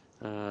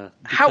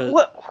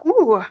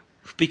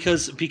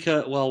 Because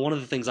one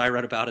of the things I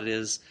read about it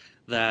is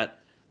that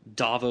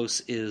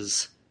Davos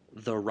is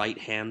the right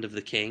hand of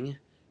the king,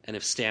 and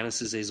if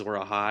Stannis is Azor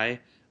Ahai,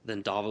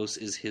 then Davos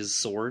is his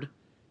sword.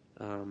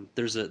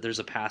 There's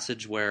a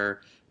passage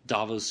where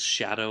Davos'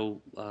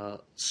 shadow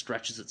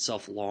stretches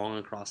itself long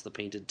across the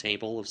painted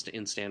table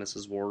in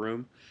Stannis' war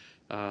room,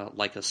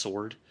 like a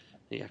sword.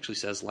 He actually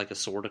says like a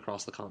sword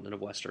across the continent of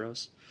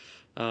Westeros.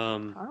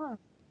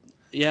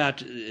 Yeah,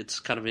 it's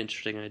kind of an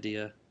interesting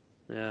idea.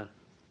 Yeah.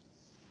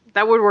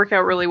 That would work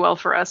out really well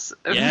for us.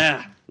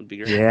 Yeah, would be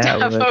great. Yeah,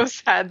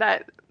 Davos had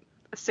that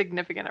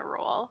significant a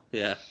role.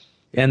 Yeah.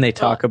 And they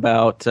talk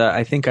about,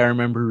 I think I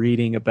remember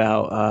reading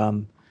about,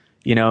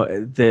 the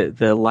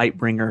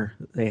Lightbringer.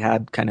 They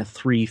had kind of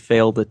 3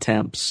 failed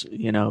attempts,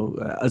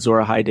 Azor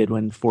Ahai did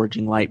when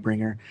forging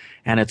Lightbringer.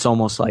 And it's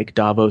almost like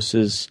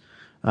Davos's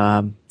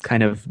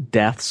kind of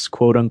deaths,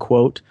 quote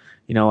unquote,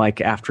 like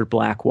after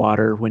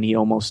Blackwater when he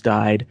almost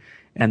died.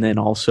 And then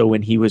also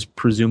when he was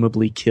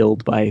presumably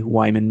killed by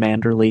Wyman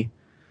Manderly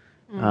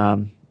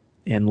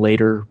in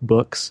later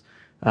books.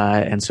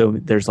 And so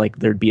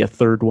there'd be a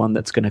third one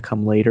that's going to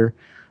come later.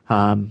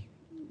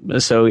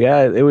 So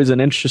yeah, it was an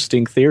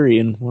interesting theory,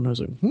 and when I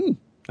was like,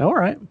 all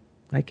right,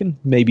 I can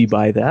maybe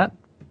buy that.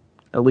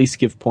 At least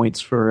give points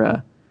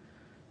for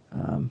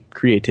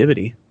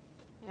creativity.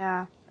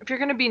 Yeah, if you're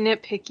going to be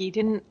nitpicky, he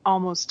didn't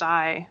almost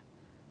die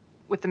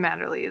with the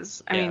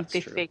Manderleys. I mean,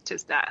 they faked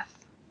his death.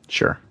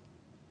 Sure.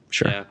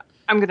 Yeah.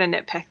 I'm going to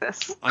nitpick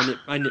this. I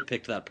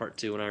nitpicked that part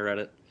too when I read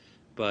it,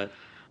 but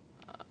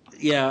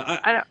yeah,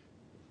 I don't.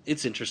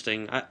 It's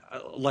interesting.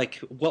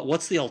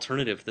 What's the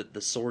alternative? That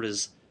the sword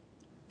is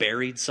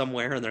buried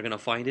somewhere and they're going to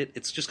find it?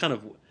 It's just kind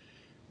of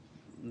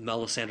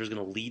Melisandre's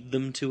going to lead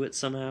them to it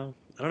somehow.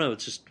 I don't know.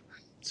 It's just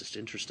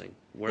interesting.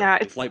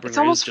 It's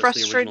almost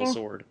frustrating. The original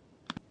sword.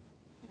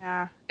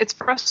 Yeah, it's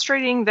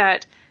frustrating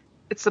that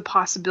it's the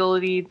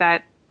possibility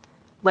that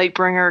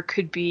Lightbringer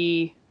could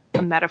be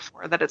a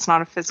metaphor, that it's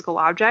not a physical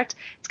object.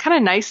 It's kind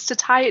of nice to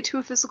tie it to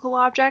a physical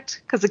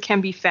object because it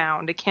can be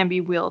found, it can be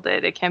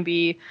wielded, it can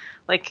be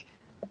like,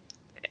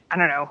 I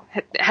don't know,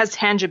 it has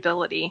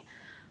tangibility.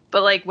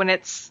 But like when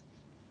it's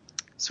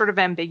sort of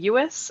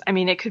ambiguous, I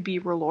mean, it could be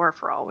R'hllor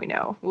for all we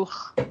know. Ugh,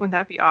 wouldn't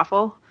that be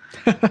awful?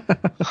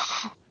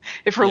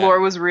 If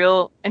R'hllor was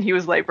real and he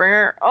was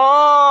Lightbringer,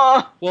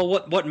 oh!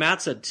 Well, what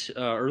Matt said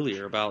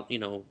earlier about,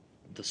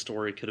 the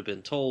story could have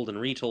been told and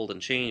retold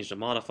and changed and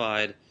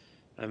modified.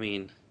 I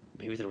mean,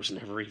 maybe there was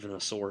never even a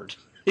sword.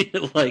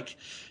 Who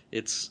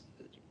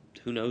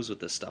knows with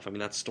this stuff? I mean,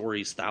 that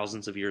story's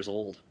thousands of years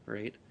old,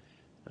 right?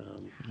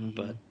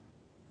 But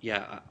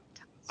yeah,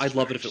 I'd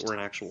love it if it were an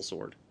actual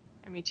sword.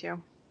 Me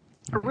too.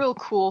 A real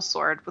cool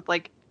sword with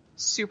like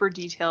super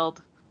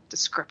detailed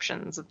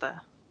descriptions of the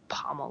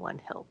pommel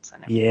and hilts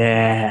and everything.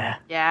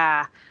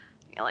 Yeah.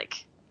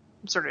 Like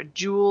sort of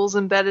jewels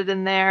embedded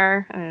in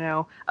there. I don't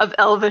know, of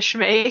elvish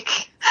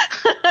make.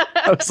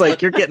 I was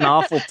like, you're getting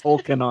awful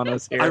Tolkien on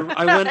us here.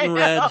 I went and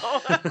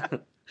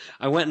read.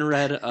 I went and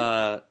read.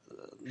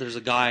 There's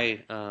a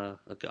guy.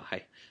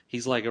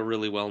 He's like a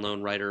really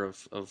well-known writer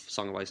of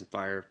Song of Ice and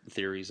Fire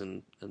theories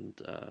and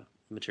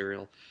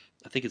material.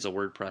 I think it's a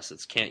WordPress.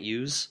 It's Can't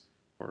Use,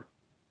 or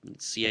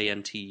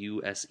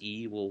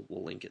Cantuse. We'll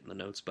link it in the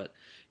notes. But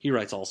he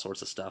writes all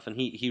sorts of stuff, and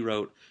he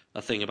wrote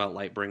a thing about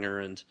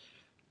Lightbringer. And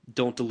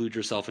don't delude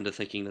yourself into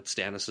thinking that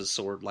Stannis'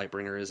 sword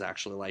Lightbringer is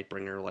actually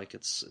Lightbringer. Like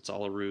it's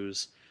all a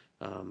ruse.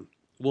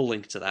 We'll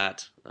link to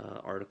that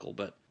article,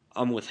 but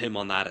I'm with him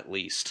on that at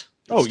least.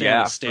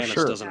 Stannis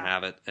sure. doesn't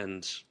have it,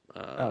 and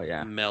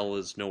Mel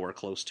is nowhere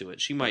close to it.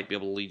 She might be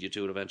able to lead you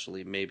to it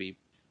eventually. Maybe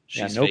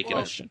she's faking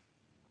question. it.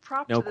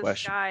 Prop to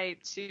this guy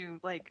to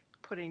like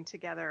putting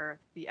together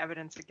the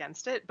evidence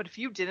against it. But if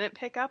you didn't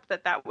pick up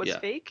that was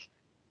fake,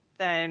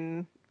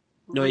 then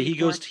no, he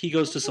goes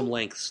to some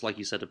lengths, like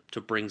you said,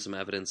 to bring some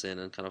evidence in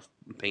and kind of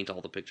paint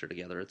all the picture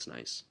together. It's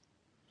nice.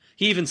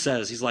 He even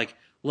says, he's like,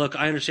 look,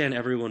 I understand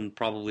everyone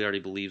probably already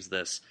believes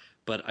this,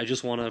 but I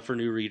just want to, for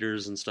new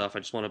readers and stuff, I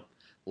just want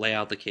to lay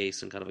out the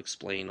case and kind of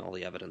explain all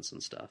the evidence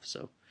and stuff.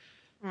 So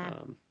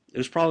it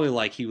was probably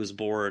like he was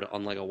bored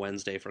on like a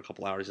Wednesday for a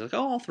couple hours. He's like,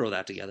 oh, I'll throw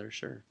that together.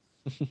 Sure.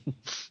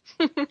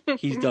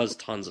 He does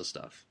tons of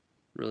stuff.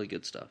 Really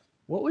good stuff.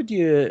 What would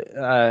you,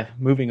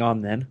 moving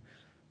on then,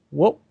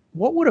 what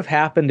would have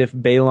happened if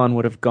Balon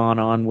would have gone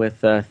on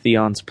with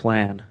Theon's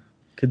plan?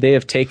 Could they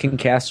have taken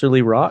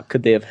Casterly Rock?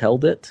 Could they have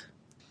held it?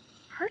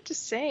 Hard hard to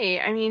say.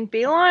 I mean,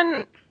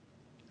 Balon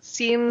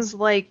seems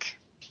like,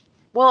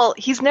 well,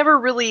 he's never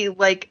really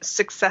like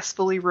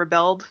successfully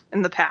rebelled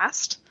in the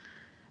past.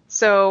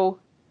 So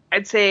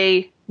I'd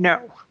say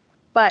no.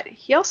 But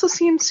he also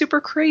seems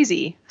super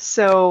crazy.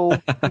 So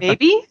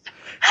maybe?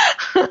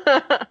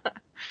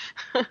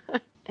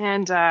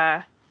 And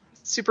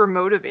super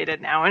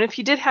motivated now. And if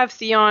he did have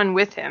Theon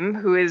with him,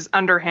 who is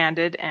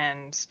underhanded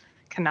and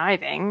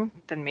conniving,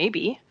 then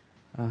maybe.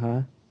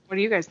 Uh-huh. What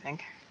do you guys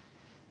think?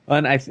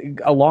 And I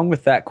think along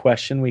with that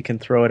question, we can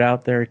throw it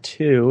out there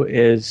too,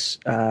 is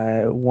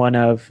one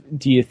of,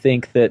 do you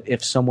think that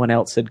if someone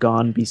else had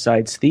gone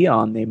besides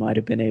Theon, they might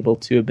have been able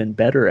to have been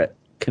better at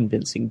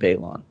convincing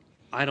Balon?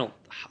 I don't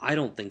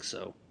think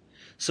so.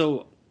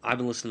 So I've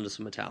been listening to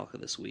some Metallica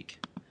this week.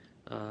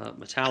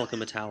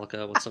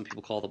 Metallica, what some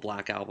people call the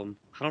Black Album.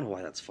 I don't know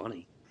why that's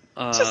funny.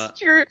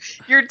 Just your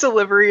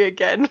delivery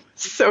again.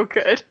 So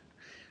good.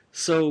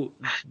 So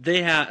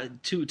they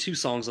have two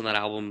songs on that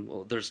album.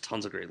 Well, there's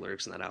tons of great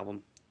lyrics in that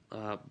album.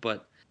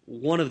 But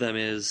one of them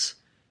is,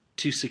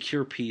 to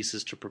secure peace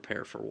is to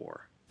prepare for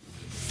war.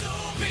 So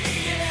be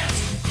it.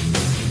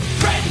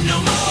 Fret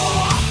no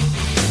more.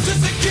 To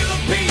secure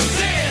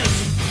peace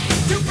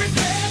is to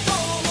prepare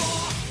for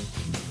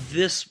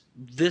war.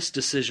 This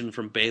decision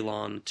from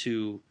Balon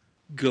to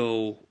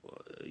go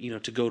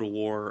to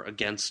war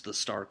against the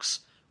Starks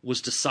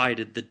was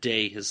decided the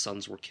day his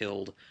sons were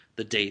killed,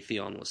 the day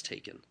Theon was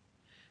taken.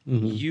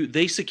 Mm-hmm.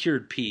 They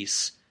secured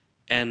peace,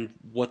 and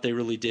what they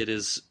really did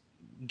is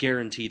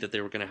guarantee that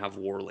they were going to have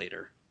war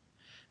later.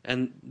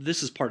 And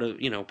this is part of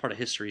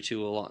history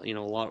too.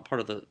 Part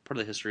of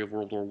the history of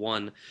World War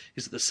I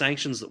is that the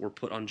sanctions that were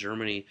put on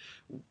Germany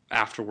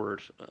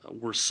afterward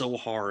were so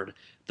hard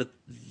that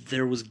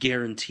there was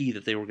guarantee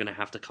that they were going to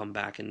have to come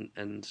back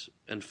and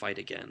fight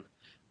again.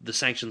 The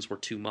sanctions were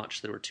too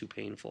much; they were too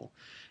painful.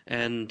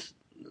 And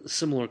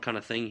similar kind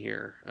of thing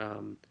here.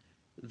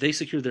 They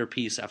secured their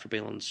peace after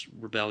Balon's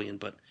rebellion,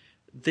 but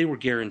they were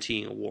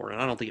guaranteeing a war,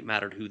 and I don't think it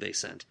mattered who they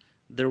sent.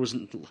 There was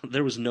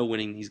no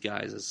winning these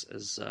guys,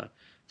 as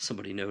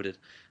somebody noted.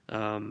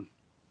 The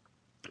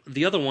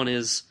other one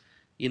is,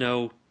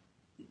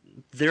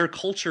 their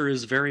culture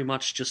is very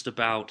much just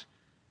about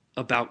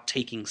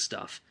taking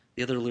stuff.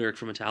 The other lyric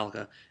from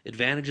Metallica: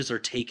 advantages are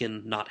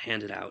taken, not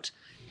handed out.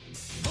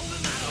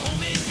 Holding my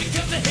home, it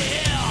becomes a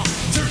hell.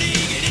 Turning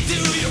it into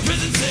your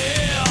prison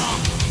cell.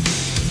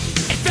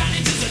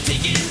 Advantages are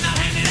taken, not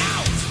handed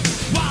out.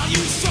 While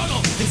you struggle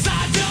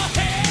inside your hell.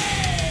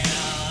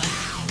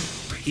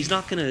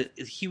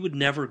 He would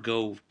never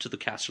go to the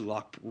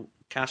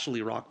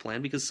Casterly Rock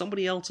plan because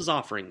somebody else is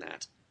offering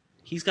that.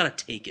 He's got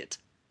to take it.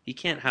 He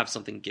can't have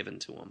something given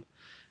to him.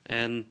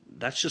 And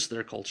that's just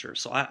their culture.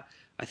 So I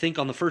think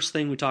on the first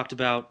thing we talked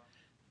about,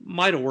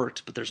 might have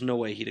worked, but there's no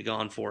way he'd have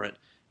gone for it.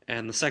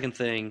 And the second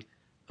thing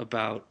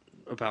about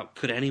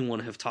could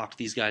anyone have talked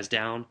these guys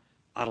down?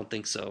 I don't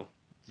think so.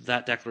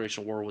 That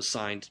declaration of war was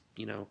signed,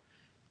 10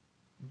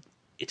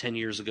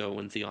 years ago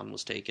when Theon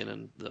was taken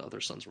and the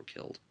other sons were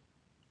killed.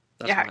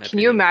 That's can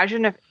you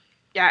imagine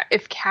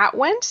if Cat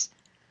went,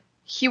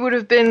 he would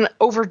have been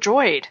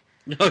overjoyed.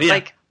 Oh, yeah.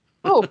 Like,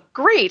 oh,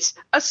 great,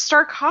 a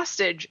Stark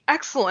hostage,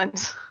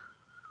 excellent.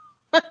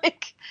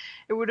 Like,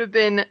 it would have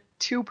been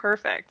too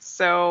perfect.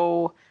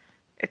 So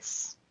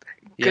it's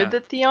good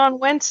that Theon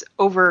went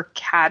over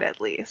Cat,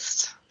 at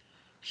least.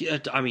 Yeah,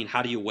 I mean,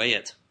 how do you weigh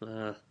it?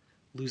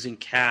 Losing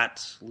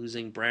Cat,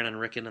 losing Bran and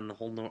Rickon, and the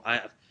whole...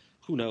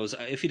 who knows?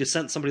 If he'd have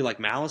sent somebody like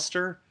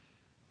Mallister,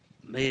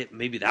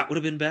 maybe that would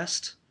have been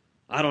best.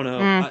 I don't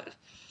know.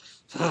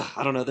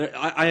 I don't know.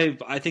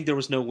 I think there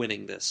was no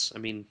winning this. I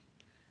mean,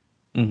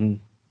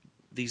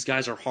 these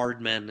guys are hard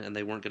men, and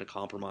they weren't going to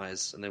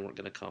compromise, and they weren't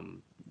going to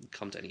come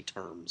to any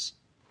terms.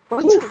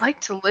 What's it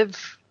like to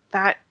live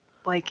that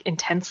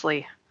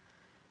intensely?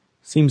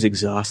 Seems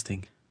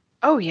exhausting.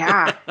 Oh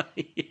yeah.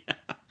 Yeah.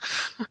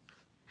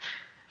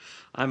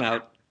 I'm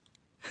out.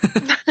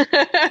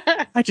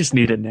 I just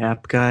need a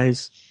nap,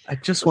 guys. I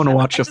just want to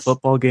watch a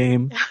football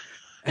game.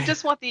 I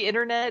just want the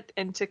internet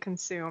and to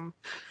consume.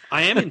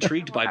 I am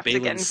intrigued by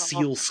Balon's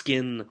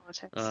sealskin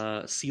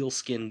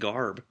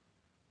garb.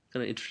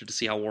 Kind of interested to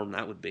see how warm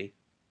that would be.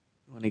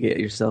 Want to get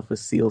yourself a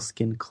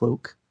sealskin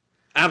cloak?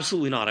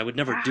 Absolutely not. I would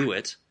never do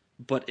it.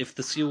 But if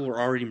the seal were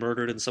already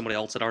murdered and somebody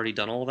else had already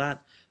done all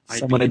that,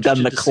 someone had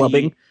done the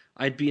clubbing.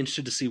 I'd be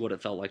interested to see what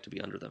it felt like to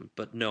be under them.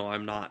 But no,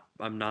 I'm not.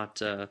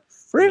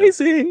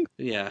 Phrasing.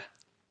 Yeah.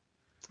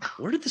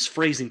 Where did this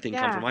phrasing thing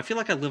come from? I feel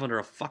like I live under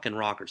a fucking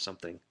rock or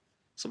something.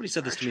 Somebody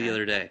said this to me the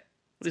other day.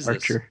 What is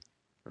Archer.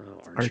 This?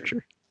 Oh,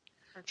 Archer.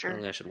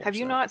 Archer. I should watch Have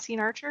you that. not seen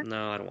Archer?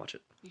 No, I don't watch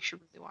it. You should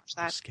really watch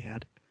that. I'm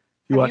scared.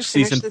 Have you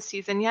finished the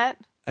season yet?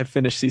 I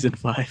finished season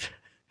 5.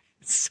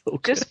 It's so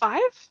good. Just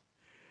 5?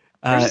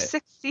 There's a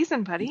 6th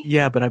season, buddy.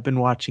 Yeah, but I've been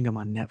watching them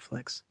on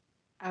Netflix.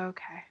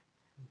 Okay.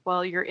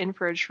 Well, you're in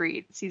for a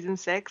treat. Season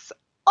 6.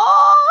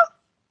 Oh,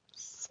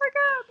 so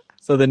good.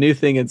 So the new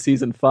thing in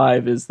season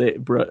 5 is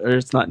or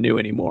it's not new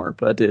anymore,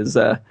 but is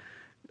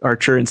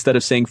Archer, instead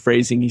of saying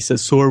phrasing, he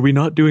says, "So are we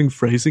not doing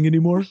phrasing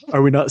anymore?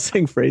 Are we not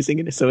saying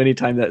phrasing?" So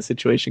anytime that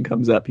situation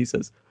comes up, he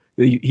says,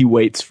 he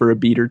waits for a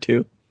beat or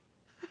two.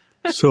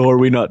 "So are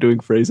we not doing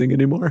phrasing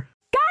anymore?"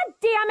 God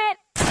damn it!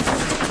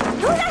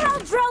 Who the hell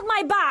drilled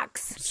my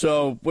box?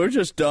 So we're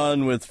just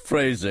done with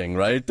phrasing,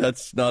 right?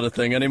 That's not a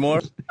thing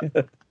anymore?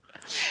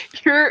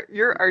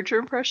 Your Archer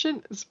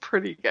impression is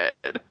pretty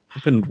good.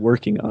 I've been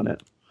working on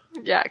it.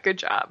 Yeah, good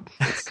job.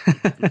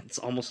 It's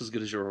almost as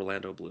good as your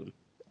Orlando Bloom.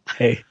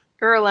 Hey,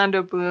 Your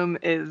Orlando Bloom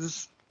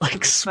is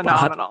like spot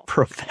phenomenal.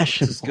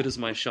 professional. It's as good as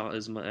my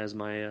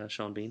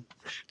Sean Bean.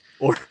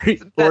 Or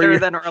Better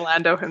than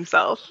Orlando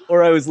himself.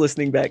 Or I was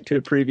listening back to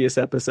a previous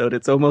episode.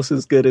 It's almost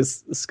as good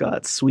as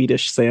Scott's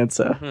Swedish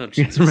Sansa. Oh,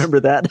 You guys remember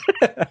that?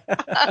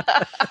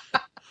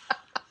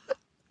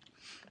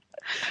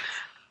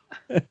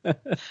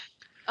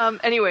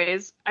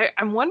 Anyways,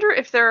 I wonder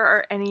if there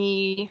are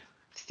any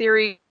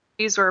theories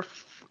or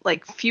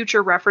like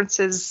future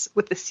references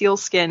with the seal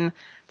skin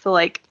to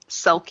like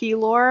Selkie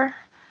lore.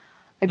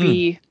 I'd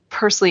be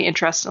personally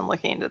interested in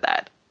looking into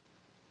that.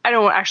 I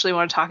don't actually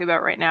want to talk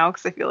about it right now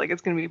because I feel like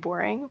it's going to be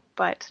boring,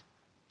 but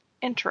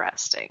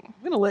interesting.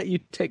 I'm going to let you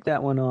take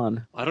that one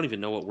on. I don't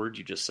even know what word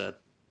you just said.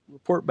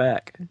 Report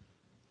back.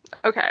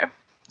 Okay.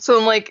 So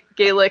in like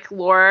Gaelic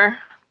lore,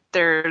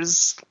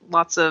 there's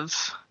lots of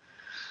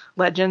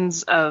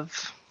legends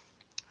of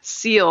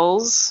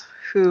seals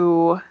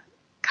who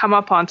come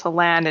up onto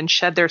land and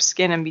shed their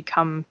skin and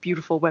become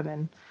beautiful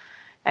women.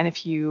 And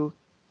if you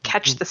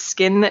catch the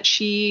skin that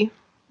she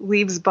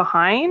leaves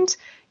behind,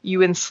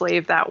 you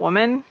enslave that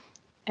woman,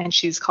 and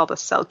she's called a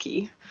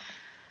Selkie.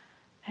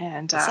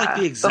 And It's like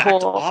the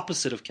exact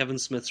opposite of Kevin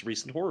Smith's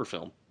recent horror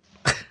film,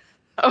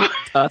 Oh,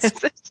 Tusk.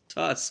 is it?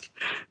 Tusk.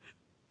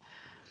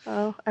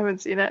 Oh, I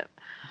haven't seen it.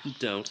 You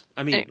don't.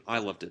 I mean, Hey. I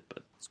loved it,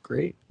 but It's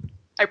great.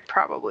 I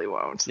probably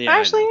won't. Yeah, I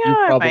Actually, know. no,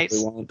 You I probably might.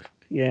 won't.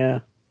 Yeah.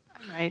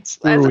 I might.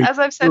 Who are we- As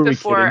I've who said are we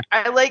before,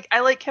 kidding? I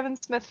like Kevin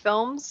Smith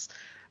films.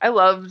 I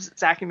loved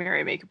Zack and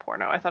Miri Make a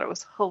Porno. I thought it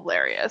was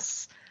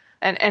hilarious.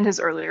 And his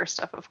earlier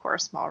stuff, of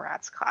course,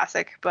 Mallrats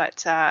classic.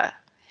 But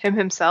him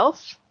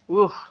himself,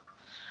 ooh,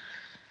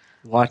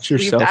 Watch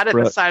leave yourself, that at the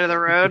Brooke. side of the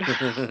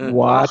road.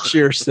 Watch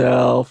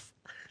yourself.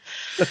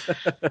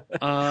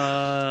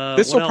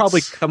 This what will probably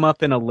else? come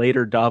up in a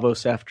later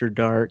Davos After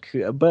Dark,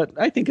 but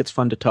I think it's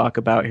fun to talk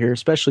about here,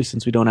 especially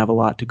since we don't have a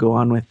lot to go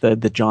on with the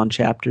John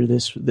chapter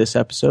this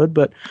episode.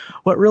 But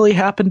what really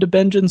happened to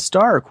Benjen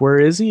Stark? Where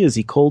is he? Is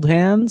he cold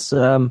hands?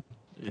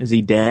 Is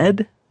he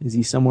dead? Is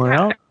he somewhere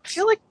else? I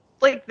feel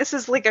like this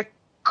is like a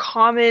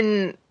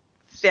common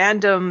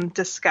fandom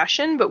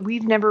discussion, but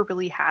we've never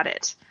really had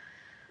it.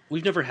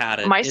 We've never had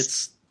it. My-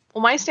 It's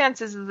My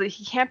stance is that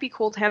he can't be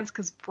cold hands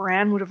because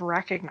Bran would have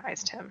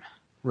recognized him.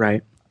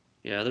 Right.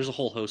 yeah. There's a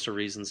whole host of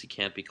reasons he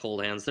can't be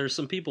cold hands. There's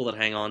some people that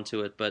hang on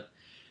to it, but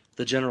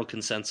the general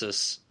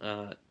consensus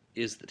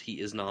is that he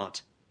is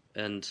not.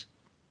 And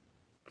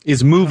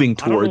Is moving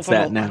I don't know towards if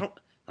I'm that al- now.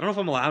 I don't know if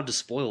I'm allowed to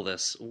spoil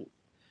this.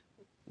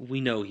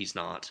 We know he's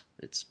not.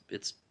 It's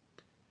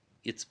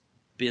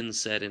been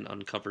said in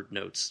uncovered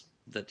notes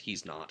that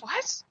he's not.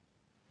 What?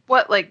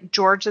 What, like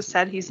George has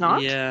said he's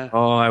not? Yeah.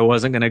 Oh, I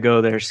wasn't going to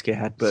go there,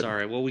 Scat, but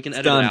Sorry. Well, we can it's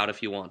edit done. it out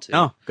if you want to.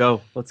 No,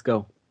 go. Let's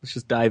go. Let's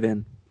just dive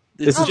in.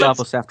 This It's is just-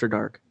 Davos After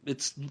Dark.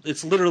 It's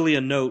literally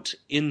a note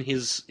in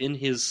his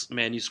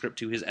manuscript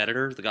to his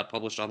editor that got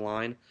published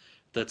online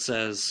that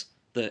says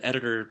the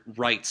editor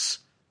writes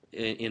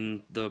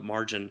in the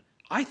margin,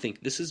 "I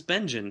think this is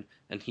Benjen,"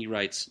 and he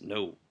writes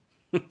no.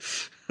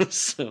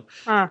 so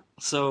Huh.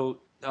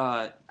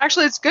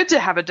 Actually, it's good to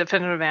have a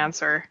definitive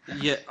answer.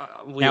 yeah.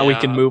 Now we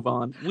can move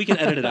on. We can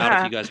edit it out Yeah.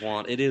 if you guys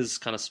want. It is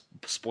kind of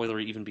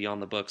spoilery even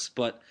beyond the books,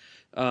 but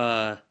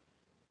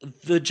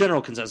the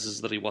general consensus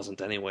is that he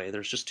wasn't anyway.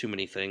 There's just too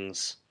many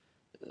things,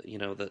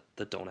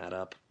 that don't add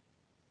up.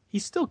 He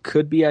still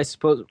could be, I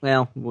suppose.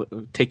 Well,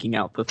 taking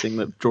out the thing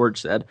that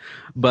George said,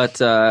 but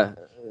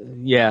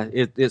yeah,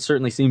 it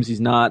certainly seems he's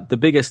not. The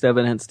biggest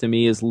evidence to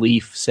me is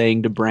Leaf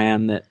saying to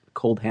Bran that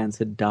Cold Hands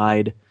had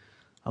died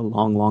a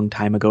long, long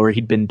time ago, or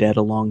he'd been dead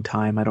a long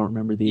time. I don't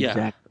remember the Yeah.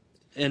 exact.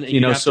 And You you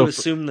know, have so to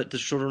assume that the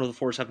Children of the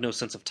Forest have no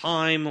sense of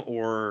time,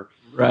 or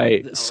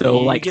Right. So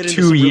you like get into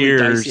 2 some really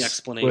years dicey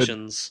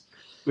explanations.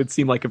 would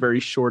seem like a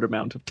very short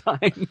amount of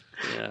time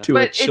Yeah. to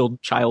But a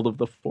it- child of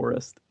the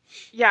forest.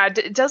 Yeah,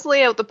 it does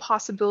lay out the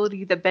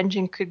possibility that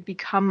Benjen could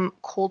become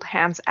Cold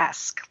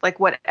Hands-esque. Like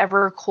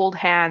whatever Cold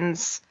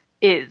Hands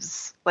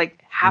is.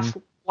 Like half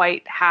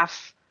white,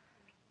 half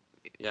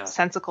Yeah,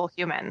 sensical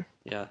human.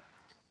 yeah.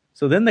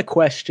 So then the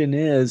question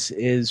is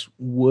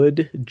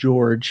would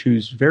George,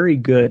 who's very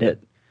good at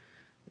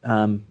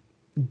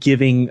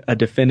giving a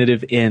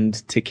definitive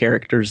end to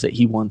characters that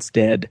he wants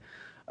dead,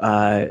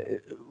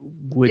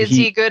 would Is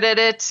he good at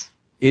it?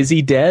 is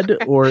he dead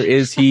or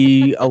is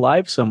he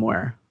alive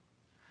somewhere?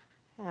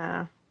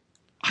 Yeah.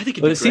 I think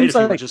it'd Well, be it great seems if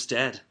he were like- just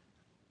dead.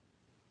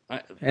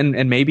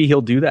 And maybe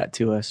he'll do that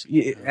to us.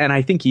 And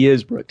I think he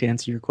is, Brooke, to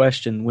answer your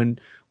question.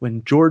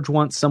 When George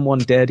wants someone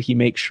dead, he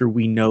makes sure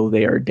we know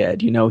they are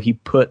dead.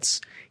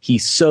 He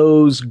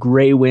sews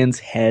Greywind's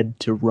head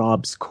to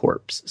Rob's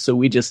corpse. So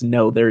we just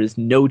know there is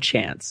no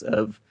chance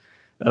of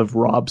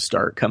Robb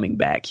Stark coming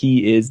back.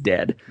 He is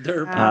dead.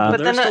 There's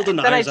still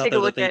deniers out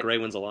there that think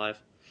Greywind's alive.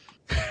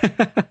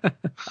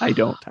 I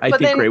don't. I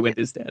think Greywind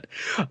is dead.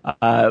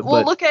 But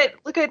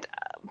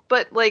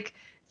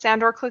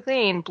Sandor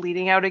Clegane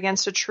bleeding out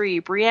against a tree,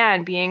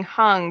 Brienne being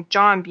hung,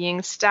 Jon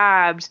being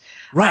stabbed.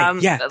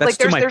 Right. That's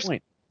to my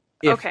point.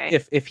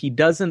 If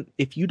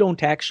you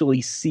don't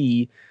actually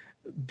see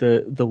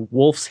the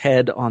wolf's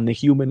head on the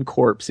human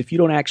corpse, if you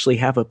don't actually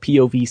have a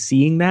POV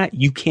seeing that,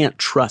 you can't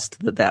trust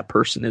that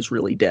person is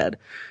really dead.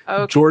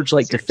 Okay. George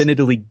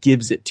definitively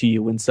gives it to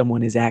you when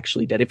someone is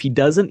actually dead. If he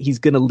doesn't, he's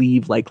going to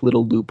leave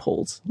little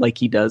loopholes like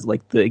he does,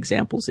 like the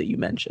examples that you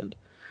mentioned.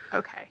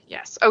 Okay,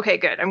 yes. Okay,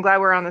 good. I'm glad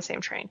we're on the same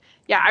train.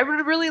 Yeah, I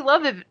would really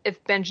love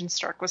if Benjen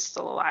Stark was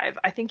still alive.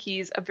 I think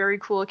he's a very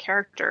cool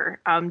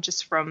character,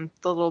 just from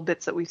the little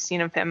bits that we've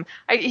seen of him.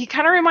 He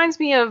kind of reminds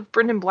me of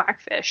Brendan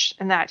Blackfish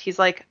in that he's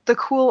like the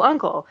cool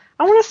uncle.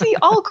 I want to see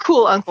all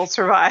cool uncles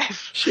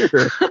survive.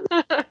 Sure.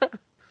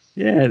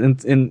 Yeah,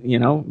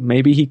 and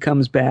maybe he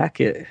comes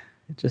back. It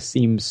just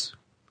seems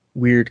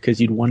weird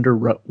because you'd wonder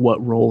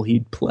what role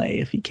he'd play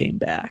if he came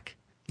back.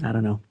 I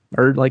don't know.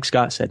 Or like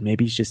Scott said,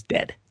 maybe he's just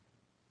dead.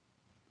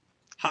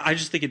 I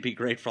just think it'd be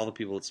great for all the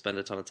people that spend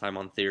a ton of time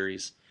on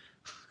theories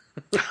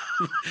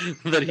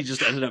that he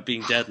just ended up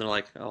being dead, and they're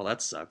like, "Oh,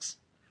 that sucks."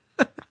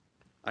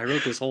 I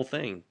wrote this whole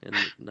thing, and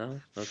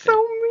no, okay.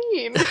 So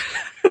mean.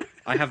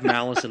 I have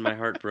malice in my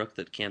heart, Brooke,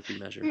 that can't be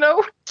measured.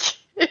 No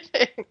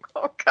kidding.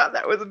 Oh God,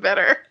 that was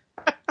better.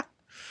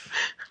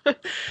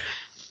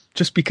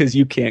 Just because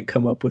you can't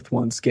come up with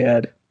one,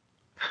 Scad.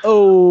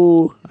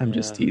 Oh, I'm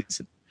just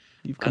teasing.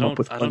 You've come up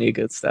with plenty of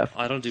good stuff.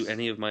 I don't do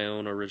any of my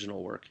own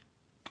original work.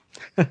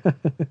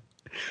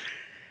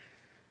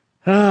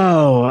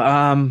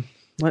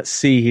 Let's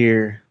see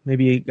here.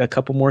 Maybe a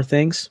couple more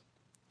things.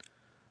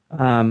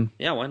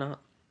 Yeah, why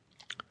not?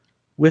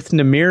 With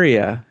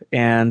Nymeria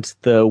and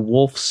the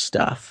wolf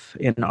stuff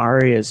in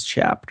Arya's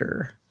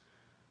chapter,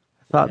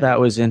 I thought that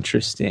was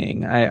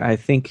interesting. I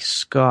think,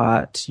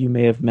 Scott, you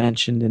may have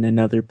mentioned in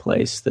another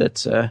place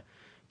that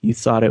you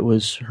thought it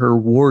was her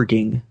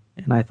warging,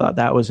 and I thought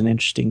that was an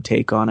interesting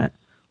take on it.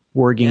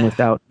 Warging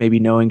without maybe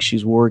knowing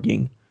she's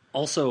warging.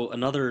 Also,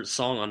 another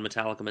song on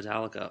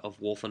Metallica of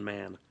Wolf and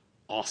Man.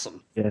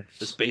 Awesome. Yeah.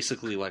 It's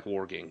basically like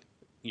warging.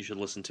 You should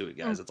listen to it,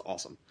 guys. It's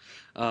awesome.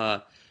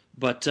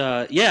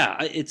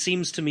 It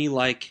seems to me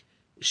like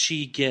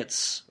she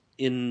gets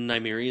in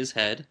Nymeria's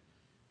head.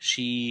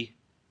 She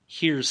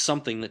hears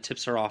something that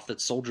tips her off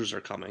that soldiers are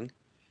coming,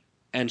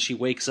 and she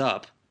wakes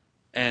up,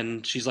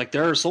 and she's like,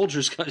 there are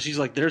soldiers. She's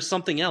like, there's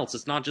something else.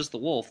 It's not just the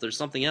wolf. There's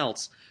something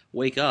else.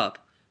 Wake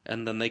up.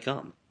 And then they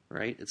come,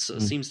 right? It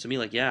seems to me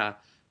like,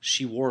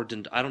 she warged,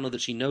 and I don't know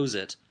that she knows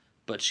it,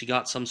 but she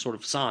got some sort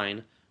of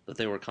sign that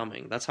they were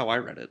coming. That's how I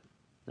read it.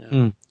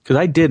 Yeah. 'Cause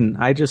I didn't.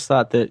 I just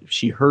thought that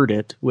she heard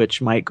it,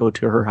 which might go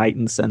to her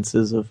heightened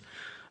senses of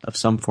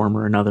some form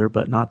or another,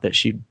 but not that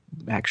she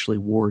actually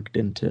warged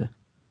into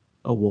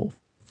a wolf.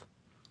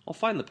 I'll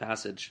find the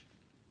passage.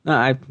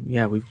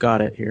 We've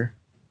got it here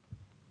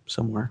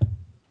somewhere.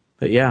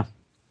 But yeah.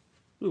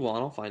 Move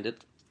on, I'll find it.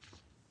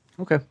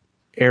 Okay.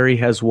 Aerie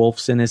has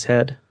wolves in his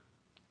head.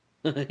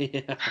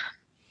 Yeah.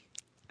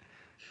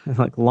 I'm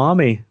like,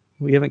 Lamy,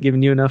 we haven't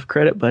given you enough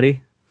credit,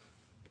 buddy.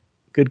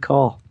 Good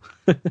call.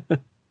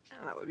 That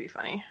would be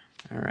funny.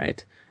 All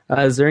right.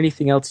 Is there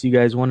anything else you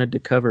guys wanted to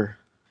cover?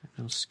 I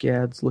know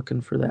Scad's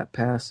looking for that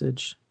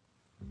passage.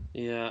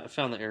 Yeah, I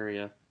found the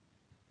area.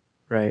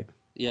 Right.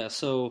 Yeah,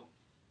 so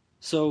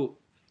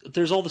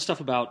there's all the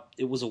stuff about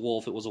it was a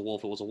wolf, it was a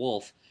wolf, it was a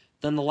wolf.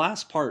 Then the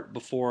last part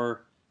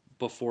before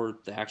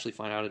they actually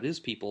find out it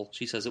is people,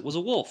 she says it was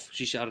a wolf.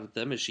 She shouted at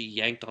them as she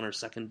yanked on her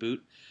second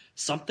boot.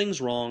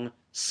 Something's wrong.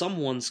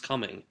 Someone's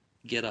coming.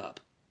 Get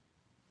up.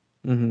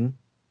 Mm-hmm.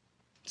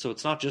 So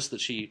it's not just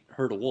that she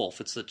heard a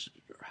wolf. It's that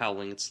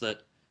howling. It's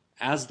that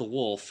as the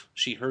wolf,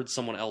 she heard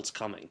someone else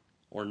coming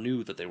or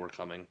knew that they were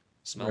coming,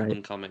 smelled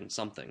them coming,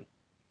 something.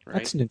 Right?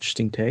 That's an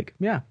interesting take.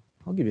 Yeah,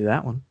 I'll give you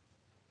that one.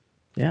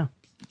 Yeah.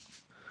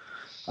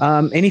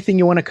 Anything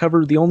you want to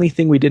cover? The only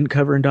thing we didn't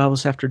cover in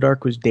Davos After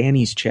Dark was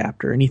Dany's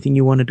chapter. Anything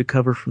you wanted to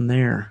cover from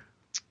there?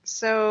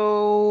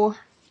 So,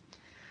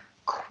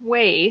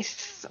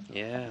 Quaithe.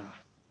 Yeah.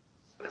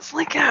 It's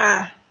like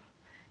a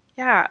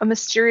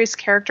mysterious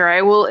character.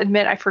 I will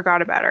admit I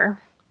forgot about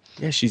her.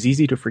 Yeah, she's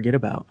easy to forget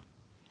about.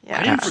 Yeah.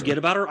 I didn't forget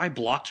about her. I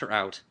blocked her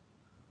out.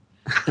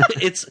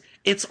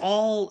 It's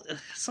all.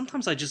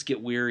 Sometimes I just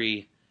get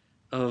weary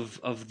of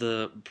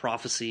the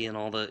prophecy and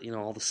all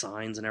the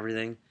signs and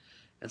everything.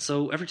 And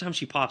so every time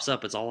she pops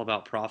up, it's all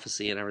about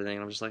prophecy and everything.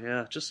 And I'm just like,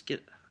 just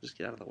get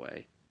out of the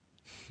way.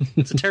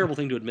 It's a terrible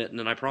thing to admit,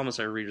 and I promise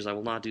our readers I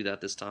will not do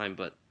that this time.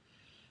 But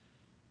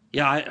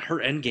yeah, her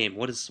endgame.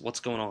 What's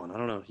going on? I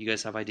don't know. You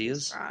guys have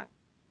ideas? Right.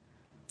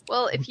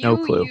 Well, if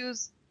you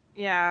use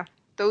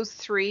those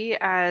three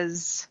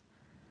as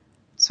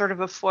sort of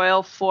a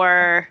foil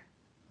for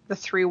the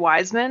three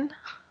wise men,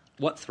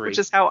 What three? which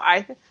is how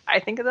I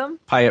think of them.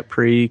 Pyat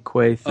Pri,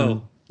 Quaith, and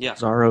Oh, yeah.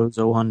 Zaro,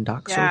 Zoan,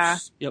 Daxos. Yeah.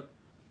 Yep.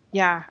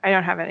 Yeah, I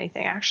don't have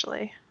anything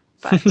actually,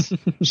 but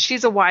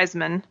she's a wise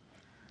man.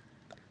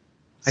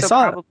 I So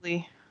saw-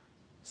 probably.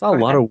 Saw a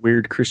Go lot ahead. of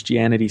weird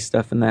Christianity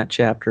stuff in that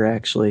chapter,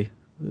 actually.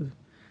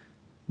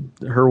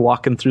 Her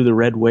walking through the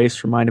red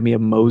waste reminded me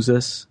of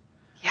Moses.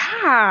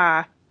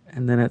 Yeah.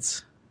 And then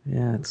it's,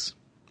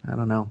 I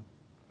don't know.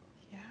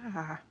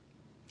 Yeah.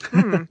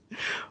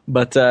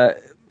 But,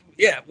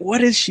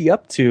 what is she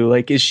up to?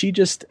 Like, is she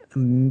just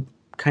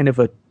kind of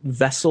a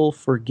vessel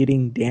for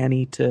getting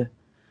Danny to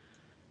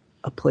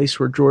a place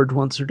where George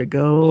wants her to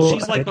go? Well,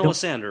 she's like I don't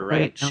Melisandre,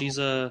 right?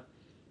 know.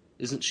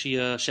 Isn't she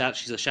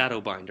she's a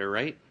shadow binder,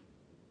 right?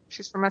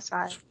 She's from a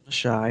side.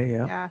 Shy,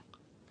 yeah. Yeah.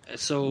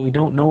 So We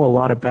don't know a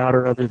lot about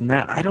her other than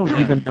that. I don't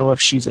even know if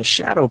she's a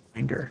shadow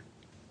binder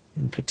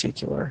in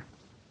particular.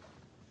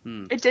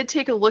 I did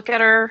take a look at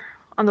her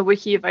on the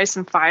Wiki of Ice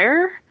and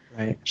Fire.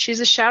 Right. She's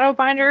a shadow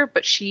binder,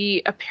 but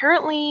she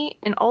apparently,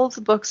 in all of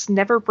the books,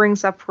 never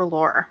brings up her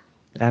lore,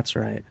 That's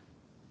right.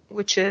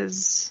 which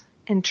is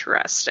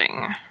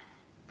interesting.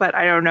 But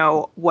I don't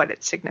know what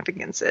its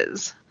significance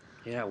is.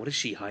 yeah, what is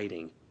she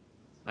hiding?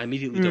 I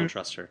immediately don't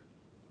trust her.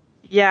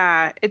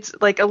 Yeah, it's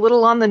like a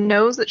little on the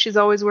nose that she's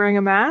always wearing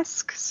a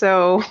mask,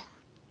 so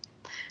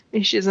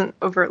maybe she isn't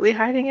overtly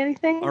hiding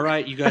anything. All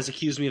right, you guys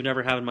accuse me of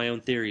never having my own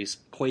theories.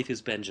 Quaith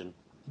is Benjen.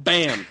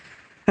 Bam!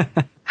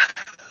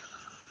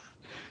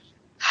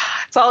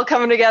 It's all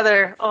coming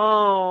together.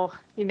 Oh,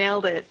 you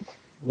nailed it.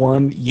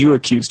 1, you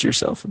accused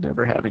yourself of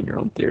never having your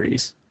own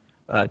theories.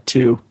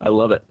 2, I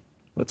love it.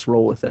 Let's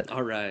roll with it.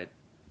 All right.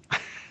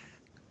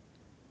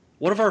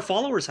 One of our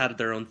followers had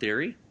their own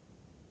theory.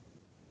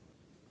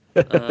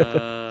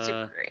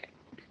 Super great.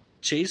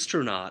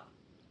 Chastronaut.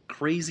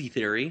 Crazy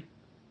theory.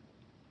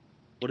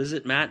 What is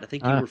it, Matt? I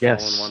think you were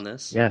Yes. following on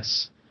this.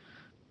 Yes.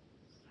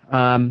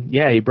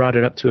 He brought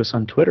it up to us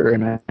on Twitter,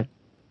 and I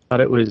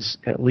thought it was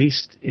at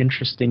least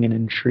interesting and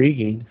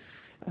intriguing.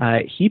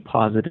 He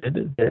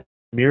posited that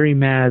Miri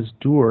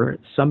Maz-Dur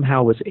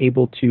somehow was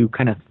able to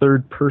kind of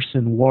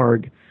third-person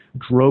warg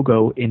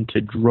Drogo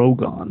into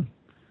Drogon,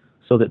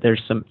 so that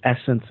there's some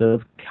essence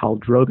of Khal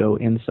Drogo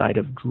inside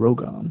of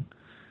Drogon.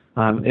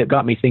 It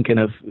got me thinking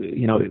of,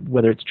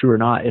 whether it's true or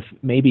not, if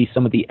maybe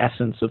some of the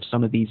essence of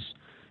some of these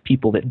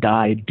people that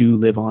died do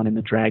live on in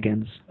the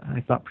dragons.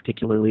 I thought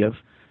particularly of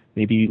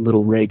maybe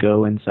little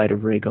Rhaego inside of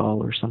Rhaegal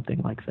or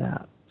something like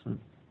that. So,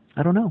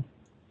 I don't know.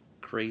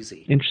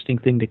 Crazy. Interesting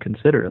thing to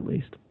consider, at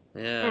least.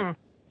 Yeah.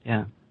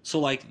 Yeah. So,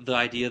 like, the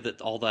idea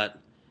that all that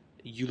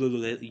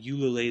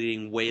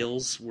ululating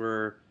whales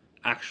were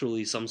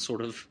actually some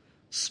sort of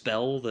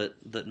spell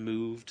that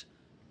moved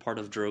part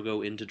of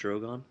Drogo into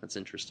Drogon? That's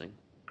interesting.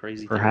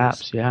 Crazy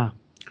Perhaps, theories. yeah.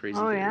 Crazy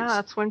Oh, theories. yeah,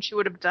 that's when she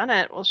would have done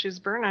it while she was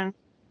burning.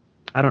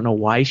 I don't know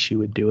why she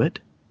would do it.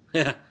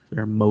 Yeah. Is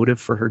there a motive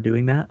for her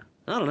doing that?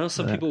 I don't know.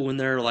 Some people, when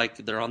they're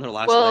on their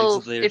last Well,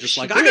 legs, they're if just she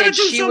like, I gotta did,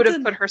 do she would have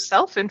something. put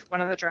herself into one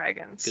of the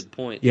dragons. Good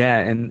point. Yeah,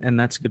 and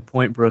that's a good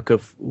point, Brooke,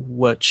 of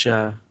which,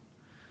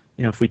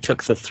 if we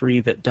took the 3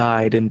 that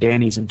died in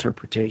Danny's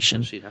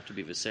interpretation, She'd have to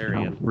be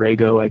Viserion.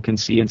 Rhaego I can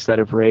see instead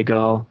of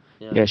Rhaegal.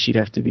 Yeah. Yeah, she'd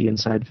have to be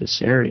inside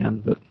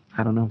Viserion, but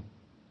I don't know.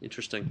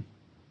 Interesting.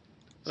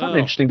 Something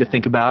interesting to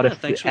think about yeah, if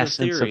the thanks for the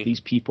essence theory. of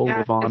these people Yeah,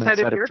 live on inside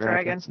inside of of your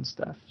dragons dragon. and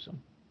stuff. So,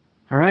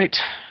 all right,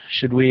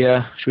 should we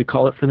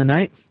call it for the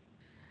night?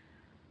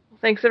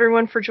 Thanks,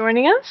 everyone, for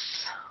joining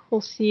us. We'll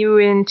see you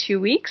in 2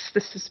 weeks.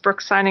 This is Brooke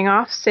signing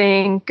off,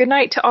 saying good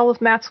night to all of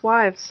Matt's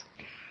wives.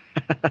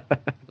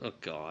 Oh,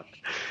 God.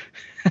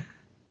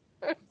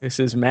 This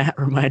is Matt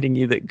reminding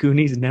you that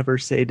Goonies never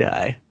say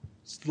die.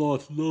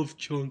 Sloth love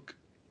chunk.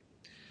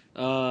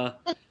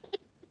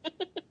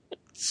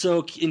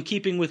 So, in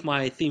keeping with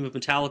my theme of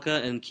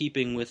Metallica and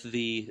keeping with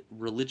the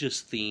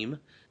religious theme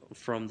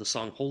from the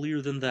song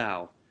Holier Than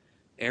Thou,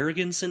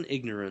 arrogance and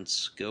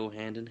ignorance go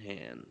hand in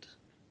hand.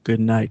 Good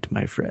night,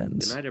 my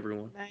friends. Good night,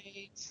 everyone.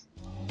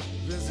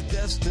 There's a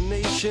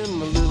destination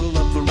a little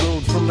up the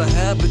road from the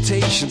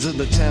habitations of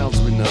the towns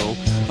we know.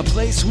 A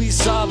place we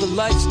saw the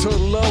lights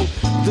turn low,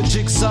 the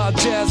jigsaw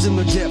jazz and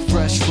the get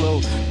fresh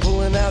flow.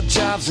 Pulling out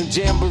jobs and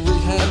jamboree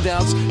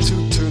handouts, 2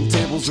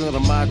 turntables and a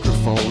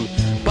microphone.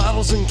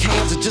 Bottles and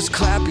cans, or just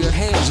clap your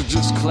hands, or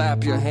just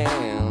clap your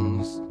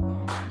hands.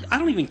 I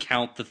don't even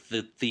count the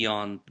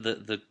Theon,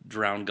 the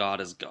drowned god,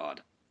 as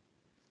God.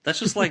 That's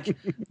just like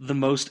the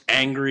most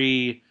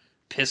angry,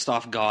 pissed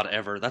off god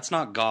ever. That's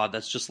not God.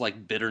 That's just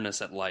like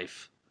bitterness at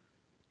life.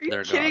 Are you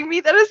They're kidding God. me?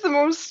 That is the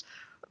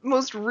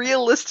most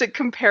realistic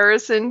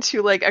comparison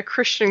to like a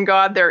Christian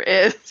god there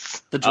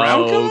is. The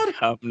drowned god?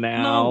 Come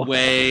now. No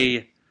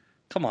way.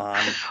 Come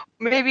on.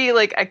 Maybe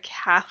like a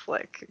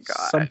Catholic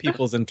god. Some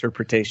people's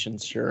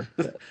interpretations, sure.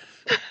 but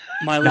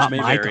Mileage Not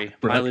may my vary. God,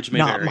 Brooke. Mileage may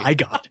Not vary. my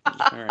God.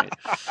 All right.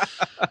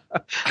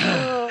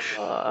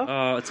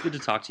 Uh, It's good to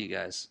talk to you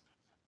guys.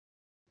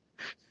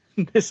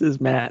 This is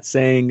Matt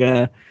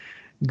saying,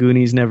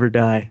 Goonies never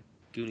die.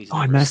 Goonies. Oh,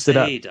 I never messed it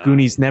up. say die.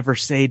 Goonies never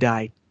say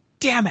die.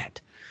 Damn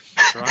it.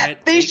 Try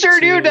it. They Take sure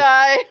two. do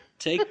die.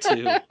 Take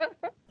two.